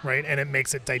document, right? And it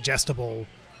makes it digestible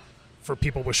for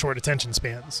people with short attention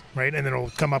spans, right? And then it'll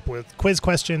come up with quiz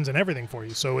questions and everything for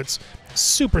you. So it's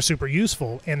super, super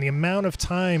useful. And the amount of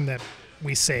time that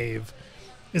we save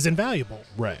is invaluable.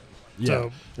 Right. Yeah.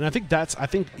 So, and I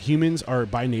think humans are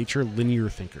by nature linear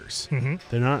thinkers.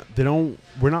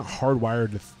 Mm-hmm. We're not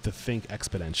hardwired to think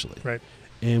exponentially. Right.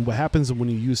 And what happens when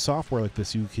you use software like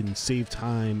this, you can save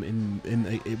time,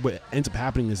 and what ends up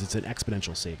happening is it's an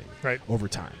exponential saving over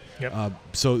time. Yep.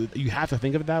 So you have to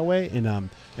think of it that way.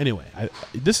 And anyway,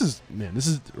 this is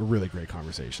a really great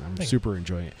conversation. I'm super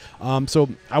enjoying it. So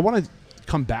I want to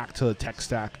come back to the tech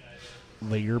stack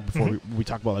later before we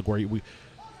talk about like where you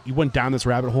went down this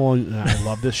rabbit hole, and I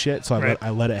love this shit. So I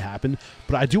let it happen.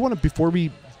 But I do want to, before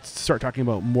we start talking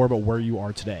about more about where you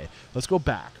are today, let's go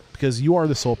back, because you are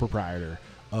the sole proprietor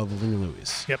of Ling and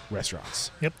Louie's restaurants.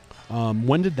 Yep.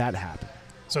 When did that happen?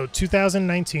 So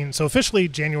 2019. So officially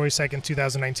January 2nd,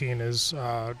 2019 is.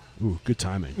 Good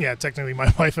timing. Yeah, technically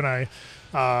my wife and I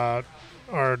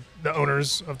are the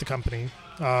owners of the company.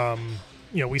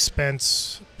 We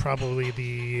spent probably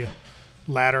the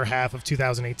latter half of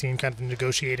 2018 kind of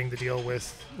negotiating the deal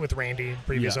with Randy,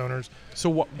 previous owners. So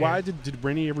why did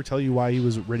Randy ever tell you why he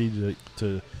was ready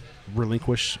to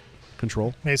relinquish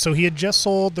control? Okay, so he had just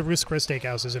sold the Ruth's Chris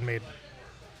Steakhouses and made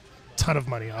a ton of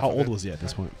money off How of old it. was he at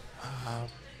this point?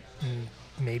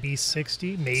 Maybe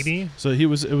 60, maybe. So it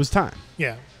was time.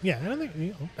 Yeah. And I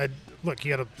think, look, he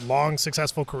had a long,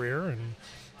 successful career, and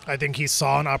I think he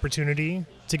saw an opportunity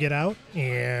to get out,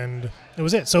 and it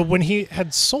was it. So when he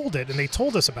had sold it and they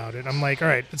told us about it, I'm like, all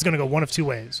right, it's going to go one of two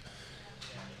ways.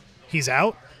 He's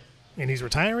out and he's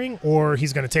retiring, or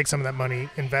he's going to take some of that money,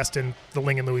 invest in the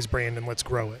Ling and Louie's brand, and let's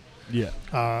grow it.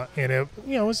 Yeah. And it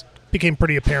became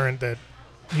pretty apparent that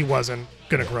he wasn't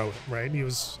going to grow it, right? He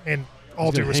was, in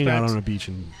all due respect, hang out on a beach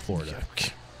in Florida.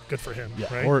 Good for him,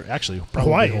 yeah. Right? Or actually,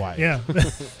 probably Hawaii. Yeah.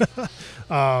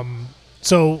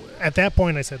 So at that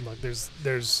point, I said, look,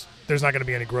 there's not going to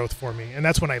be any growth for me, and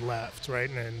that's when I left, right?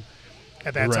 And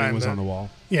at that time, was on the wall.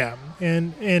 Yeah,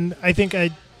 and I think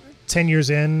 10 years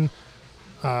in,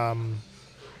 I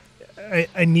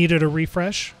needed a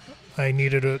refresh. I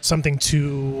needed something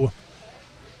to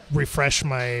refresh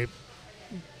my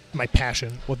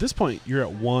passion. Well, at this point, you're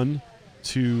at 1,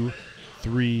 2,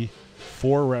 3,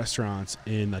 4 restaurants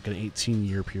in like an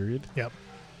 18-year period. Yep.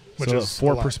 Which so is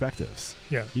 4 perspectives.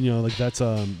 Yeah. Like that's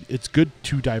it's good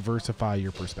to diversify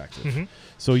your perspective. Mm-hmm.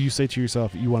 So you say to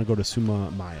yourself, you want to go to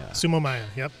Sumo Maya. Sumo Maya.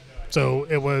 Yep. So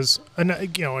it was, I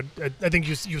think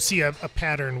you see a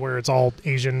pattern where it's all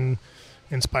Asian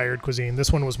inspired cuisine.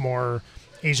 This one was more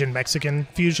Asian Mexican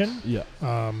fusion. Yeah.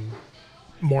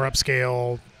 More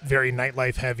upscale, very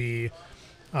nightlife heavy.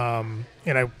 And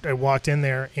I walked in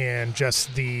there, and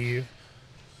just it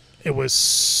was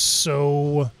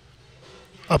so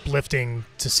uplifting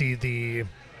to see the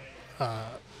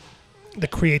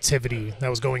creativity that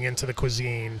was going into the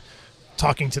cuisine,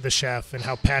 talking to the chef and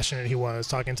how passionate he was,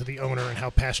 talking to the owner and how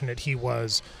passionate he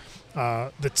was.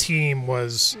 The team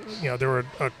was, there were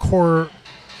a core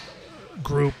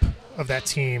group of that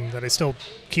team that I still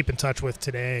keep in touch with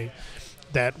today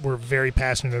that were very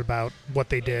passionate about what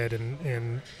they did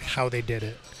and how they did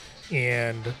it.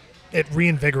 And it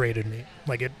reinvigorated me.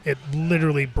 Like it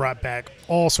literally brought back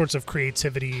all sorts of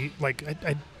creativity. Like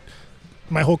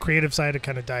my whole creative side had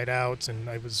kind of died out, and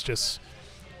I was just,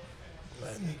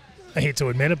 I hate to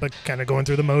admit it, but kind of going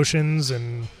through the motions,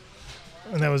 and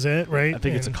that was it, right? I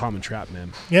think it's a common trap,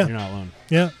 man. Yeah. You're not alone.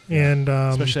 Yeah. And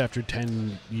especially after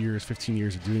 10 years, 15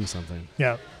 years of doing something.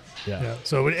 Yeah. Yeah.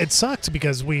 So it sucked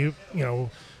because we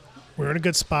were in a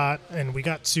good spot, and we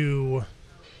got to,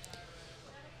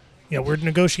 we're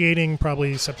negotiating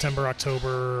probably September,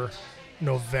 October,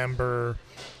 November,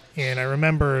 and I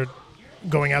remember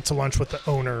going out to lunch with the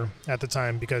owner at the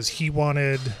time because he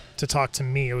wanted to talk to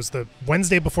me. It was the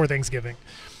Wednesday before Thanksgiving,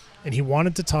 and he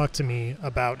wanted to talk to me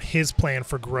about his plan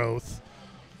for growth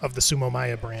of the Sumo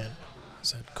Maya brand. I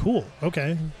said, cool,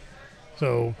 okay.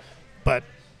 So, but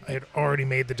I had already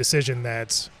made the decision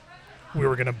that we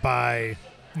were going to buy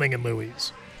Ling and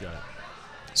Louie's. Got it.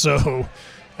 So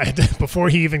before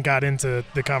he even got into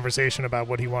the conversation about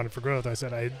what he wanted for growth, I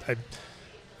said, I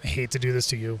hate to do this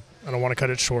to you. I don't want to cut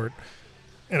it short.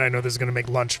 And I know this is going to make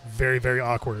lunch very, very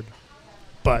awkward.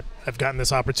 But I've gotten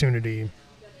this opportunity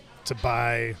to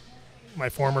buy my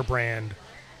former brand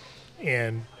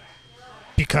and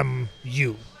become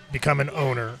an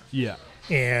owner. Yeah.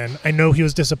 And I know he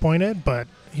was disappointed, but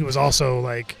he was also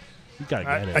like, You gotta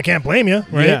get it. I can't blame you,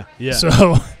 right? Yeah, yeah.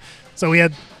 So we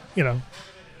had,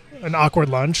 an awkward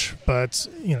lunch, but,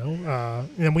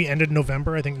 then we ended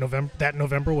November. I think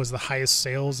November was the highest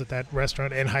sales at that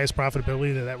restaurant and highest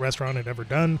profitability that restaurant had ever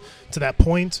done to that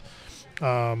point.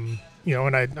 And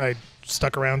I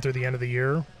stuck around through the end of the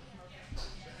year.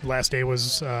 Last day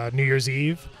was New Year's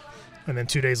Eve. And then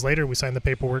 2 days later, we signed the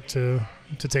paperwork to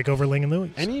take over Ling and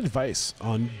Louie. Any advice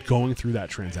on going through that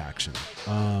transaction?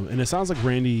 And it sounds like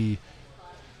Randy,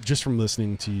 just from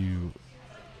listening to you,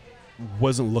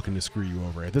 wasn't looking to screw you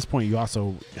over. At this point, you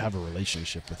also have a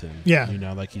relationship with him. Yeah.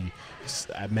 Like a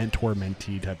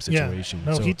mentor-mentee type situation.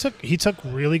 Yeah. No, so he took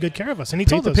really good care of us. And he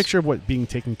paint told us. the picture of what being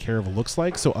taken care of looks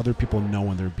like so other people know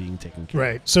when they're being taken care of.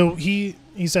 Right. So he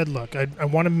said, look, I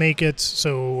want to make it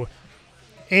so,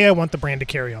 I want the brand to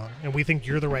carry on. And we think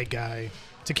you're the right guy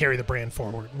to carry the brand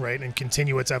forward, right, and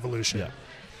continue its evolution. Yeah.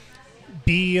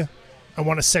 B, I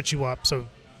want to set you up so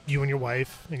you and your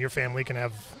wife and your family can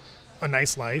have a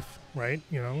nice life, right?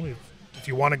 If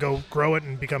you want to go grow it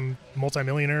and become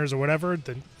multimillionaires or whatever,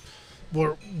 then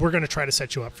we're going to try to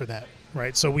set you up for that,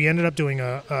 right? So we ended up doing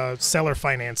a seller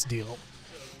finance deal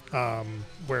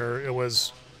where it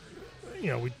was,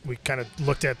 we kind of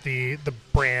looked at the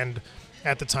brand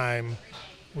at the time.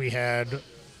 We had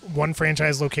one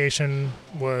franchise location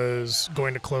was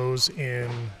going to close in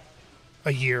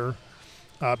a year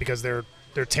because their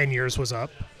 10 years was up.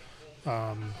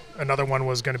 Another one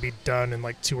was going to be done in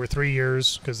like 2 or 3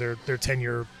 years because their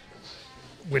 10-year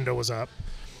window was up.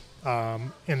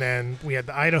 And then we had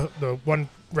the one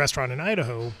restaurant in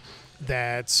Idaho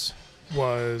that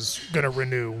was going to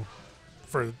renew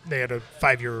they had a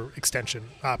 5-year extension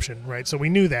option, right? So we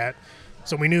knew that.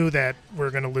 So we knew that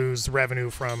we're going to lose revenue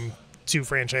from 2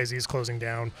 franchisees closing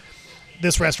down.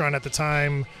 This restaurant at the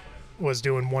time was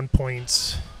doing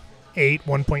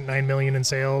 1.9 million in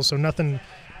sales. So nothing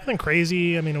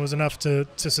crazy. I mean, it was enough to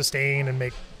sustain and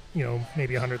make,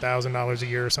 maybe $100,000 a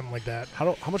year or something like that.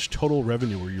 How much total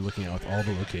revenue were you looking at with all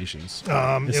the locations?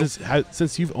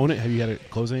 Since you've owned it, have you had to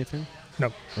close anything?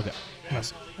 No. Okay.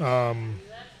 Yes.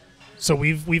 So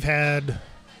we've had,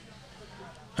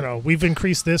 we've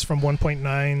increased this from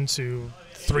 1.9 to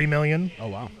 3 million. Oh,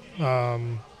 wow.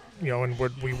 And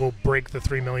we will break the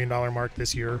 $3 million mark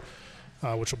this year,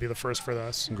 which will be the first for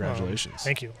us. Congratulations.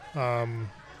 Thank you.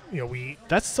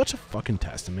 That's such a fucking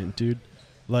testament, dude.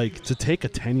 Like, to take a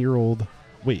 10-year-old,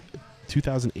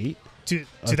 2008?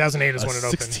 2008 is when it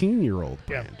opened. 16-year-old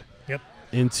brand. Yeah. Yep.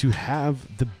 And to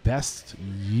have the best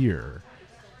year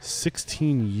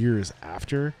 16 years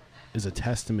after is a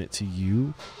testament to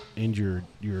you and your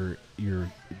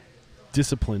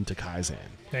discipline to Kaizen.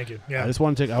 Thank you. Yeah. I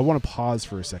want to pause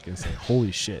for a second and say,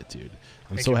 holy shit, dude.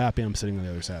 I'm so happy I'm sitting on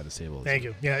the other side of the table. Thank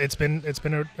you. Yeah, it's been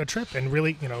a trip, and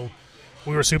really,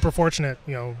 we were super fortunate.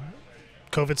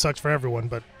 COVID sucks for everyone,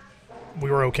 but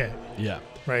we were okay. Yeah.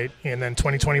 Right. And then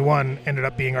 2021 ended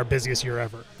up being our busiest year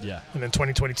ever. Yeah. And then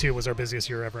 2022 was our busiest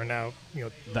year ever. And now,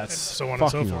 that's so on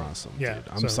fucking and so forth. Awesome. Yeah. Dude.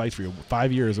 I'm psyched for you.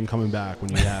 5 years, I'm coming back when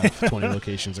you have 20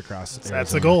 locations across Arizona.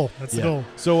 That's the goal. That's the goal.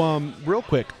 So, real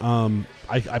quick,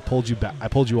 I pulled you back. I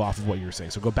pulled you off of what you were saying.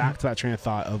 So go back to that train of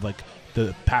thought of like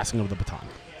the passing of the baton.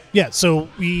 Yeah. So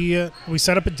we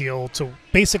set up a deal to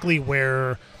basically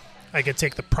where I could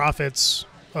take the profits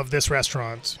of this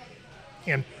restaurant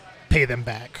and pay them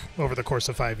back over the course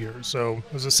of 5 years. So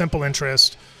it was a simple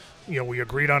interest. We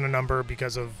agreed on a number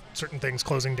because of certain things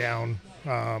closing down.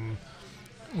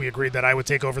 We agreed that I would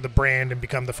take over the brand and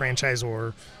become the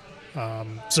franchisor.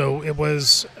 So it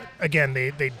was, again,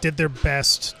 they did their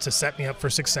best to set me up for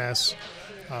success.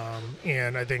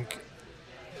 And I think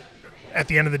at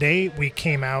the end of the day, we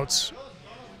came out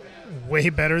way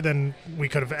better than we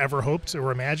could have ever hoped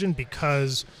or imagined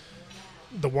because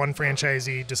the one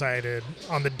franchisee decided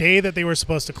on the day that they were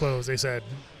supposed to close, they said,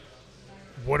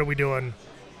 what are we doing?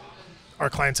 Our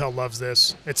clientele loves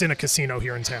this. It's in a casino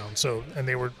here in town. So, and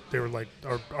they were like,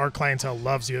 our clientele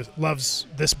loves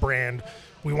this brand.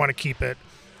 We want to keep it.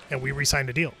 And we re-signed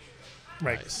a deal.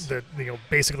 Right. Nice.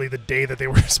 Basically the day that they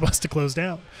were supposed to close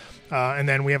down. And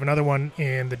then we have another one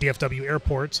in the DFW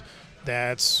airport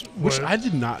which I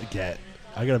did not get.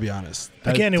 I gotta be honest.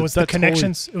 It was the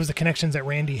connections. It was the connections that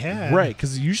Randy had. Right,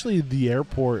 because usually the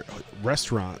airport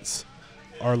restaurants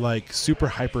are like super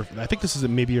hyper. I think this is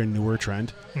maybe a newer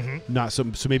trend. Not so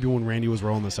maybe when Randy was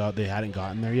rolling this out, they hadn't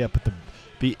gotten there yet. But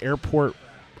the airport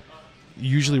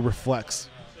usually reflects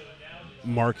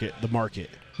the market,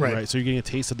 right? So you're getting a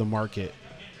taste of the market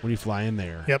when you fly in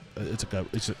there. Yep.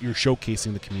 You're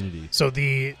showcasing the community. So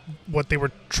what they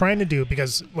were trying to do,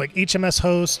 because like HMS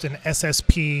Host and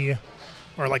SSP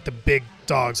are like the big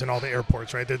dogs in all the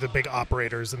airports, right? They're the big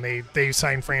operators, and they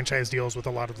sign franchise deals with a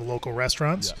lot of the local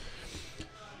restaurants. Yeah.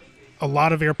 A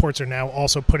lot of airports are now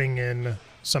also putting in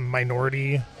some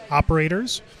minority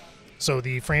operators. So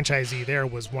the franchisee there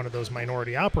was one of those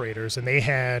minority operators, and they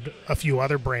had a few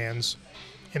other brands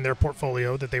in their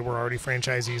portfolio that they were already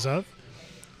franchisees of.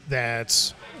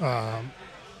 But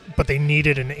they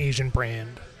needed an Asian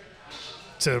brand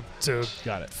to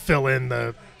fill in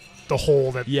the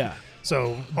hole that. Yeah.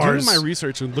 So doing my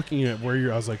research and looking at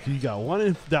where I was like, you got one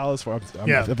in Dallas.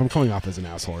 If I'm coming off as an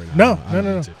asshole right now.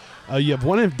 No. You have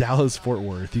one in Dallas, Fort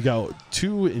Worth. You got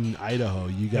two in Idaho.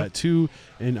 You got two,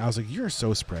 and I was like, you're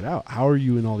so spread out. How are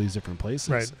you in all these different places?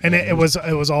 Right, and it was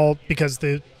all because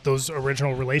those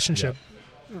original relationship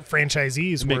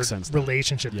franchisees were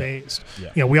relationship based.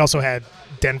 Yeah. We also had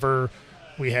Denver.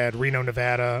 We had Reno,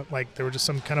 Nevada. Like, there were just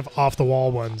some kind of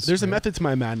off-the-wall ones. There's a method to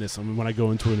my madness. I mean, when I go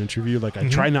into an interview, like, I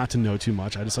try not to know too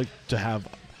much. I just like to have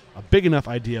a big enough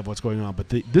idea of what's going on. But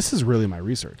this is really my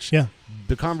research. Yeah.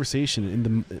 The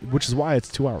conversation, which is why it's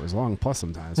 2 hours long plus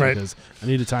sometimes, because I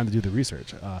needed time to do the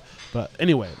research. But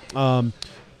anyway,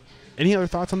 any other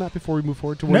thoughts on that before we move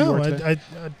forward to where you are today?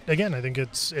 I think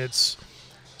it's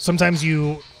sometimes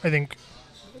I think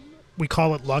we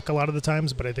call it luck a lot of the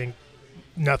times, but I think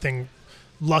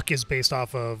luck is based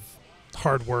off of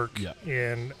hard work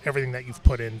and everything that you've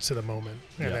put into the moment.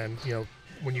 And then,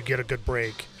 when you get a good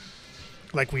break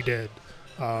like we did,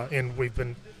 and we've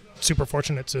been super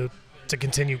fortunate to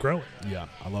continue growing. Yeah,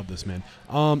 I love this, man.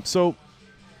 So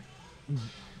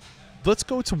let's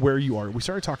go to where you are. We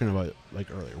started talking about, like,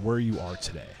 earlier, where you are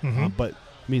today. But,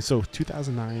 I mean, so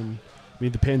 2009... I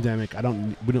mean, the pandemic, I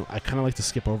kind of like to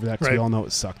skip over that because we all know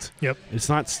it sucked. Yep. It's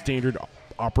not standard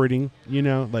operating,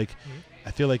 like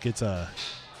I feel like it's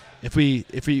if we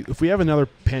have another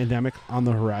pandemic on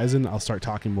the horizon, I'll start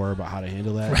talking more about how to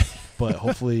handle that. Right. But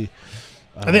hopefully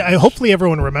hopefully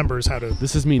everyone remembers how to.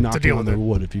 This is me knocking on the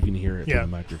wood if you can hear it through the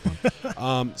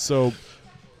microphone. So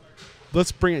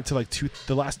let's bring it to like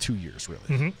the last 2 years,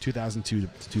 really, 2002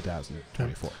 to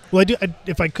 2024. Well,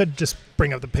 if I could just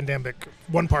bring up the pandemic,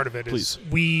 one part of it is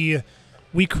we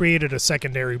created a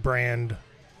secondary brand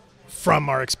from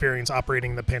our experience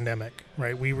operating the pandemic,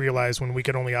 right? We realized when we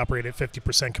could only operate at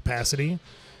 50% capacity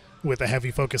with a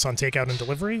heavy focus on takeout and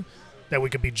delivery, that we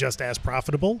could be just as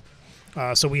profitable.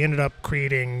 So we ended up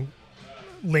creating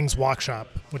Ling's Walk Shop,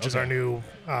 which is our new,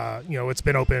 it's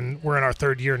been open. We're in our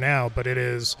third year now, but it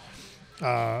is,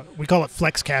 we call it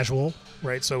flex casual,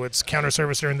 right? So it's counter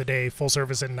service during the day, full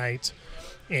service at night.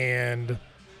 And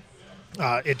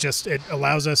it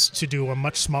allows us to do a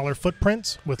much smaller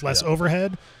footprint with less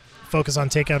overhead, focus on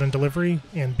takeout and delivery,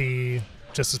 and be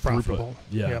just as profitable.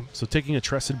 So taking a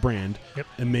trusted brand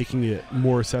and making it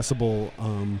more accessible.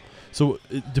 So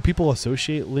do people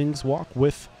associate Ling's Walk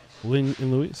with Ling and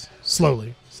Louie?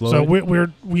 Slowly. So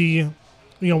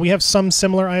we have some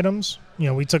similar items.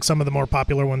 We took some of the more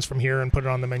popular ones from here and put it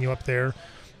on the menu up there.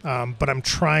 But I'm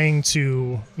trying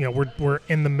to, we're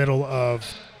in the middle of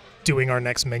doing our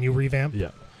next menu revamp.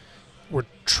 Yeah. We're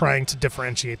trying to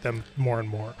differentiate them more and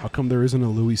more. How come there isn't a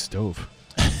Louie stove?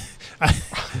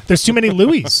 There's too many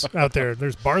Louie's out there.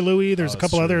 There's Bar Louie. There's a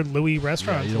couple other Louie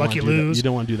restaurants. Lucky Lou's. You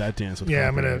don't want to do that dance with. Yeah,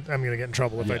 I'm gonna get in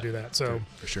trouble if I do that. So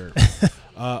for sure.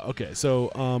 Okay,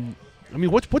 so I mean,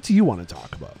 what do you want to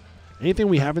talk about? Anything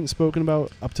we haven't spoken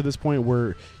about up to this point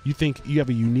where you think you have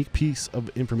a unique piece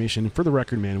of information? For the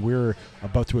record, man, we're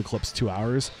about to eclipse 2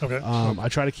 hours. Okay. I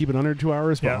try to keep it under 2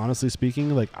 hours, but honestly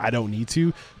speaking, like, I don't need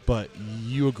to. But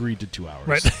you agreed to 2 hours,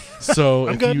 right? So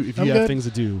if you have things to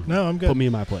do, I'm good. Put me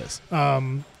in my place.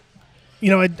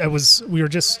 We were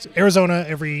just Arizona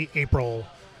every April.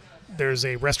 There's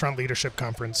a restaurant leadership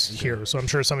conference here, so I'm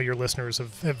sure some of your listeners have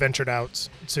ventured out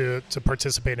to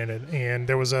participate in it. And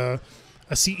there was a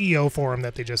CEO forum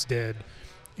that they just did,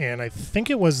 and I think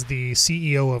it was the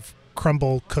CEO of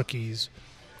Crumble Cookies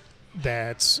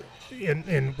that's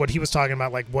in what he was talking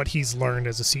about, like what he's learned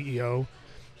as a CEO,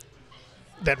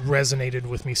 that resonated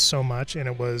with me so much. And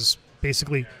it was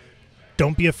basically,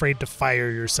 don't be afraid to fire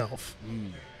yourself,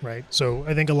 right? So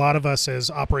I think a lot of us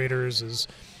as operators, as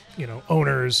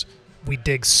owners, we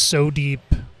dig so deep,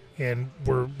 and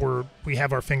we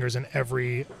have our fingers in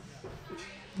every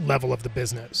level of the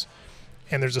business.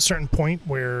 And there's a certain point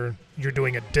where you're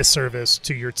doing a disservice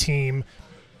to your team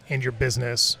and your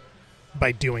business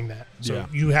by doing that. So Yeah.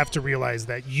 you have to realize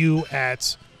that you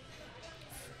at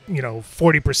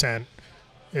 40%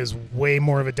 is way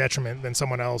more of a detriment than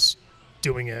someone else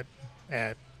doing it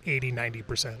at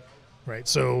 80-90%, right?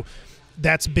 So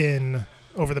that's been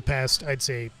over the past, I'd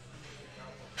say,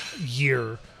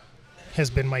 year has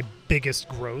been my biggest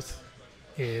growth,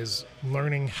 is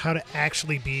learning how to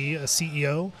actually be a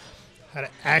CEO, how to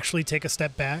actually take a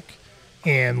step back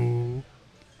and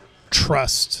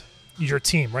trust your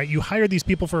team, right? You hire these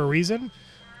people for a reason.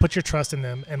 Put your trust in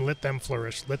them and let them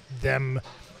flourish. Let them,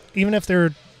 even if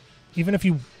you're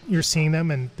seeing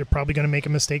them and they're probably going to make a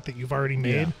mistake that you've already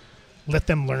made, let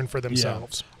them learn for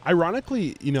themselves. Yeah.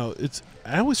 Ironically,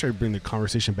 I always try to bring the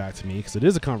conversation back to me because it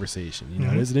is a conversation.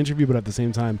 It is an interview, but at the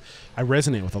same time, I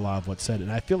resonate with a lot of what's said,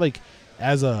 and I feel like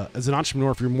as an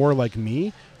entrepreneur, if you're more like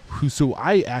me, so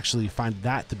I actually find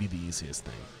that to be the easiest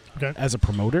thing. Okay. As a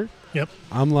promoter, Yep.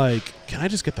 I'm like, can I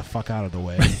just get the fuck out of the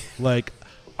way? Like,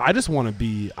 I just want to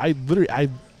be.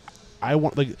 I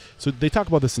want, like, so they talk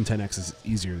about this in 10x is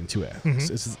easier than 2x.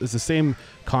 It's the same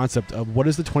concept of what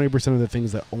is the 20% of the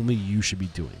things that only you should be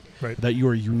doing, Right. that you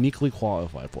are uniquely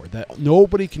qualified for, that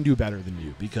nobody can do better than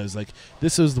you, because like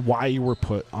this is why you were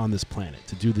put on this planet,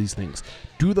 to do these things.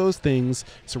 Do those things.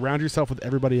 Surround yourself with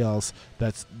everybody else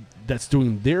that's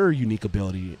doing their unique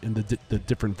ability in the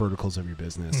different verticals of your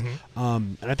business.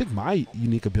 And I think my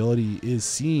unique ability is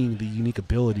seeing the unique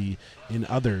ability in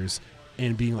others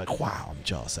and being like, wow, I'm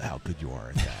jealous of how good you are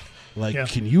at that. Like,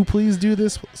 can you please do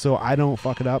this so I don't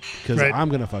fuck it up? Because I'm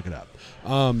going to fuck it up.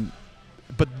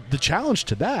 But the challenge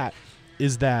to that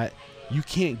is that you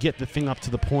can't get the thing up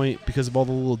to the point because of all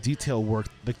the little detail work,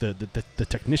 like the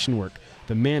technician work,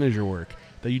 the manager work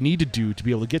that you need to do to be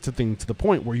able to get to the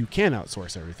point where you can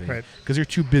outsource everything. Because you're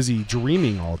too busy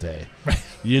dreaming all day.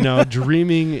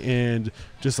 Dreaming and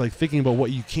just like thinking about what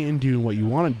you can do and what you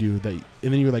want to do.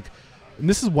 And then you're like, and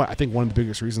this is what I think one of the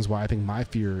biggest reasons why I think my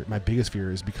biggest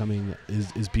fear is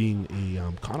being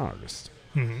a con artist.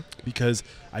 Because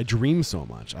I dream so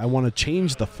much. I want to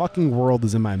change the fucking world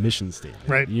is in my mission statement.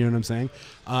 Right. You know what I'm saying?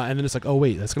 And then it's like, oh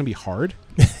wait, that's going to be hard.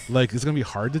 Like, it's going to be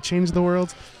hard to change the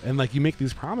world. And like, you make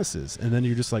these promises and then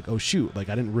you're just like, oh shoot, like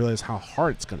I didn't realize how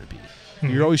hard it's going to be.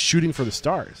 You're always shooting for the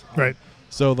stars. Right.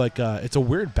 So like, it's a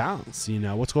weird balance,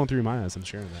 what's going through your mind as I'm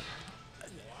sharing that?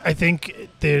 I think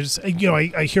there's,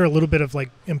 I hear a little bit of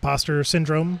like imposter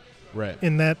syndrome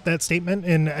in that statement.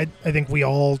 And I think we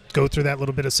all go through that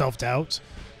little bit of self-doubt.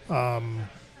 And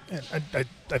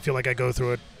I feel like I go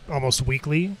through it almost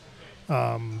weekly.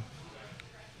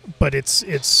 But it's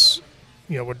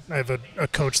I have a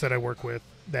coach that I work with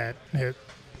that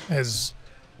has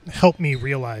helped me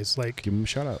realize, like, give him a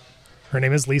shout out. Her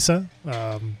name is Lisa.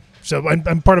 So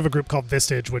I'm part of a group called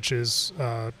Vistage, which is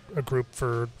a group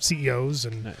for CEOs,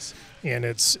 and and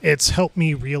it's helped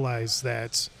me realize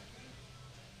that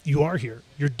you are here,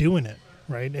 you're doing it,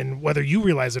 right? And whether you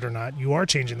realize it or not, you are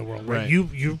changing the world, right? You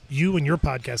and your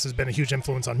podcast has been a huge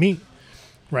influence on me,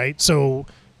 right? So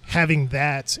having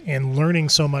that and learning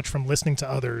so much from listening to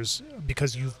others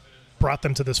because you've brought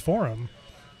them to this forum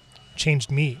changed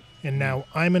me, and now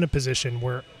I'm in a position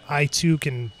where I too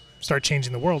can start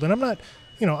changing the world, and I'm not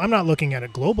looking at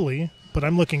it globally, but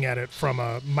I'm looking at it from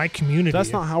my community.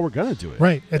 That's not how we're going to do it.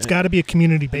 Right. It's got to be a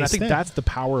community-based I think thing. that's the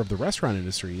power of the restaurant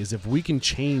industry, is if we can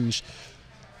change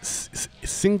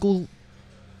single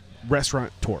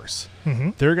restaurant tours,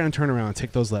 they're going to turn around and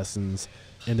take those lessons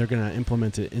and they're going to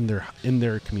implement it in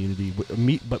their community,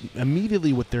 but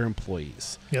immediately with their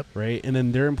employees. Yep. Right. And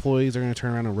then their employees are going to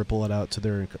turn around and ripple it out to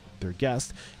their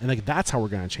guests, and like that's how we're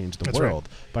going to change the world,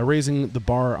 by raising the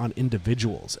bar on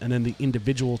individuals, and then the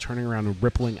individual turning around and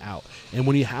rippling out. And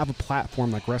when you have a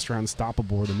platform like Restaurant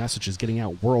Unstoppable, where the message is getting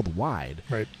out worldwide,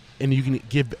 right, and you can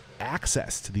give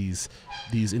access to these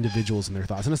individuals and their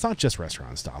thoughts, and it's not just Restaurant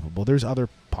Unstoppable. There's other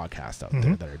podcasts out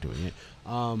there that are doing it,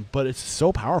 but it's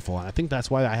so powerful, and I think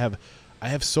that's why I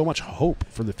have so much hope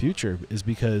for the future, is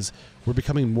because we're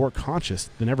becoming more conscious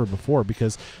than ever before.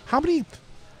 Because how many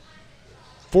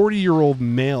 40-year-old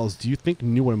males do you think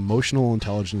knew what emotional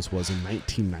intelligence was in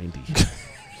 1990?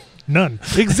 None.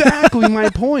 Exactly my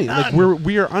point. Like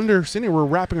we are understanding, we're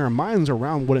wrapping our minds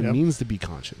around what it means to be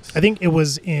conscious. I think it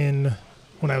was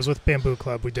when I was with Bamboo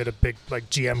Club, we did a big like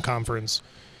GM conference,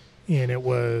 and it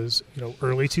was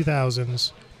early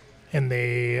 2000s, and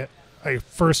I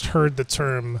first heard the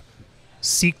term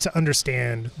 "seek to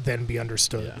understand, then be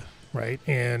understood," right?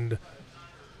 And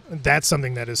that's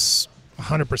something that is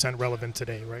 100% relevant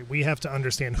today, right? We have to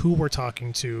understand who we're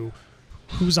talking to,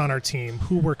 who's on our team,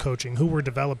 who we're coaching, who we're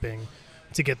developing,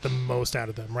 to get the most out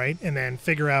of them, right? And then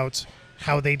figure out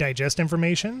how they digest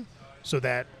information so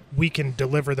that we can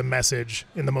deliver the message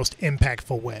in the most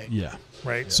impactful way. Yeah.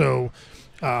 Right.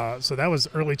 Yeah. So that was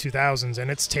early 2000s,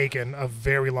 and it's taken a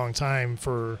very long time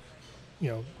for,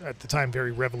 at the time,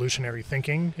 very revolutionary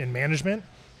thinking in management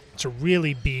to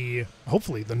really be,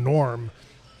 hopefully, the norm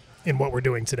in what we're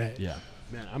doing today. Yeah.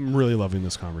 Man, I'm really loving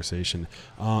this conversation.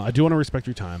 I do want to respect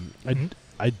your time.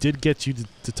 I did get you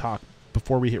to talk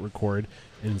before we hit record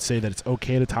and say that it's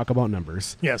okay to talk about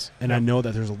numbers. Yes. And I know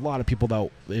that there's a lot of people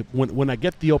that when I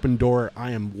get the open door,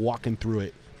 I am walking through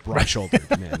it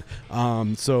broad-shouldered,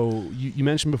 man. So you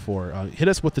mentioned before, hit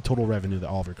us with the total revenue that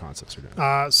all of your concepts are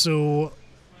doing.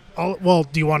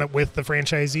 Do you want it with the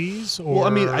franchisees? Or? Well, I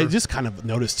mean, I just kind of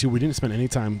noticed too. We didn't spend any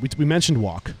time. We mentioned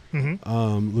Walk,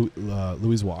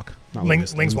 Louie's Walk, not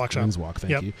Ling's Walk Shop. Ling's Walk,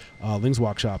 thank you. Ling's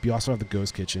Walk Shop. You also have the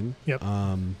Ghost Kitchen. Yep.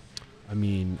 I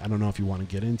mean, I don't know if you want to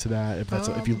get into that. If that's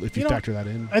if you factor that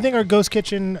in. I think our Ghost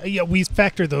Kitchen. We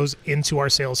factor those into our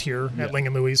sales here at Ling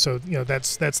and Louie. So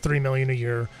that's $3 million a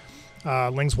year.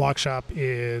 Ling's Walk Shop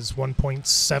is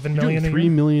 $1.7 million.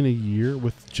 $3 million a year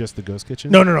with just the Ghost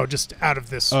Kitchen? No, just out of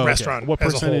this restaurant. What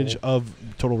as percentage a whole. of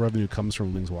total revenue comes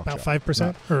from Ling's Walk About Shop?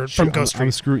 5%, or from Ghost Street.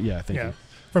 I'm screwed. Yeah, thank you.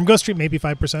 From Ghost Street, maybe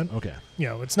 5%. Okay.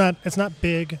 It's not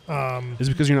big. Is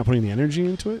it because you're not putting the energy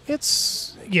into it?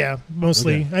 It's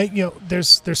mostly. Okay.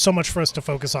 There's so much for us to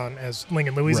focus on as Ling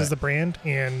and Louie's as the brand,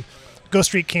 and Ghost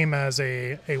Street came as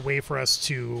a way for us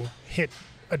to hit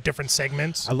a different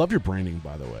segment. I love your branding,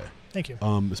 by the way. Thank you.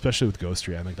 Especially with Ghost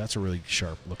Street, I think that's a really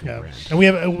sharp looking brand. And we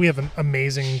have an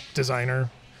amazing designer.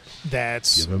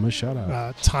 That's give him a shout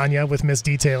out. Tanya with Miss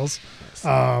Details.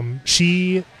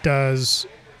 She does,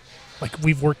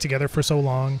 we've worked together for so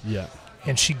long. Yeah.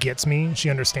 And she gets me. She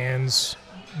understands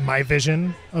my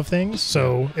vision of things.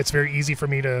 So it's very easy for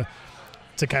me to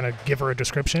kind of give her a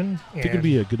description. I think it'd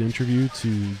be a good interview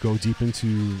to go deep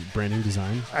into branding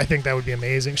design. I think that would be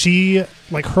amazing. She,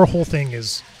 her whole thing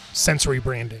is sensory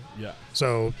branding. Yeah.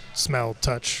 So smell,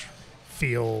 touch,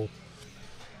 feel,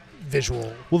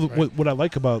 visual. Well, what I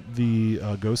like about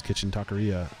the Ghost Kitchen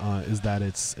Taqueria is that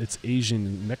it's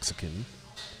Asian Mexican.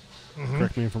 Mm-hmm.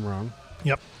 Correct me if I'm wrong.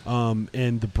 Yep.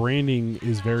 And the branding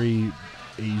is very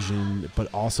Asian,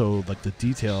 but also the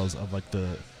details of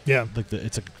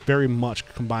it's very much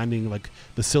combining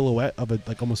the silhouette of a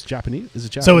almost Japanese. Is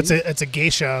it Japanese? So it's a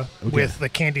geisha with the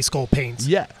candy skull paint.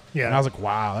 Yeah. Yeah. And I was like,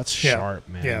 wow, that's sharp,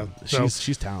 man. Yeah.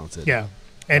 She's talented. Yeah.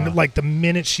 And the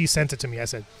minute she sent it to me, I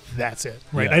said, that's it.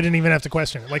 Right. Yeah. I didn't even have to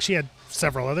question it. She had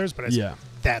several others, but I said,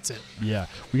 that's it. Yeah.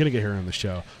 We got to get her on the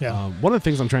show. Yeah. One of the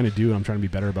things I'm trying to do, and I'm trying to be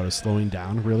better about, is slowing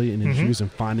down really in interviews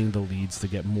and finding the leads to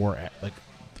get more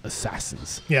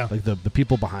assassins. Yeah. The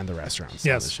people behind the restaurants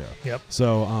on the show. Yep.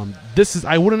 So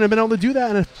I wouldn't have been able to do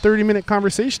that in a 30-minute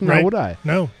conversation, now would I?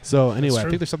 No. So anyway, I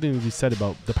think there's something to be said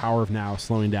about the power of now,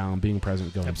 slowing down, being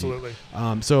present, going Absolutely.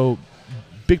 deep. So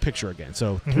big picture again.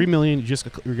 So 3 million,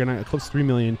 you're going to eclipse 3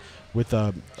 million with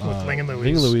Ling and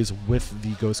Louie's with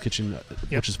the Ghost Kitchen,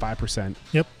 which is 5%.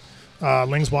 Yep.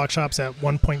 Ling's Walk Shop's at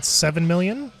 1.7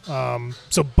 million.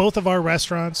 So both of our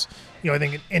restaurants, I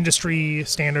think an industry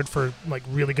standard for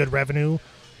really good revenue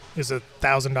is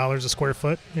 $1,000 a square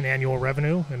foot in annual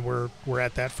revenue, and we're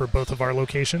at that for both of our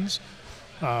locations.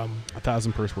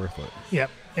 1,000 per square foot. Yep.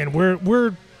 And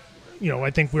we're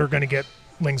I think we're going to get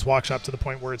Ling's Walk Shop to the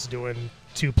point where it's doing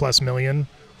 $2+ million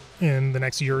in the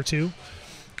next year or two.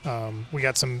 We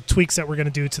got some tweaks that we're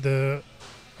going to do to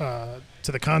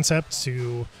the concept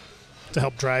to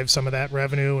help drive some of that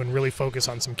revenue and really focus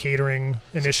on some catering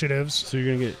initiatives. So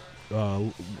you're going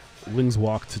to get Ling's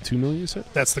Walk to 2 million, you said?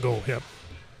 That's the goal, yep.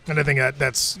 And I think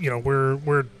that's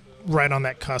we're right on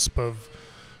that cusp of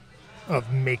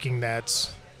making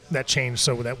that change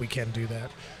so that we can do that.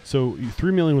 So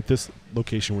 3 million with this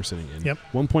location we're sitting in. Yep.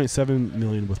 1.7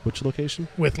 million with which location?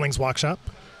 With Ling's Walk Shop.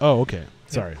 Oh, okay.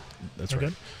 Sorry. Yep. That's You're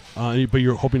right. Good. But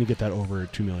you're hoping to get that over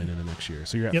 2 million in the next year.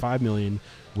 So you're at 5 million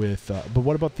with. But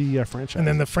what about the franchise? And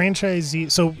then the franchisee.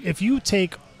 So if you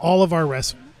take all of our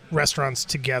restaurants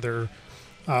together,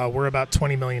 we're about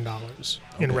 $20 million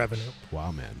in revenue.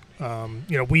 Wow, man.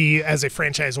 We as a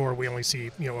franchisor, we only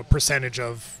see a percentage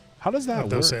of. How does that work?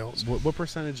 Those sales? What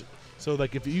percentage? So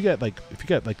if you get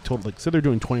total so they're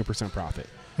doing 20% profit,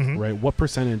 right? What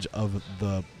percentage of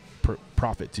the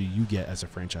profit do you get as a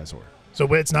franchisor?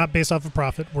 So it's not based off of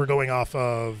profit. We're going off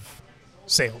of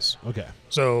sales. Okay.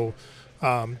 So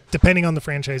depending on the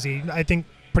franchisee, I think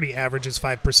pretty average is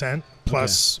 5%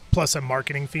 plus a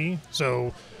marketing fee.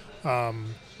 So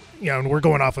and we're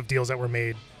going off of deals that were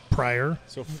made prior.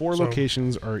 So 4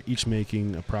 locations are each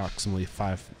making approximately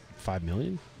 5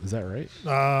 million. Is that right?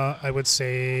 I would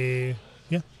say,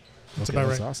 That's Okay, about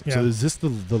that's right. awesome. Yeah. So is this the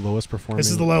lowest performing? This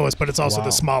is the lowest, but it's also Wow.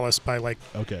 the smallest by like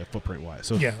Okay, footprint wise.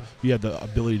 So Yeah. you have the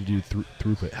ability to do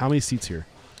throughput. How many seats here?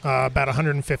 about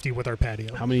 150 with our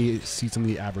patio. How many seats in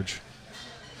the average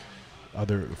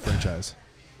other franchise?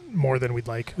 More than we'd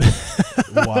like.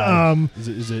 Why?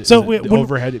 Is it so the when-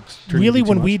 overhead? turning Really, into too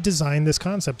when much? we designed this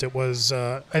concept, it was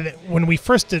when we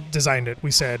first designed it,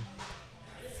 we said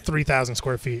 3,000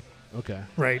 square feet. Okay.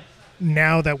 Right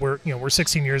now that we're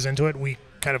 16 years into it, we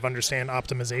kind of understand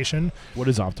optimization. What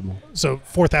is optimal? So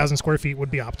 4,000 square feet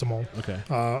would be optimal. Okay.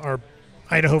 Our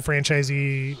Idaho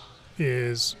franchisee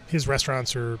his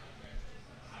restaurants are,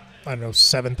 I don't know,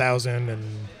 7,000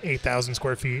 and 8,000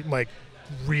 square feet, like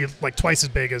twice as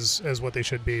big as what they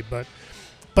should be, but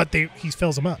he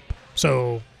fills them up.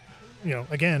 So,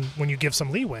 again, when you give some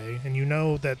leeway and you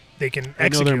know that they can I know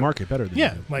execute, their market better than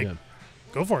yeah, you do. like Yeah.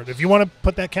 go for it. If you want to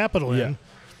put that capital Yeah. in,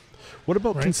 What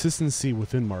about Right. consistency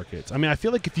within markets? I mean, I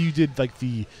feel like if you did like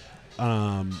the,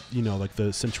 like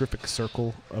the centrifugal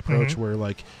circle approach, Mm-hmm. where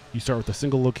like you start with a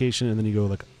single location and then you go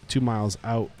like 2 miles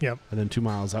out, Yep. and then 2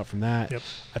 miles out from that. Yep.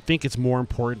 I think it's more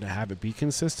important to have it be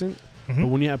consistent. Mhm. But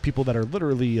when you have people that are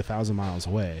literally 1,000 miles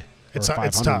away, or It's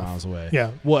 500 tough. miles away, Yeah.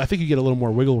 Well, I think you get a little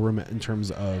more wiggle room in terms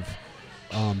of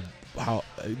how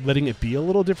letting it be a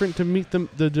little different to meet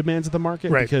the demands of the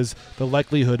market, Right. because the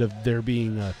likelihood of there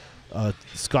being a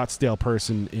Scottsdale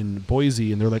person in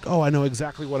Boise and they're like, oh, I know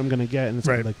exactly what I'm going to get, and it's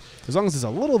Right. like, as long as it's a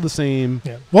little the same.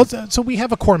 Yeah. Well, so we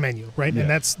have a core menu, right? Yeah. And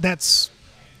that's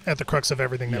at the crux of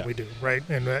everything that Yeah. we do, right?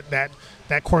 And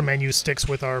that core menu sticks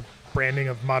with our branding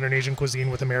of modern Asian cuisine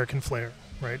with American flair,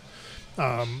 right?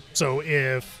 So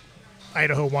if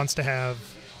Idaho wants to have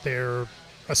a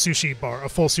sushi bar, a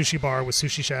full sushi bar with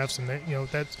sushi chefs, and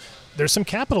there's some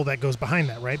capital that goes behind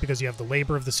that, right? Because you have the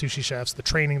labor of the sushi chefs, the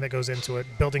training that goes into it,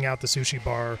 building out the sushi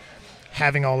bar,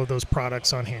 having all of those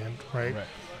products on hand, right?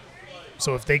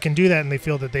 So if they can do that and they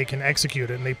feel that they can execute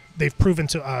it, and they've proven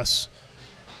to us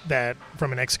that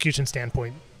from an execution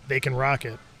standpoint they can rock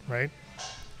it, right?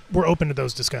 We're open to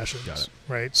those discussions, Got it.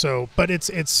 right? So, but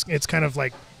it's kind of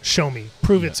like, show me,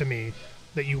 prove Yeah. it to me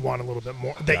that you want a little bit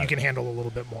more, that Got you it. can handle a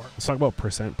little bit more. Let's talk about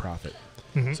percent profit.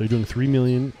 Mhm. So you're doing $3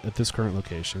 million at this current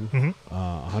location, Mhm.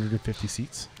 150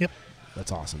 seats. Yep. That's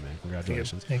awesome, man.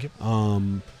 Congratulations. Thank you.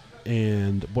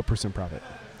 And what percent profit?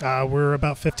 We're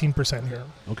about 15% here.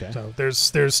 Okay. So there's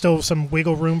still some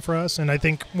wiggle room for us, and I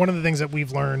think one of the things that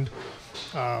we've learned,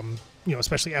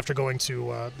 especially after going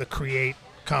to the Create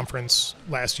conference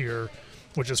last year,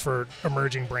 which is for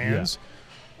emerging brands,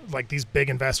 like these big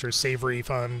investors, Savory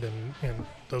Fund and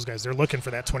those guys, they're looking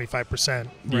for that 25%.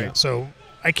 Right. Yeah. So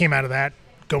I came out of that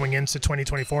going into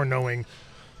 2024 knowing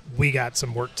we got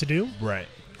some work to do. Right.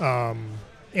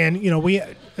 And, we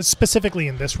specifically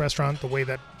in this restaurant, the way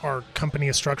that our company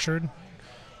is structured,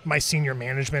 my senior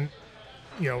management,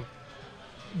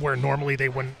 where normally they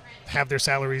wouldn't have their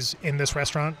salaries in this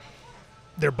restaurant,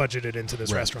 they're budgeted into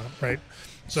this Right. restaurant, right?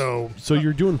 So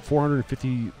you're doing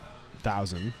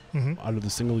 450,000 Mhm. out of the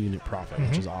single unit profit,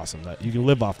 which is awesome. That you can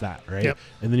live off that, right? Yep.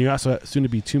 And then you also soon to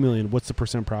be 2 million. What's the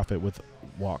percent profit with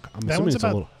Walk? I'm that assuming one's it's a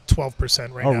about little.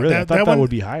 12% right Oh, now. really? I thought that would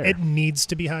be higher. It needs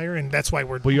to be higher, and that's why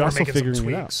we're you're also making some figuring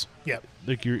it out. tweaks. Yeah,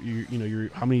 Like you're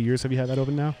how many years have you had that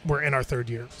open now? we're in our third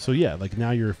year. So yeah, like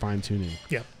now you're fine tuning.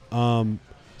 Yeah.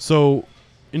 So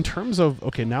in terms of,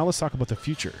 okay, now let's talk about the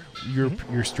future. Your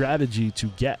Mm-hmm. your strategy to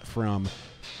get from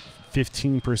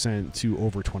 15% to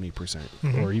over 20%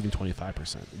 Mhm. or even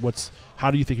 25%.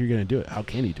 How do you think you're going to do it? How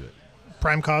can you do it?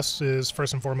 Prime cost is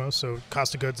first and foremost, so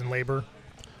cost of goods and labor.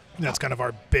 That's kind of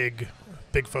our big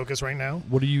focus right now.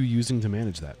 What are you using to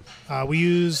manage that? We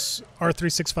use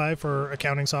R365 for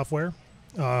accounting software.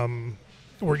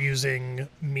 We're using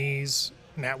Mies.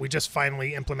 Now we just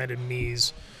finally implemented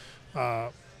Mies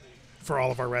for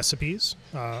all of our recipes,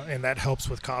 and that helps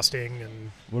with costing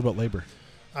and What about labor?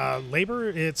 labor.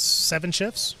 It's 7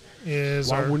 shifts.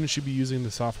 Why wouldn't you be using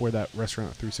the software that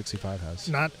Restaurant 365 has?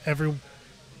 Not every.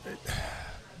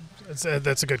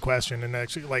 That's a good question, and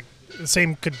actually, like the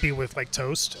same could be with like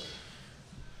Toast.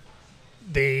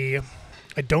 I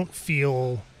don't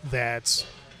feel that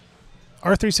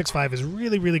R365 is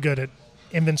really, really good at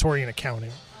inventory and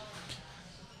accounting.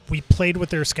 We played with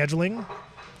their scheduling,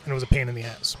 and it was a pain in the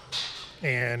ass,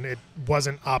 and it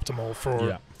wasn't optimal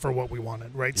for what we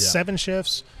wanted. Right, Yeah. 7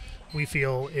 shifts, we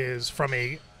feel is from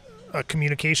a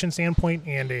communication standpoint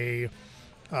and a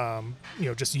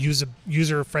just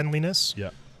user friendliness. Yeah.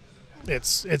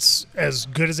 It's as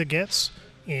good as it gets,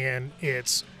 and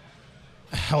it's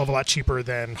a hell of a lot cheaper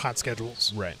than hot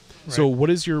schedules. Right. So what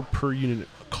is your per unit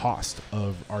cost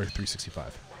of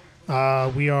R365?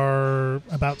 We are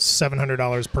about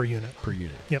 $700 per unit. Per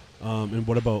unit. Yep. And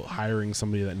what about hiring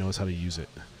somebody that knows how to use it?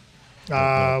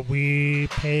 We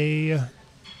pay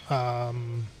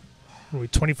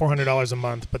 $2,400 a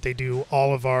month, but they do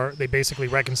they basically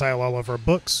reconcile all of our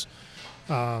books,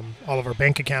 all of our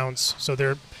bank accounts. So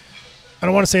I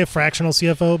don't want to say a fractional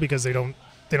CFO because they don't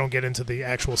get into the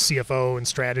actual CFO and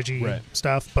strategy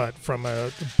stuff, but from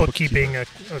a bookkeeping,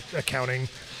 accounting,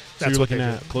 so you're looking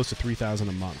at close to $3,000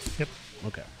 a month. Yep.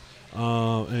 Okay.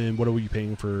 And what are you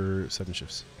paying for 7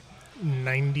 shifts?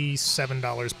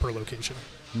 $97 per location.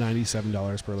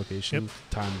 $97 per location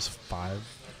times 5.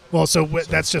 Well, so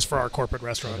that's just for our corporate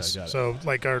restaurants. Okay, so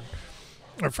like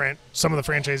some of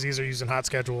the franchisees are using hot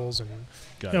schedules,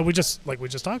 and we just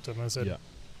talked to them. I said,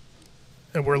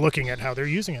 and we're looking at how they're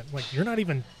using it. Like, you're not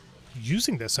even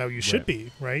using this how you should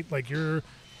be, right? Like,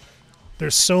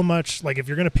 there's so much. Like, if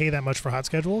you're going to pay that much for hot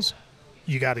schedules,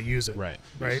 you got to use it. Right.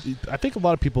 I think a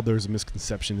lot of people, there's a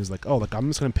misconception is like, oh, like I'm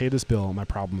just going to pay this bill and my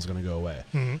problem's going to go away.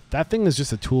 Mm-hmm. That thing is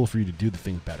just a tool for you to do the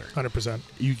thing better. 100%.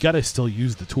 You got to still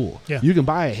use the tool. Yeah. You can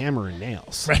buy a hammer and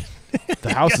nails. Right.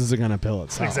 The house isn't going to bill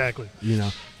itself. Exactly. You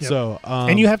know. Yep. So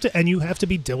and you have to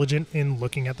be diligent in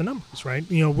looking at the numbers, right?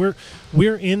 You know,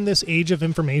 we're in this age of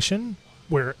information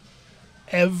where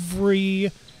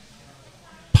every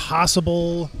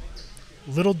possible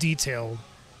little detail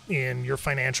in your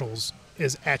financials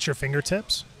is at your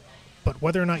fingertips, but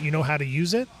whether or not you know how to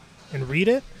use it and read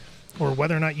it, or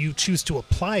whether or not you choose to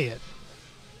apply it,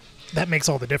 that makes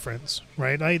all the difference,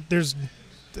 right? There's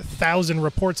 1,000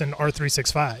 reports in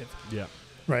R365,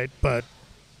 right? But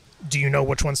do you know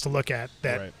which ones to look at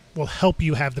that will help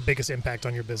you have the biggest impact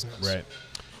on your business? Right,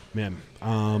 man.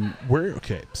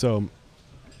 Okay. So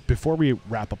before we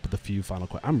wrap up with a few final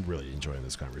questions, I'm really enjoying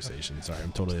this conversation. Sorry,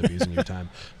 I'm totally abusing your time.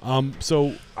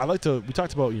 So we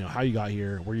talked about, how you got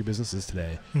here, where your business is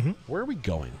today. Mm-hmm. Where are we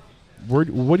going?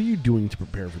 What are you doing to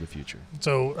prepare for the future?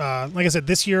 So, like I said,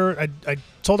 this year, I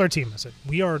told our team, I said,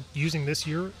 we are using this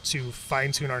year to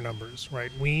fine tune our numbers,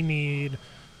 right? We need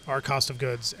our cost of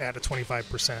goods at a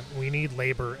 25%. We need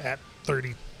labor at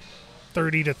 30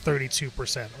 to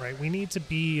 32%, right? We need to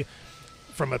be,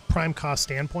 from a prime cost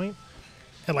standpoint,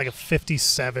 at like a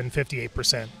 57,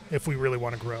 58% if we really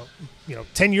want to grow.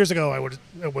 10 years ago,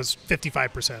 it was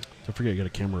 55%. Don't forget, you got a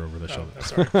camera over the shoulder.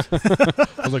 Sorry.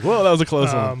 I was like, whoa, that was a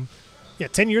close one. Yeah,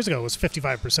 10 years ago, it was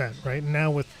 55%, right? Now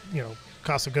with,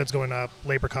 cost of goods going up,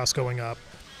 labor costs going up,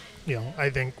 I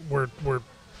think we're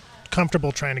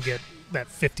comfortable trying to get that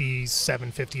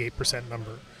 57, 58%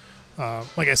 number.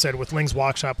 Like I said, with Ling's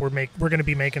Walk Shop, we're going to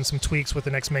be making some tweaks with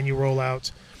the next menu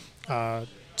rollout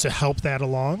to help that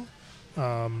along.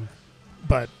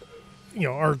 But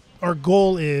our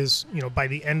goal is, by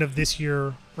the end of this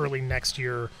year, early next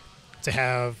year, to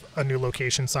have a new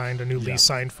location signed, a new lease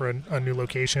signed for a new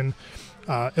location.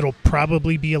 It'll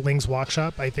probably be a Ling's Walk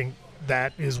Shop. I think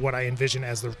that is what I envision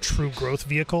as the true growth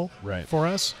vehicle for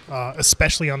us,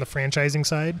 especially on the franchising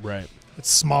side. Right. It's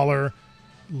smaller,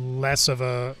 less of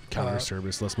a counter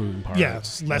service, less moving parts. Yeah,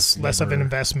 less of an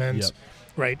investment. Yep.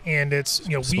 Right. And it's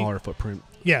smaller footprint.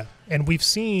 Yeah. And we've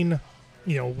seen,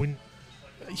 when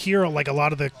here, like, a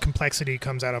lot of the complexity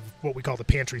comes out of what we call the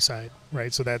pantry side,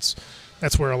 right? So that's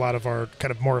where a lot of our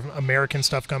kind of more American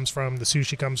stuff comes from, the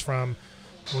sushi comes from.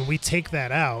 When we take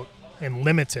that out and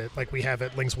limit it, like we have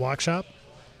at Ling's Walk Shop,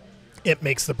 it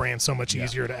makes the brand so much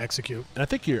easier to execute. And I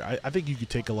think you could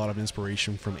take a lot of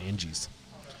inspiration from Angie's.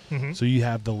 Mm-hmm. So you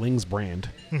have the Ling's brand,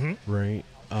 right?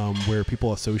 Where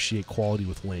people associate quality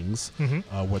with Ling's,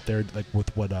 what they're like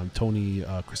with what Tony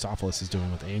Christophilus is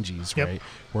doing with Angie's, right?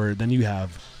 Where then you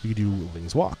do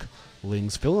Ling's Walk,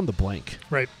 Ling's fill in the blank,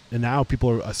 right? And now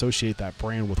people associate that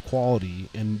brand with quality,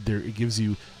 and it gives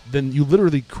you. Then you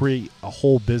literally create a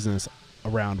whole business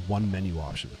around one menu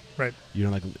option, right?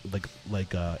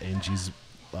 Like Angie's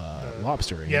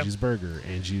lobster, Angie's burger,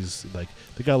 Angie's they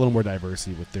got a little more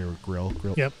diversity with their grill.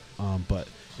 Yep. But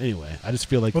anyway, I just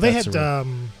feel like they had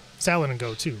Salad and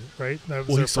Go too, right? That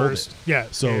was their first. It. Yeah.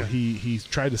 So he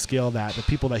tried to scale that. The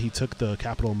people that he took the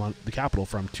capital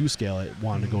from to scale it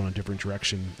wanted to go in a different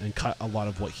direction and cut a lot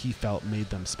of what he felt made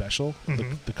them special.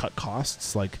 The cut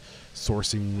costs, like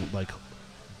sourcing like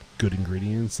good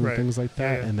ingredients and things like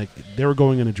that, and they were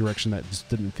going in a direction that just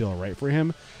didn't feel right for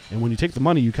him. And when you take the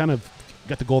money, you kind of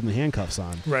got the golden handcuffs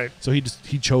on. Right. So he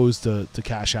chose to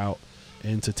cash out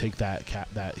and to take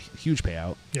that huge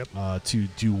payout. Yep. To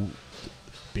do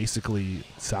basically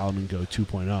Salad and Go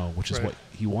 2.0, which is what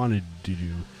he wanted to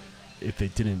do if they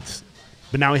didn't.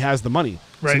 But now he has the money,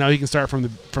 so now he can start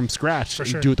from scratch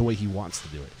and do it the way he wants to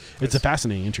do it. It's a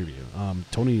fascinating interview.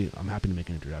 Tony, I'm happy to make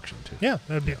an introduction to. Yeah,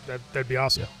 that'd be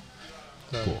awesome. Yeah.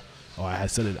 Cool. Oh, I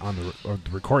said it on the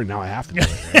recording. Now I have to do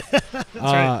it. Right? That's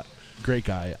right. Great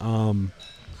guy.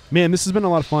 Man, this has been a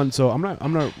lot of fun. So I'm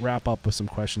gonna wrap up with some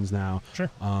questions now. Sure.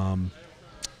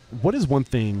 What is one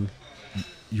thing,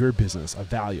 your business, a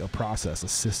value, a process, a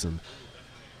system,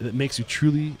 that makes you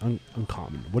truly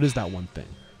uncommon? What is that one thing?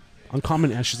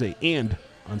 Uncommon, I should say, and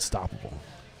unstoppable.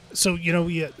 So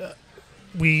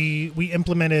we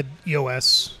implemented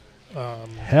EOS.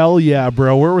 Hell yeah,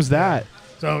 bro! Where was that?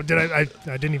 So did I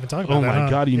didn't even talk about Oh that. my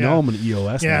god, you know I'm an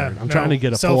EOS nerd. I'm trying to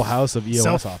get a full house of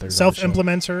EOS authors.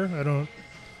 Self-implementer. I don't,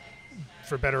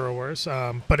 for better or worse,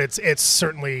 but it's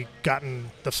certainly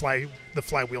gotten the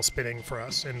flywheel spinning for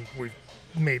us, and we've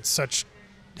made such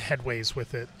headways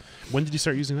with it. When did you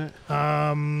start using that?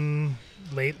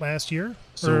 Late last year,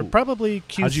 So or probably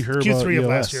how'd you hear about Q3 of EOS?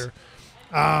 last year.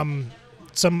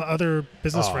 Some other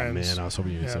business friends. Man, I was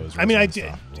hoping you would say it was I mean,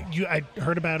 I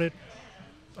heard about it.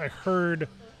 I heard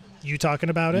you talking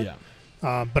about it.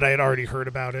 Yeah. But I had already heard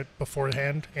about it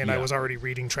beforehand, and I Yeah. was already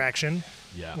reading Traction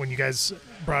Yeah. when you guys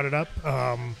brought it up.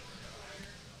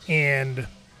 And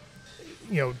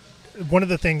one of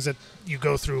the things that you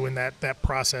go through in that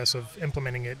process of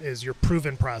implementing it is your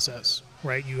proven process,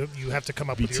 right? You have to come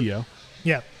up with your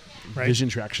VTO. Right. Vision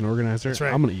Traction Organizer. That's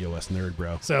right. I'm an EOS nerd,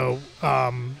 bro. So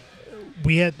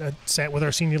we had sat with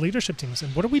our senior leadership team and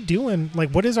said, what are we doing?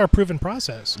 Like, what is our proven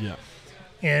process? Yeah.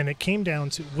 And it came down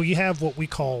to, we have what we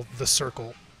call the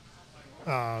circle.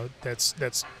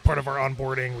 That's part of our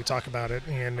onboarding. We talk about it,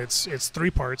 and it's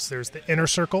 3 parts. There's the inner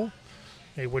circle,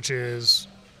 which is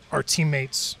our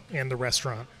teammates and the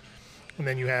restaurant. And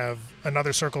then you have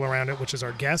another circle around it, which is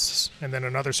our guests, and then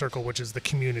another circle, which is the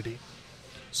community.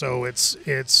 So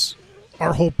it's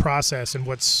our whole process, and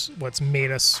what's made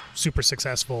us super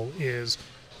successful is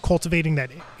cultivating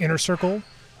that inner circle,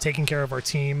 taking care of our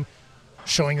team,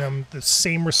 showing them the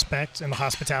same respect and the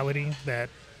hospitality that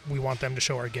we want them to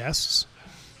show our guests,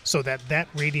 so that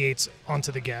radiates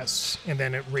onto the guests, and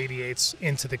then it radiates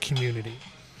into the community,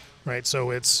 right?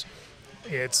 So it's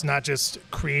not just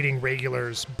creating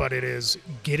regulars, but it is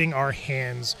getting our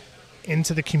hands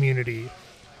into the community.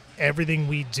 Everything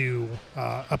we do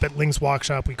up at Ling's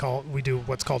Walkshop, we do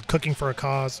what's called Cooking for a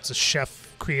Cause. It's a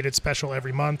chef-created special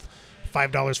every month.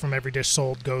 $5 from every dish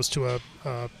sold goes to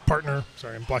a partner.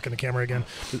 Sorry, I'm blocking the camera again.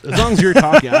 As long as you're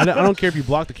talking, I don't care if you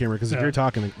block the camera, because if you're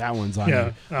talking, that one's on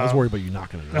you. I was worried about you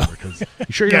knocking it over, because you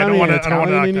sure you're not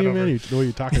Italian in you, man? You know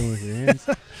you're talking with your hands.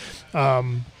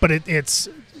 But it's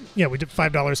we did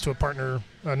 $5 to a partner,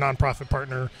 a nonprofit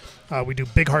partner. We do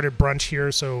Big Hearted Brunch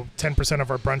here, so 10%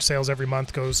 of our brunch sales every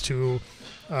month goes to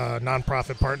a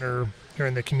nonprofit partner here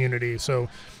in the community. So,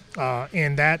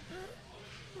 and that,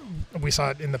 we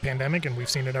saw it in the pandemic, and we've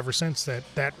seen it ever since,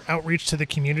 that outreach to the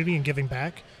community and giving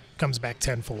back comes back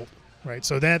tenfold, right?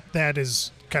 So that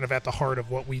is kind of at the heart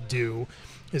of what we do,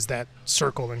 is that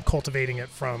circle and cultivating it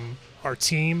from our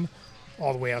team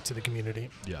all the way out to the community.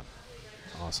 Yeah.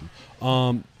 Awesome.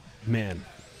 Man,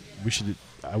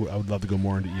 I would love to go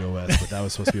more into EOS, but that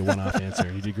was supposed to be a one-off answer,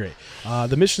 and you did great.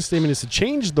 The mission statement is to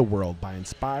change the world by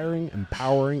inspiring,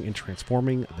 empowering, and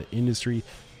transforming the industry.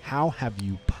 How have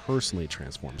you personally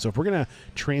transformed? So if we're going to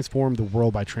transform the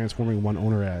world by transforming one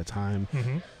owner at a time,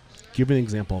 give an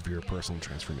example of your personal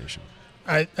transformation.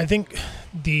 I think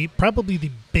probably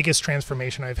the biggest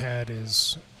transformation I've had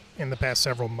is in the past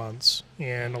several months,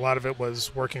 and a lot of it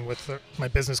was working with my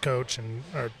business coach and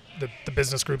the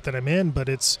business group that I'm in, but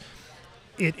it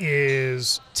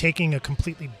is taking a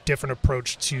completely different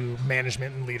approach to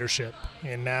management and leadership.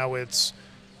 And now it's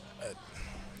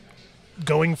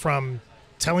going from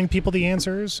telling people the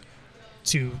answers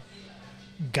to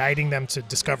guiding them to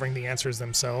discovering the answers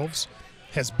themselves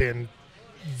has been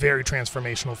very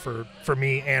transformational for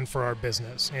me and for our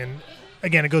business. And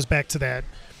again, it goes back to that,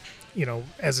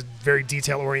 as a very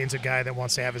detail-oriented guy that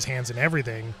wants to have his hands in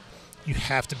everything, you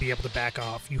have to be able to back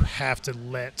off. You have to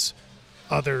let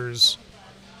others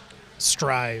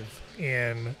strive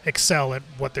and excel at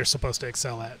what they're supposed to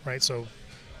excel at, right? So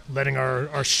letting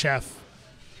our chef,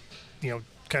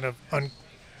 kind of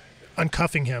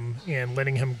uncuffing him and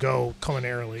letting him go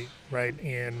culinarily, right?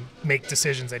 And make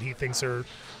decisions that he thinks are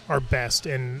best,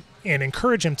 and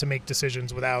encourage him to make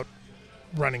decisions without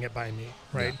running it by me,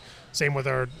 right? Yeah. Same with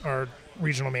our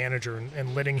regional manager,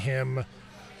 and letting him,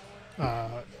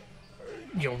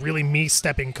 really me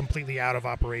stepping completely out of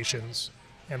operations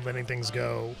and letting things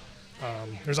go.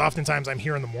 There's oftentimes I'm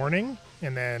here in the morning,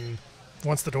 and then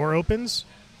once the door opens,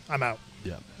 I'm out.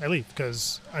 Yeah, I leave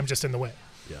because I'm just in the way.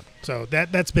 Yeah. So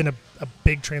that's been a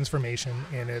big transformation,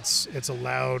 and it's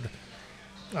allowed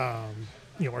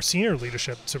our senior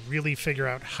leadership to really figure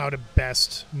out how to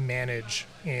best manage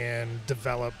and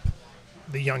develop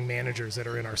the young managers that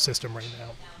are in our system right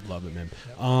now. Love it, man.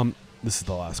 This is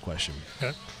the last question.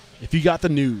 Okay. If you got the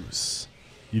news,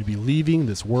 you'd be leaving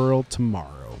this world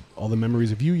tomorrow. All the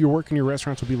memories of you, your work, and your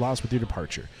restaurants would be lost with your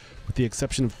departure. With the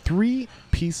exception of 3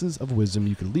 pieces of wisdom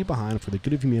you could leave behind for the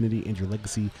good of humanity and your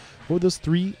legacy, what would those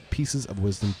 3 pieces of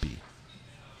wisdom be?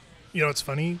 You know, it's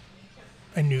funny.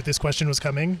 I knew this question was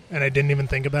coming, and I didn't even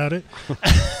think about it.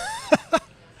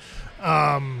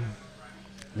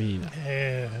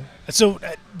 So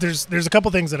there's a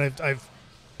couple things that I've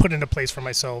put into place for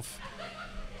myself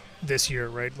this year,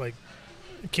 right? Like,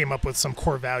 came up with some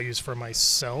core values for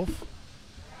myself.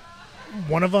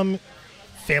 One of them,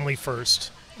 family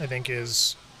first, I think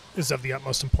is of the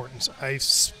utmost importance. I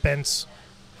spent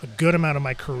a good amount of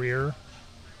my career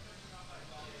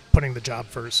putting the job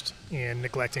first and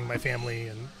neglecting my family,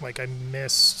 and like I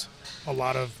missed a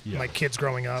lot of my kids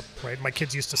growing up, right? My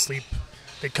kids used to sleep.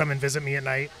 They'd come and visit me at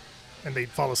night, and they'd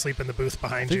fall asleep in the booth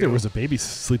behind you. I think there was a baby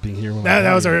sleeping here. When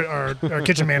that was our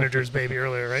kitchen manager's baby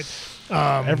earlier, right?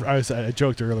 I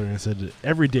joked earlier and I said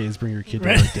every day is bring your kid to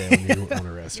work day when you own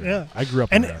a restaurant. Yeah. I grew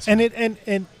up in a restaurant.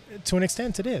 And to an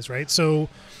extent it is, right? So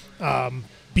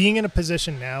being in a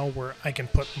position now where I can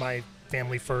put my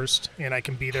family first and I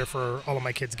can be there for all of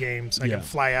my kids' games. I can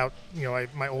fly out. You know,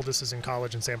 my oldest is in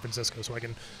college in San Francisco, so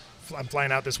I'm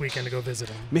flying out this weekend to go visit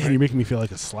him. Man, right? You're making me feel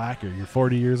like a slacker. You're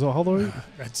 40 years old. How old are you?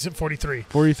 43.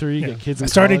 43. You get kids in I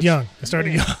started college?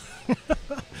 young.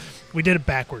 We did it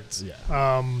backwards.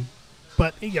 Yeah.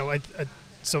 But you know,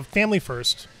 so family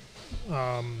first.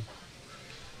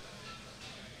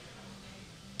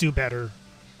 Do better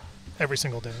every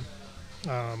single day.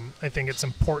 I think it's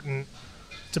important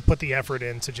to put the effort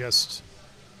in to just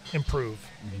improve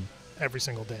every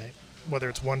single day, whether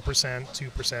it's 1%,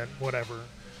 2%, whatever.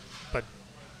 But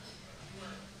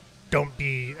don't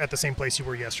be at the same place you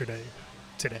were yesterday,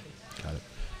 today. Got it.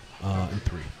 And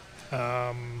 3.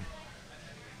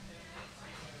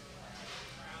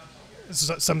 This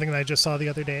is something that I just saw the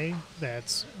other day.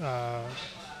 That's I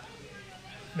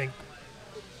think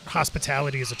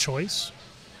hospitality is a choice,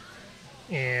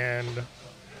 and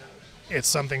it's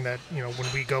something that, you know,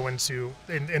 when we go into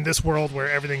in this world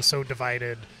where everything's so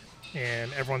divided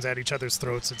and everyone's at each other's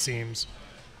throats, it seems,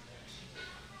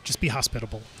 just be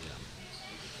hospitable.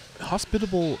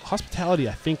 Hospitality,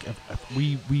 I think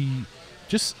we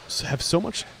just have so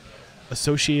much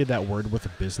associated that word with a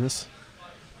business.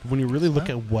 When you really look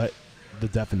at what the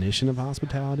definition of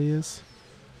hospitality is,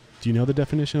 do you know the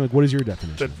definition? Like, what is your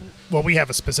definition? Well, we have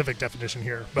a specific definition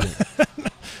here, but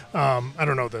I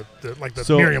don't know the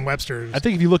so, Merriam-Webster's. I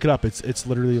think if you look it up, it's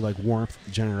literally like warmth,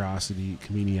 generosity,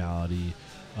 communality,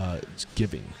 it's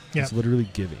giving. Yeah. It's literally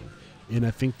giving. And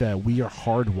I think that we are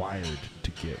hardwired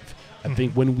to give. I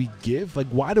think when we give, like,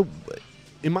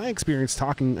 in my experience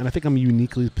talking, and I think I'm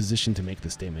uniquely positioned to make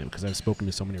this statement because I've spoken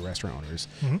to so many restaurant owners,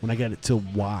 when I get to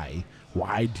why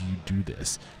do you do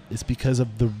this? It's because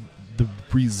of the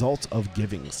result of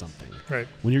giving something. Right.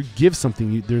 When you give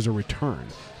something, there's a return,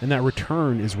 and that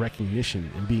return is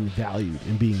recognition and being valued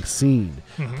and being seen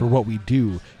for what we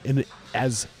do. And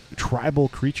as tribal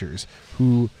creatures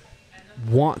who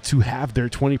want to have their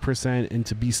 20% and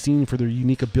to be seen for their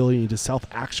unique ability to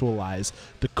self-actualize,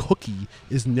 the cookie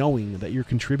is knowing that you're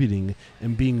contributing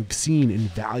and being seen and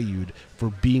valued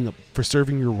for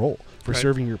serving your role, for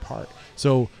serving your part.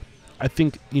 So I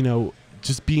think, you know,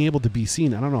 just being able to be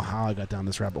seen. I don't know how I got down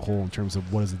this rabbit hole in terms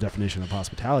of what is the definition of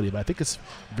hospitality, but I think it's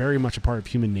very much a part of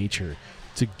human nature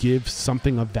to give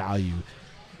something of value,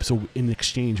 so in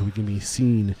exchange we can be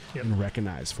seen and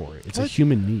recognized for it. It's a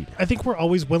human need. I think we're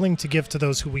always willing to give to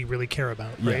those who we really care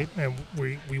about, right? And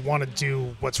we want to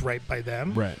do what's right by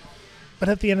them. Right. But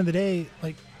at the end of the day,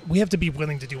 like, we have to be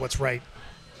willing to do what's right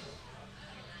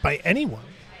by anyone,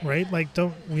 right? Like,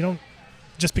 we don't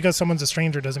just because someone's a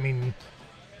stranger doesn't mean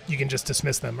you can just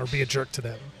dismiss them or be a jerk to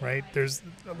them, right? There's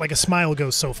like a smile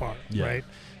goes so far, right?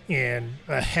 And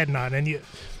a head nod. And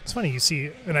it's funny, you see,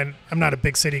 and I'm not a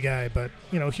big city guy, but,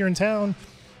 you know, here in town,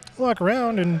 I walk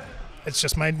around and it's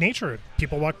just my nature.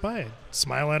 People walk by, I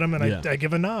smile at them, and I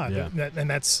give a nod. And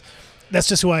that's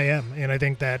just who I am. And I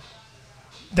think that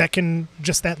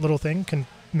that little thing can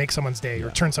make someone's day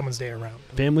or turn someone's day around.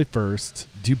 Family first,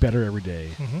 do better every day,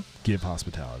 give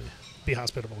hospitality. Be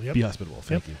hospitable. Yep. Be hospitable.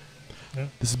 Thank you. Yeah.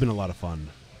 This has been a lot of fun.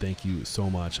 Thank you so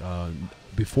much.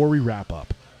 Before we wrap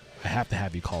up, I have to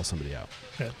have you call somebody out.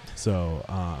 Yeah. So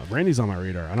Randy's on my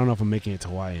radar. I don't know if I'm making it to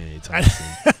Hawaii anytime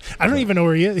soon. I don't even know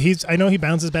where he is. I know he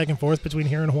bounces back and forth between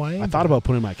here and Hawaii. I thought about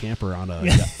putting my camper on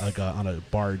on a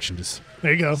barge and just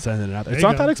there you go sending it out there. It's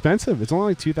not that expensive. It's only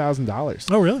like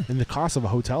 $2,000. Oh, really? And the cost of a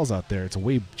hotel's out there, it's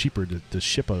way cheaper to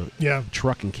ship a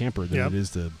truck and camper than it is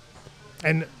to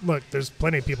And look, there's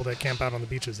plenty of people that camp out on the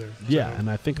beaches there. Yeah, So, and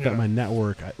I think that my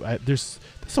network, that's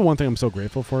the one thing I'm so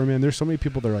grateful for, man. There's so many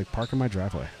people that are like, park in my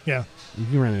driveway. Yeah. You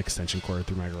can run an extension cord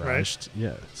through my garage. Right.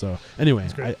 Yeah. So anyway,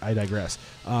 I digress.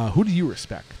 Who do you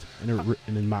respect and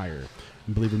admire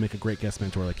and believe would make a great guest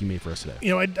mentor like you made for us today? You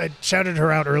know, I shouted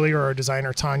her out earlier, our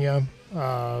designer, Tanya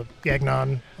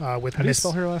Gagnon. With How do you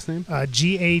spell her last name?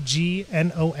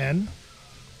 Gagnon.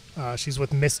 She's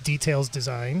with Miss Details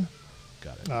Design.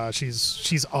 Got it.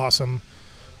 She's awesome.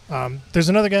 There's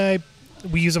another guy.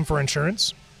 We use him for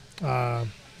insurance.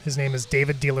 His name is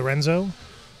David DiLorenzo.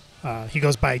 He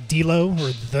goes by Dilo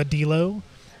or the Dilo,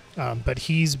 but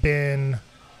he's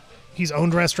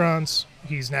owned restaurants.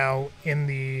 He's now in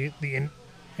the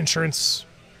insurance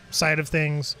side of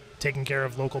things, taking care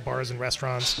of local bars and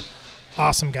restaurants.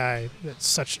 Awesome guy.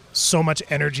 It's so much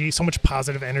energy, so much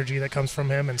positive energy that comes from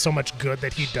him, and so much good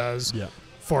that he does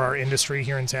for our industry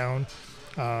here in town.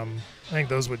 I think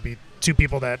those would be two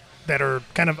people that are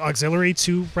kind of auxiliary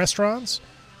to restaurants,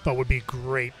 but would be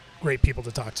great people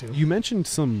to talk to. You mentioned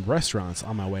some restaurants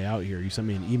on my way out here. You sent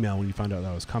me an email when you found out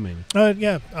that I was coming.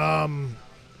 Yeah.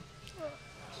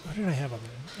 What did I have on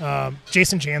there?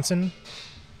 Jason Jansen,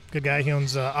 good guy. He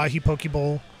owns Ahi Poke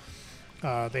Bowl.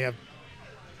 They have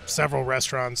several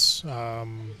restaurants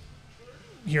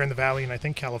here in the Valley, and I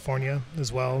think California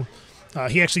as well.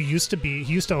 He actually used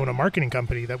to own a marketing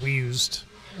company that we used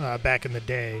back in the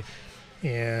day,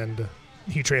 and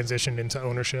he transitioned into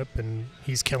ownership, and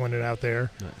he's killing it out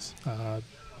there. Nice.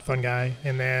 Fun guy.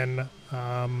 And then,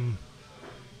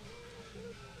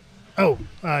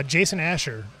 Jason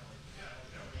Asher,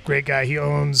 great guy. He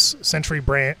owns Century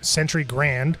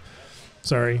Grand.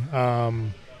 Sorry.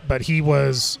 But he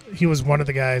was one of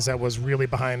the guys that was really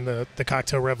behind the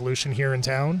cocktail revolution here in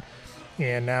town.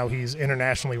 And now he's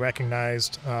internationally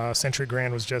recognized. Century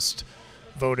Grand was just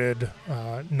voted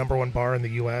 #1 bar in the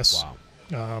U.S.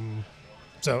 Wow.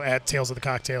 So at Tales of the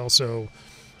Cocktail. So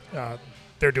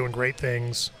they're doing great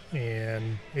things,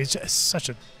 and he's just such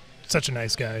a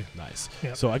nice guy. Nice.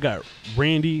 Yep. So I got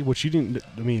Randy, which you didn't.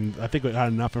 I mean, I think I got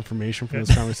enough information from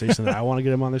this conversation that I want to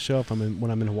get him on the show when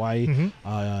I'm in Hawaii.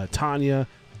 Mm-hmm. Tanya,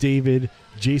 David,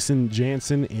 Jason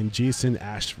Jansen, and Jason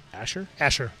Asher.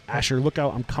 Look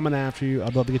out. I'm coming after you.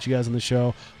 I'd love to get you guys on the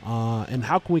show. And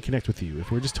how can we connect with you?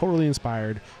 If we're just totally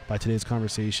inspired by today's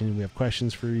conversation, we have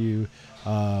questions for you.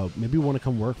 Maybe we want to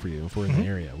come work for you if we're in the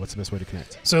area. What's the best way to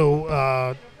connect?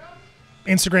 So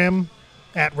Instagram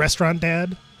at Restaurant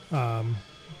Dad.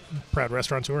 Proud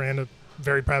restaurateur and a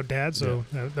very proud dad. So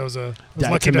that was I was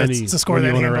lucky to score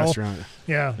that handle. Restaurant.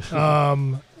 Yeah.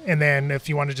 And then if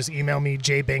you want to just email me,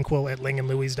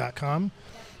 jbanquil@lingandlouie.com.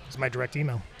 It's my direct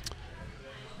email.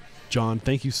 John,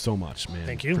 thank you so much, man.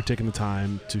 Thank you for taking the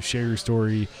time to share your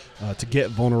story, to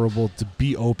get vulnerable, to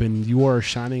be open. You are a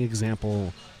shining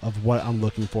example of what I'm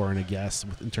looking for in a guest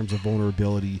in terms of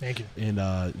vulnerability. Thank you.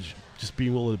 And just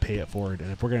being willing to pay it forward.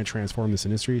 And if we're going to transform this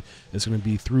industry, it's going to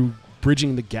be through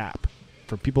bridging the gap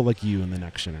for people like you in the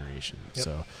next generation. Yep.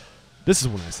 So this is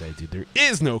when I say, dude, there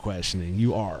is no questioning.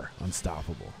 You are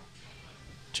unstoppable.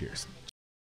 Cheers.